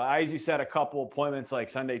 o'clock. I usually set a couple appointments like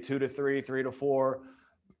Sunday 2 to 3, 3 to 4,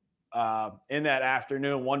 in that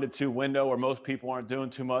afternoon 1 to 2 window where most people aren't doing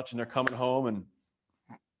too much and they're coming home and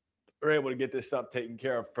they're able to get this stuff taken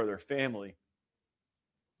care of for their family.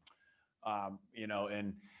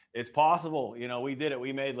 And it's possible. We did it.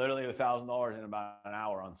 We made literally $1,000 in about an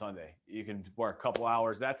hour on Sunday. You can work a couple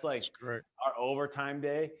hours. That's like our overtime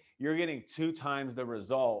day. You're getting 2 times the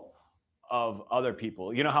result of other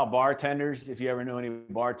people. You know how bartenders, if you ever knew any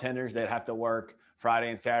bartenders, they'd have to work Friday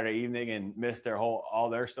and Saturday evening and miss all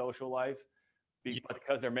their social life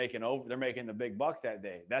because they're making the big bucks that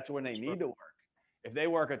day. That's when they need to work. If they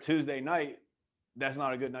work a Tuesday night, that's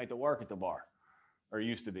not a good night to work at the bar, or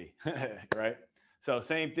used to be, right? So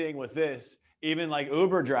same thing with this. Even like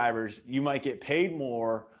Uber drivers, you might get paid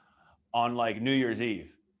more on like New Year's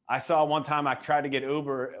Eve. I saw one time I tried to get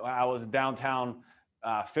Uber. I was downtown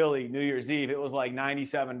Philly, New Year's Eve. It was like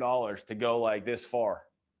 $97 to go like this far.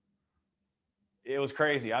 It was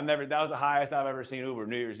crazy. That was the highest I've ever seen Uber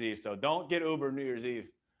New Year's Eve. So don't get Uber New Year's Eve.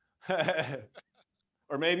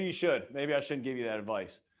 Or maybe you should. Maybe I shouldn't give you that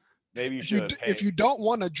advice. Maybe you should. If you don't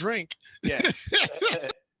want to drink. Yeah.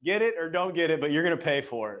 Get it or don't get it, but you're going to pay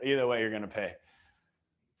for it. Either way, you're going to pay.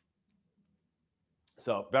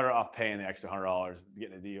 So better off paying the extra $100,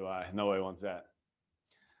 getting a DUI. Nobody wants that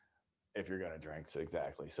if you're going to drink. So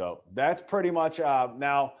exactly. So that's pretty much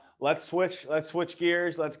now let's switch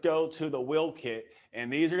gears. Let's go to the will kit.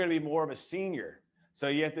 And these are going to be more of a senior. So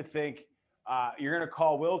you have to think you're going to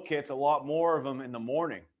call will kits, a lot more of them in the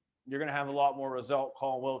morning. you're going to have a lot more result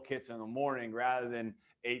calling will kits in the morning rather than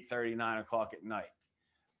 8:30, 9 o'clock at night.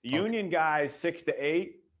 Union guys, 6 to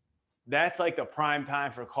 8, that's like the prime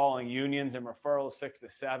time for calling unions and referrals, 6 to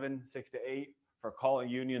 7, 6 to 8 for calling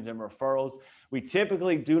unions and referrals. We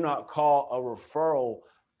typically do not call a referral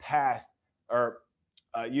past or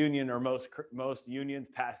a union or most unions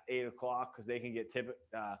past 8 o'clock because they can get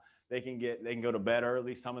they can go to bed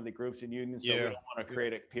early. Some of the groups and unions, so we don't want to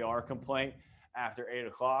create a PR complaint after 8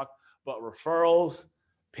 o'clock. But referrals,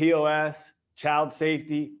 POS, child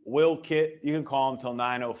safety, will kit, you can call them till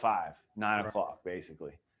 9:05, 9 o'clock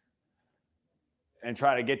basically, and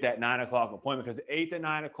try to get that 9 o'clock appointment, because the 8 to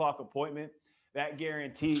 9 o'clock appointment, that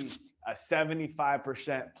guarantees a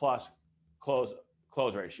 75% plus close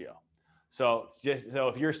ratio. So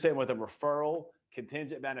if you're sitting with a referral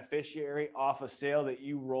contingent beneficiary off a sale that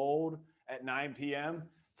you rolled at 9 p.m.,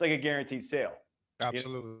 it's like a guaranteed sale.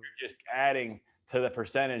 Absolutely. You're just adding to the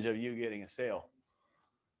percentage of you getting a sale.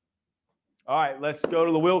 All right, let's go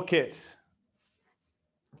to the will kits.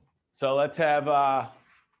 So let's have,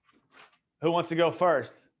 who wants to go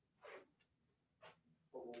first?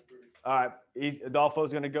 All right,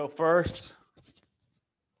 Adolfo's going to go first.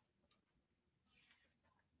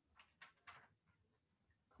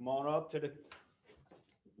 Come on up to the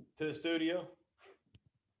studio.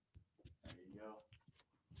 There you go.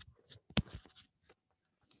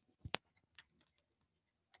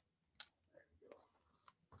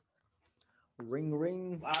 Ring,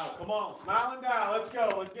 ring. Wow, come on, smile and dial. Let's go.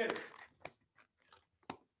 Let's get it.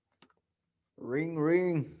 Ring,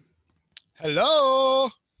 ring. Hello.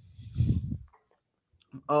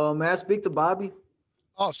 May I speak to Bobby?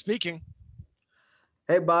 Oh, speaking.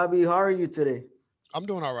 Hey, Bobby, how are you today? I'm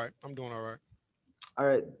doing all right. I'm doing all right. All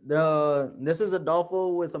right. This is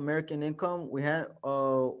Adolfo with American Income. We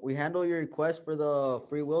handle your request for the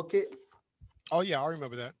free will kit. Oh yeah, I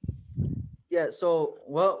remember that. Yeah. So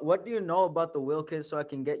what do you know about the will kit so I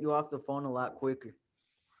can get you off the phone a lot quicker?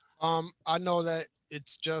 I know that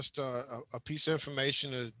it's just a piece of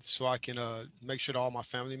information so I can make sure that all my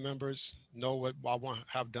family members know what I want to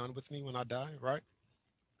have done with me when I die, right?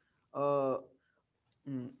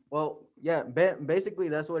 Well, yeah, basically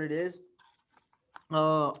that's what it is.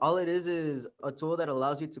 All it is a tool that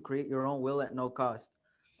allows you to create your own will at no cost.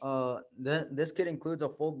 This kit includes a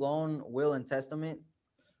full-blown will and testament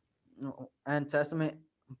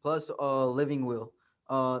plus a living will.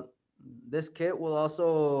 This kit will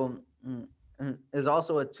also is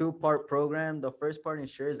also a 2-part program. The first part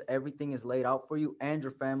ensures everything is laid out for you and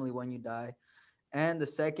your family when you die. And the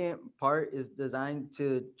second part is designed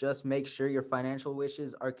to just make sure your financial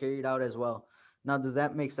wishes are carried out as well. Now, does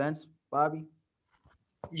that make sense, Bobby?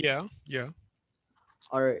 Yeah.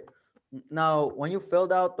 All right. Now, when you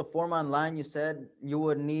filled out the form online, you said you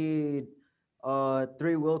would need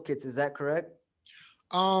 3 will kits. Is that correct?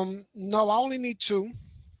 No, I only need 2.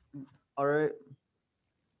 All right.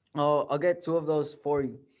 Oh, I'll get 2 of those for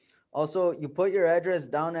you. Also, you put your address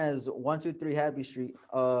down as 123 Happy Street.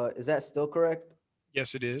 Is that still correct?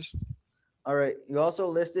 Yes, it is. All right. You also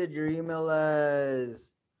listed your email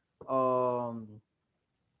as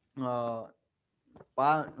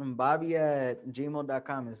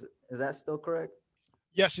Bobby@gmail.com. Is that still correct?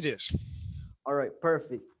 Yes, it is. All right,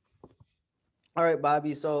 perfect. All right,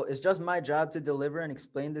 Bobby. So it's just my job to deliver and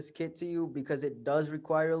explain this kit to you because it does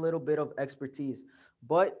require a little bit of expertise.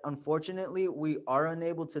 But unfortunately, we are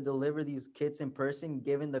unable to deliver these kits in person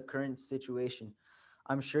given the current situation.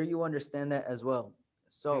 I'm sure you understand that as well.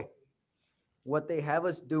 So what they have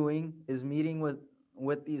us doing is meeting with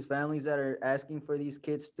these families that are asking for these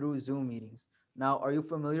kits through Zoom meetings. Now, are you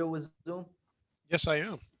familiar with Zoom? Yes, I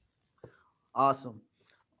am. Awesome.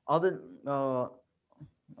 Other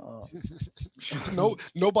No,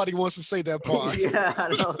 nobody wants to say that part. yeah, I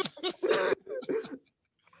know.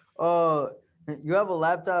 You have a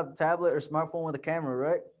laptop, tablet, or smartphone with a camera,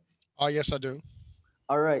 right? Oh, yes, I do.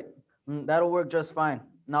 All right, that'll work just fine.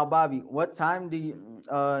 Now, Bobby, what time do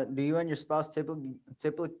you and your spouse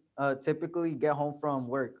typically get home from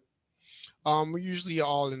work? We're usually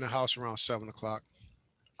all in the house around 7 o'clock.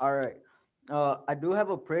 All right. I do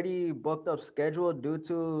have a pretty booked up schedule due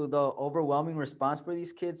to the overwhelming response for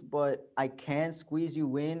these kids, but I can squeeze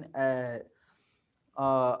you in at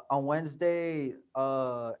on Wednesday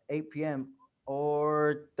 8 p.m.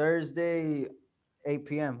 or Thursday 8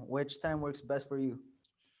 p.m. Which time works best for you?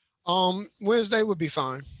 Wednesday would be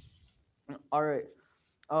fine. All right.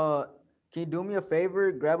 Can you do me a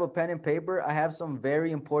favor? Grab a pen and paper. I have some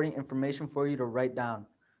very important information for you to write down.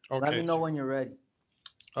 Okay. Let me know when you're ready.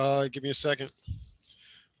 Give me a second.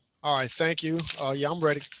 All right, thank you. Yeah, I'm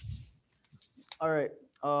ready. All right.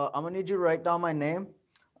 I'm gonna need you to write down my name.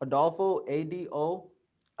 Adolfo, ADOLFO.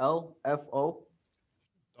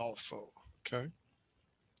 Adolfo. Okay.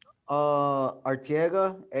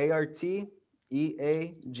 Artiega, ARTEAGA.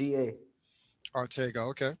 Ortega.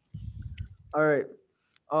 Okay. All right.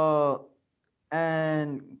 Uh,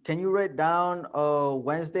 and can you write down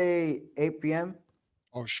Wednesday 8 p.m.?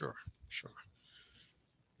 Oh, sure. Sure.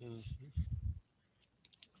 Mhm.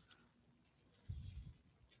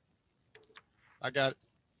 I got it.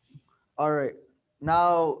 All right.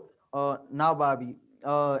 Now, Bobby,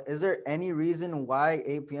 is there any reason why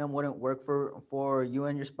 8 p.m. wouldn't work for you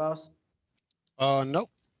and your spouse? Nope.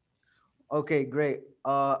 Okay, great.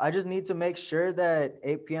 I just need to make sure that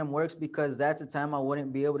 8 p.m. works because that's the time I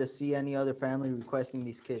wouldn't be able to see any other family requesting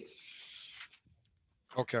these kits.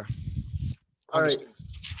 Okay. All right. Understood.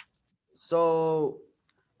 So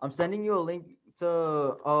I'm sending you a link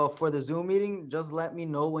to for the Zoom meeting. Just let me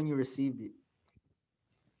know when you received it.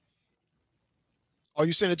 Oh,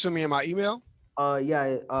 you sent it to me in my email?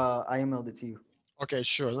 Yeah, I emailed it to you. Okay,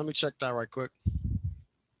 sure. Let me check that right quick.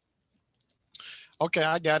 Okay,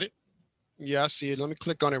 I got it. Yeah, I see it. Let me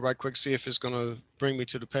click on it right quick, see if it's gonna bring me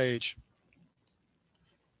to the page.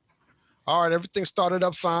 All right, everything started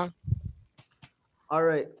up fine. All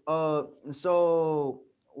right. So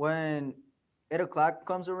when 8 o'clock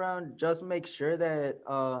comes around, just make sure that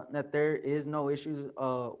that there is no issues.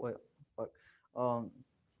 Wait, fuck. Um.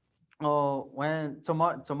 Oh, when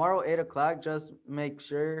tomorrow 8 o'clock, just make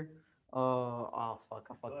sure. Oh fuck,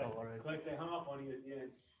 I fucked up already. Click they hung up on you at the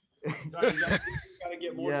end. Sorry, you gotta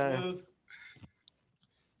get more Yeah. smooth.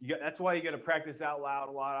 That's why you got to practice out loud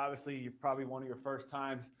a lot. Obviously, you're probably one of your first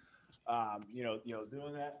times,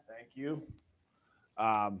 doing that. Thank you.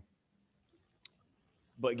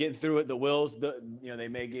 But getting through it, the wills, they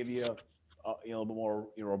may give you a little bit more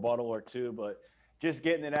rebuttal or two, but just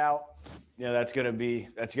getting it out, that's gonna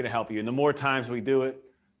help you. And the more times we do it,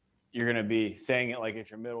 you're gonna be saying it like it's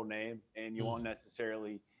your middle name, and you won't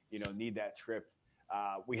necessarily need that script.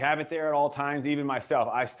 We have it there at all times. Even myself,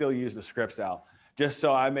 I still use the scripts out just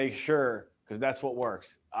so I make sure, because that's what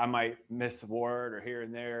works. I might miss a word or here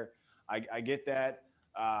and there. I get that.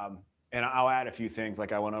 And I'll add a few things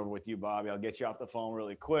like I went over with you, Bobby. I'll get you off the phone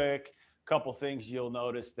really quick. A couple things you'll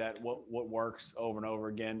notice that what works over and over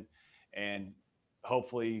again. And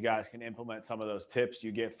hopefully you guys can implement some of those tips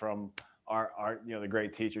you get from our the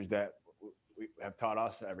great teachers that we have taught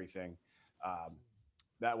us everything.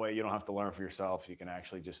 That way you don't have to learn for yourself. You can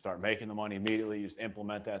actually just start making the money immediately. You just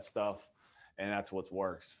implement that stuff, and that's what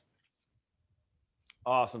works.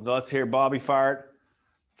 Awesome. So let's hear Bobby fire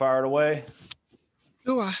it away.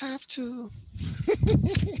 Do I have to?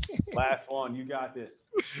 Last one. You got this.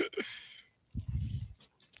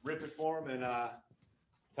 Rip it for him and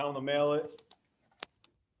tell him to mail it.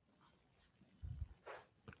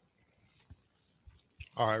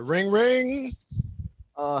 All right, ring, ring.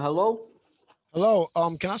 Hello. Hello.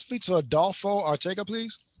 Can I speak to Adolfo Ortega,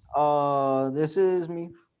 please? This is me.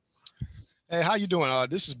 Hey, how you doing?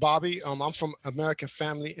 This is Bobby. I'm from American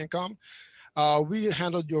Family Income. We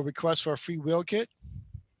handled your request for a free will kit.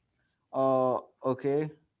 Okay.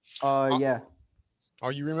 Yeah. Oh,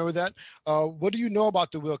 you remember that? What do you know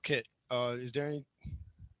about the will kit? Is there any?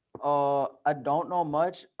 I don't know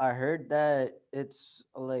much. I heard that it's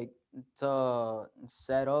like to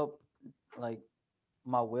set up like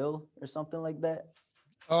my will or something like that.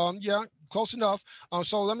 Yeah, close enough.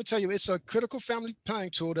 So let me tell you, it's a critical family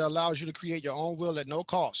planning tool that allows you to create your own will at no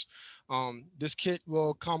cost. This kit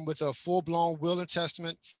will come with a full-blown will and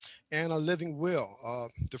testament and a living will.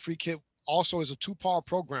 The free kit also is a two-part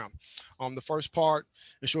program. The first part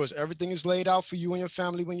ensures everything is laid out for you and your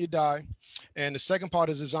family when you die. And the second part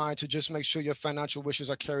is designed to just make sure your financial wishes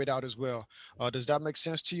are carried out as well. Does that make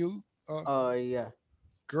sense to you? Yeah.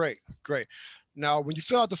 Great, great. Now, when you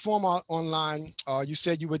fill out the form online, you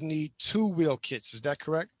said you would need 2 will kits. Is that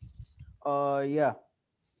correct? Yeah.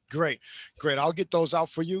 Great, great. I'll get those out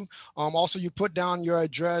for you. Also, you put down your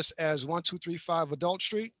address as 1235 Adult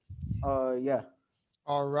Street. Yeah.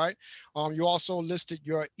 All right. You also listed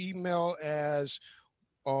your email as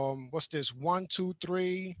what's this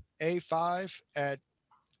 123A5 at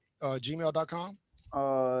gmail.com.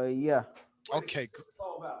 Yeah. Okay. What's this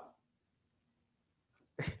all about?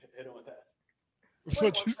 Hit him with that.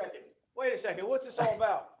 Wait a second. What's this all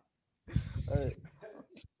about?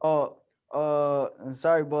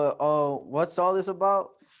 Sorry, but what's all this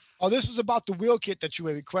about? Oh, this is about the will kit that you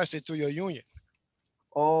had requested through your union.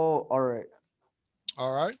 Oh, all right.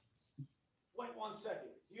 All right. Wait 1 second.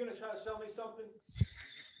 You gonna try to sell me something?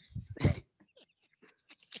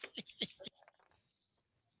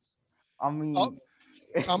 I mean,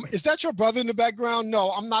 Is that your brother in the background? No,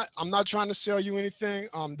 I'm not. I'm not trying to sell you anything.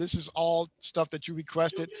 This is all stuff that you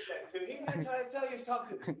requested. He's not trying to tell you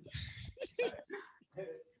something.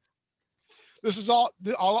 This is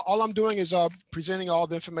all I'm doing is presenting all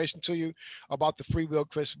the information to you about the free will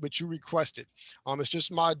quiz which you requested. It's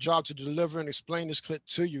just my job to deliver and explain this clip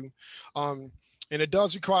to you. And it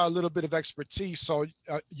does require a little bit of expertise, so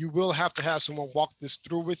you will have to have someone walk this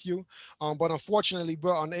through with you. But unfortunately,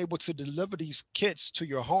 we're unable to deliver these kits to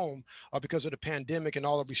your home because of the pandemic and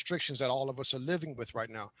all the restrictions that all of us are living with right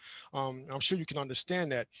now. I'm sure you can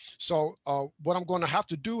understand that. So what I'm going to have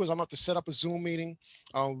to do is I'm going to have to set up a Zoom meeting.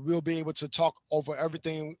 We'll be able to talk over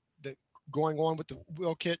everything that going on with the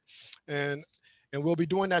will kit, and we'll be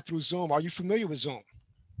doing that through Zoom. Are you familiar with Zoom?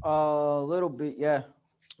 A little bit, yeah.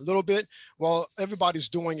 A little bit. Well, everybody's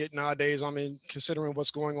doing it nowadays. I mean, considering what's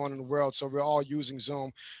going on in the world, so we're all using Zoom.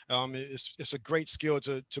 It's a great skill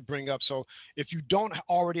to bring up. So if you don't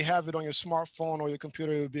already have it on your smartphone or your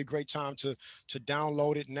computer, it would be a great time to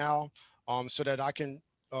download it now, so that I can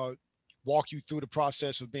walk you through the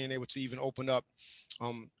process of being able to even open up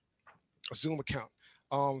a Zoom account.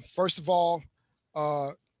 First of all,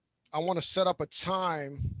 I want to set up a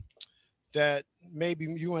time that maybe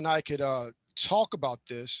you and I could talk about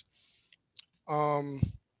this.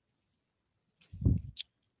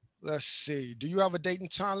 Let's see. Do you have a date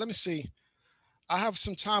and time? Let me see. I have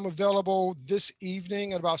some time available this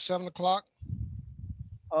evening at about 7 o'clock.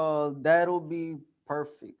 That'll be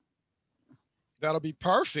perfect. That'll be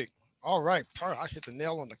perfect. All right. I hit the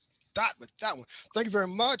nail on the dot with that one. Thank you very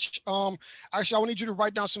much. Actually, I need you to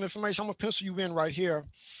write down some information. I'm gonna pencil you in right here.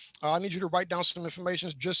 I need you to write down some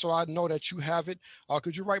information just so I know that you have it.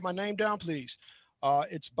 Could you write my name down, please?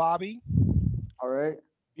 It's Bobby. All right.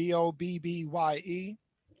 Bobbye.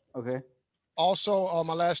 Okay. Also,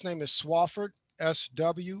 my last name is Swafford.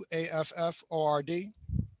 Swafford.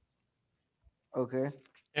 Okay.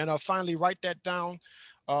 And finally, write that down.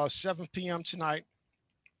 7 p.m. tonight.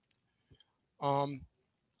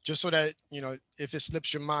 Just so that, you know, if it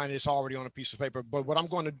slips your mind, it's already on a piece of paper. But what I'm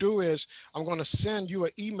going to do is I'm going to send you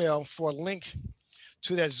an email for a link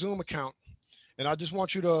to that Zoom account. And I just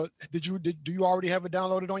want you to, do you already have it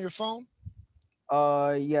downloaded on your phone?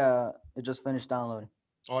 Yeah, it just finished downloading.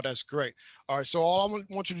 Oh, that's great. All right. So all I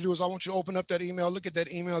want you to do is I want you to open up that email, look at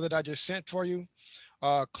that email that I just sent for you.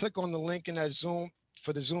 Click on the link in that Zoom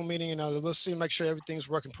for the Zoom meeting, and we'll see, make sure everything's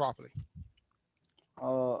working properly.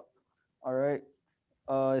 All right.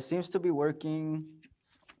 It seems to be working.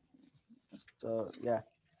 So yeah.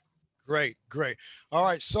 Great. All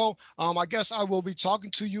right. So I guess I will be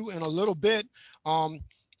talking to you in a little bit.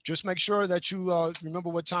 Just make sure that you remember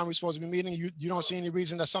what time we're supposed to be meeting. You don't see any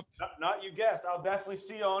reason that something. Not you guess. I'll definitely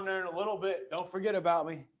see you on there in a little bit. Don't forget about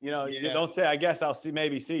me. You know, Yeah. you don't say, I guess I'll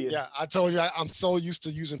maybe see you. Yeah, I told you I'm so used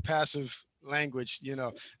to using passive language, you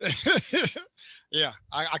know. Yeah,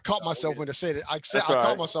 I caught myself when I said it. I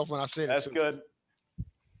caught myself when I said it. That's good.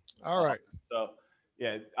 All right. So,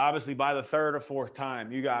 yeah, obviously by the third or fourth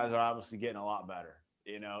time, you guys are obviously getting a lot better,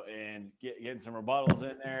 you know, and getting some rebuttals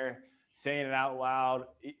in there, saying it out loud.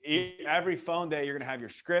 Every phone day, you're going to have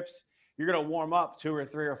your scripts. You're going to warm up 2 or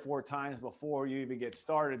 3 or 4 times before you even get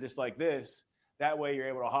started, just like this. That way you're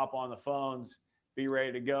able to hop on the phones, be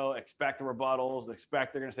ready to go, expect the rebuttals,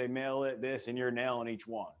 expect they're going to say mail it, this, and you're nailing each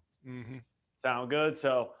one. Mm-hmm. Sound good?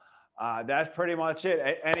 So that's pretty much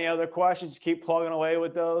it. Any other questions? Keep plugging away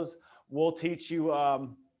with those. We'll teach you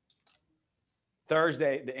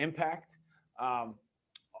Thursday the impact.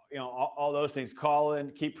 You know, all those things. Call in,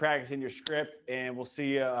 keep practicing your script, and we'll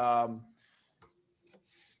see you. I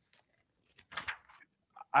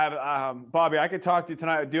have Bobby. I could talk to you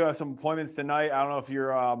tonight. I do have some appointments tonight. I don't know if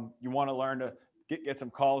you're you want to learn to get some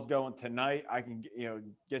calls going tonight. I can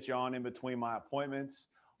get you on in between my appointments,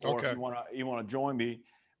 or Okay. if you want to join me,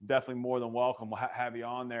 definitely more than welcome. We'll have you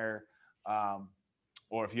on there.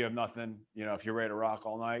 Or if you have nothing, if you're ready to rock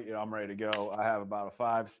all night, I'm ready to go. I have about a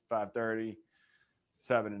 5:30,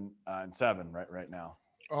 7 and 7 right now.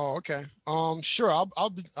 Oh, okay. Sure. I'll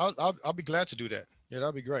be glad to do that. Yeah,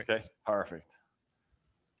 that'd be great. Okay.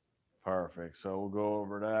 Perfect. So we'll go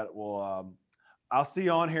over that. We'll I'll see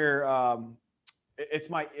you on here. It's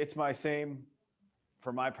my same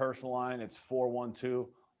for my personal line. It's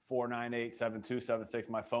 412-498-7276.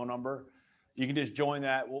 My phone number. You can just join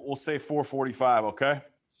that. We'll say 445. Okay.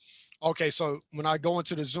 Okay. So when I go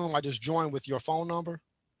into the Zoom, I just join with your phone number.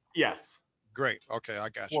 Yes. Great. Okay. I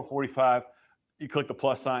got you. 445. You click the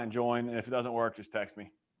plus sign, join. And if it doesn't work, just text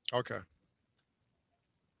me. Okay.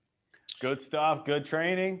 Good stuff. Good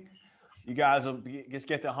training. You guys will just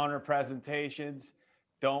get the 100 presentations.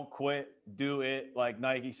 Don't quit. Do it. Like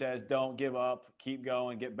Nike says, don't give up. Keep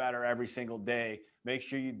going. Get better every single day. Make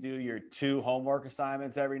sure you do your 2 homework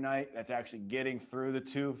assignments every night. That's actually getting through the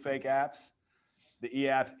 2 fake apps. The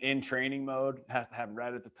e-apps in training mode has to have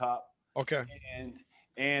red at the top. Okay.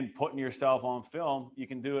 And putting yourself on film. You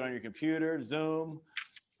can do it on your computer, Zoom,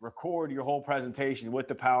 record your whole presentation with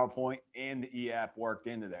the PowerPoint and the e-app worked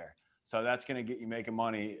into there. So that's going to get you making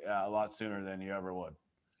money a lot sooner than you ever would.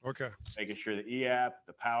 Okay. Making sure the e-app,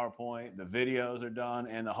 the PowerPoint, the videos are done,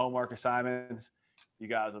 and the homework assignments, you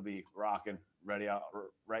guys will be rocking, ready out,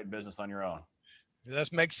 right in business on your own.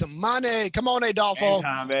 Let's make some money. Come on, Adolfo. Game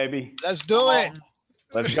time, baby. Let's do it.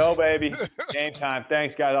 Let's go, baby. Game time.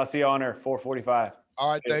 Thanks, guys. I'll see you on there, 4:45. All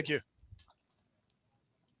right. Thank you.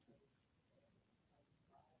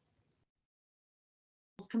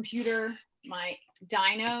 Computer, my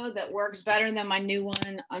dyno that works better than my new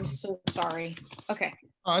one. I'm so sorry. Okay.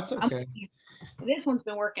 Oh, it's okay. This one's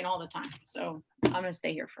been working all the time, so I'm gonna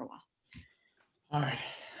stay here for a while.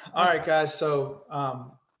 All right, guys. So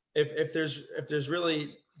if there's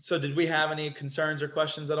really, so did we have any concerns or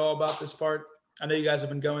questions at all about this part? I know you guys have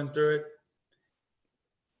been going through it.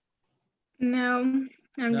 No,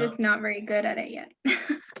 I'm No? just not very good at it yet.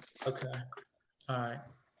 Okay. All right.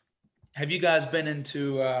 Have you guys been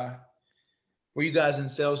into, were you guys in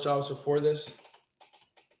sales jobs before this?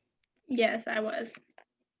 Yes, I was.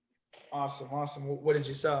 Awesome. Awesome. What did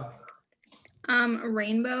you sell?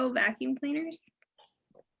 Rainbow vacuum cleaners.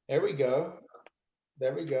 There we go.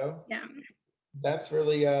 There we go. Yeah. That's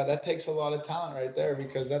really, that takes a lot of talent right there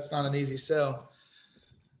because that's not an easy sell.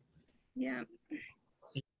 Yeah.